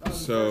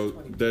 So Verse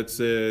 22. that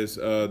says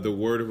the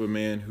word of a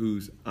man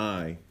whose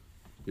eye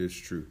is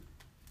true.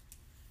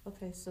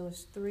 Okay, so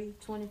it's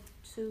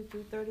 3:22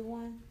 through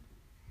 31.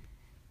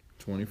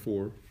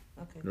 24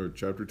 Okay. or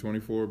chapter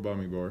 24,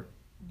 Bamidbar.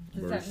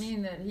 does verse that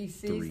mean that he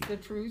sees 3. the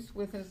truth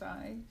with his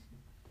eye?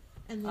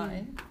 And Eye?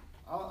 then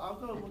I'll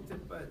go and look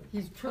at, but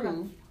He's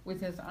true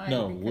with his eye.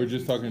 No, because we're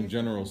just he talking sees-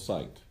 general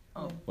sight,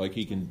 Oh, like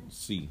he can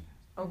see.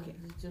 okay.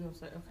 the general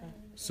side. Okay.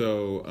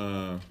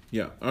 So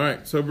yeah, all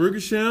right. So Baruch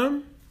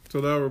Hashem,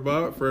 Todah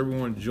Rabbah for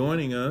everyone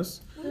joining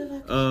us.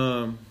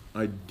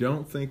 I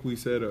don't think we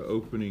said an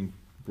opening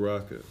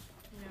bracha.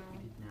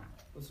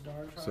 what's the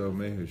Dar tribe? So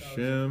may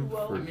Hashem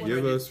Well,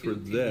 forgive us for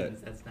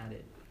that. That's not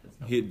it.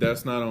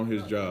 That's not on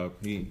his job.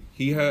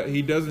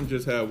 He doesn't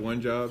just have one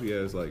job. He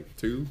has like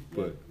two.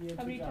 But Yeah,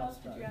 How many two jobs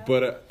did you have?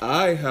 but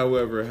I,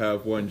 however,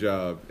 have one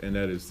job, and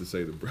that is to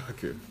say the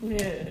bracha.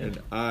 Yeah.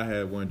 And I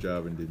had one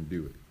job and didn't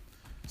do it.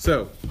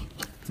 So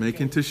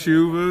making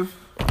teshuvah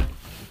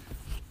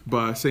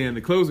by saying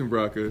the closing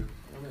bracha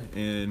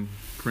and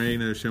praying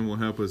that Hashem will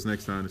help us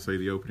next time to say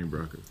the opening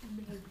bracha.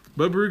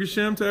 But Baruch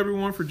Hashem to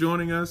everyone for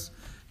joining us.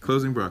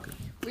 Closing bracha.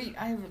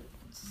 I have to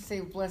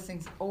say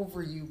blessings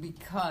over you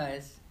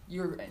because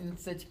you're in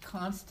such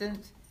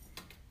constant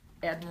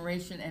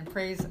admiration and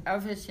praise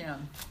of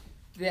Hashem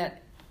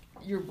that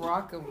your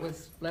bracha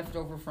was left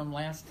over from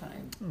last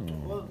time.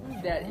 Well,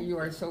 That you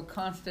are so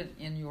constant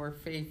in your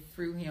faith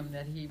through him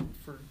that he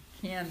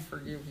can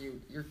forgive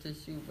you your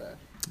teshuvah.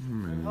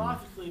 Amen.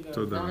 logically, the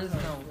So there bracha is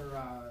no-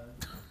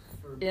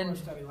 for In- Torah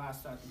study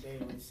last night today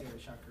only say the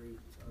Shakarit.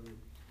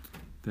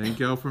 Thank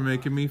y'all for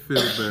making me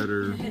feel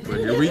better. But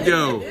here we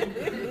go.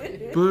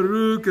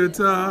 Baruch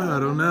atah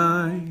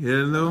Adonai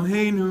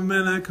Eloheinu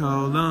melech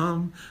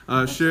haolam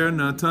asher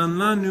natan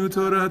lanu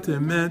Torah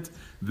emet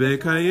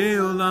v'kayei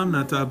olam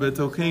nata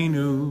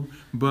betochenu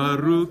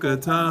Baruch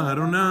atah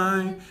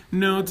Adonai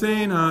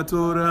noten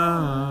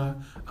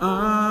haTorah.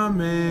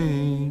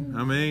 Amen.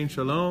 Amen.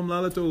 Shalom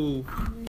lalato.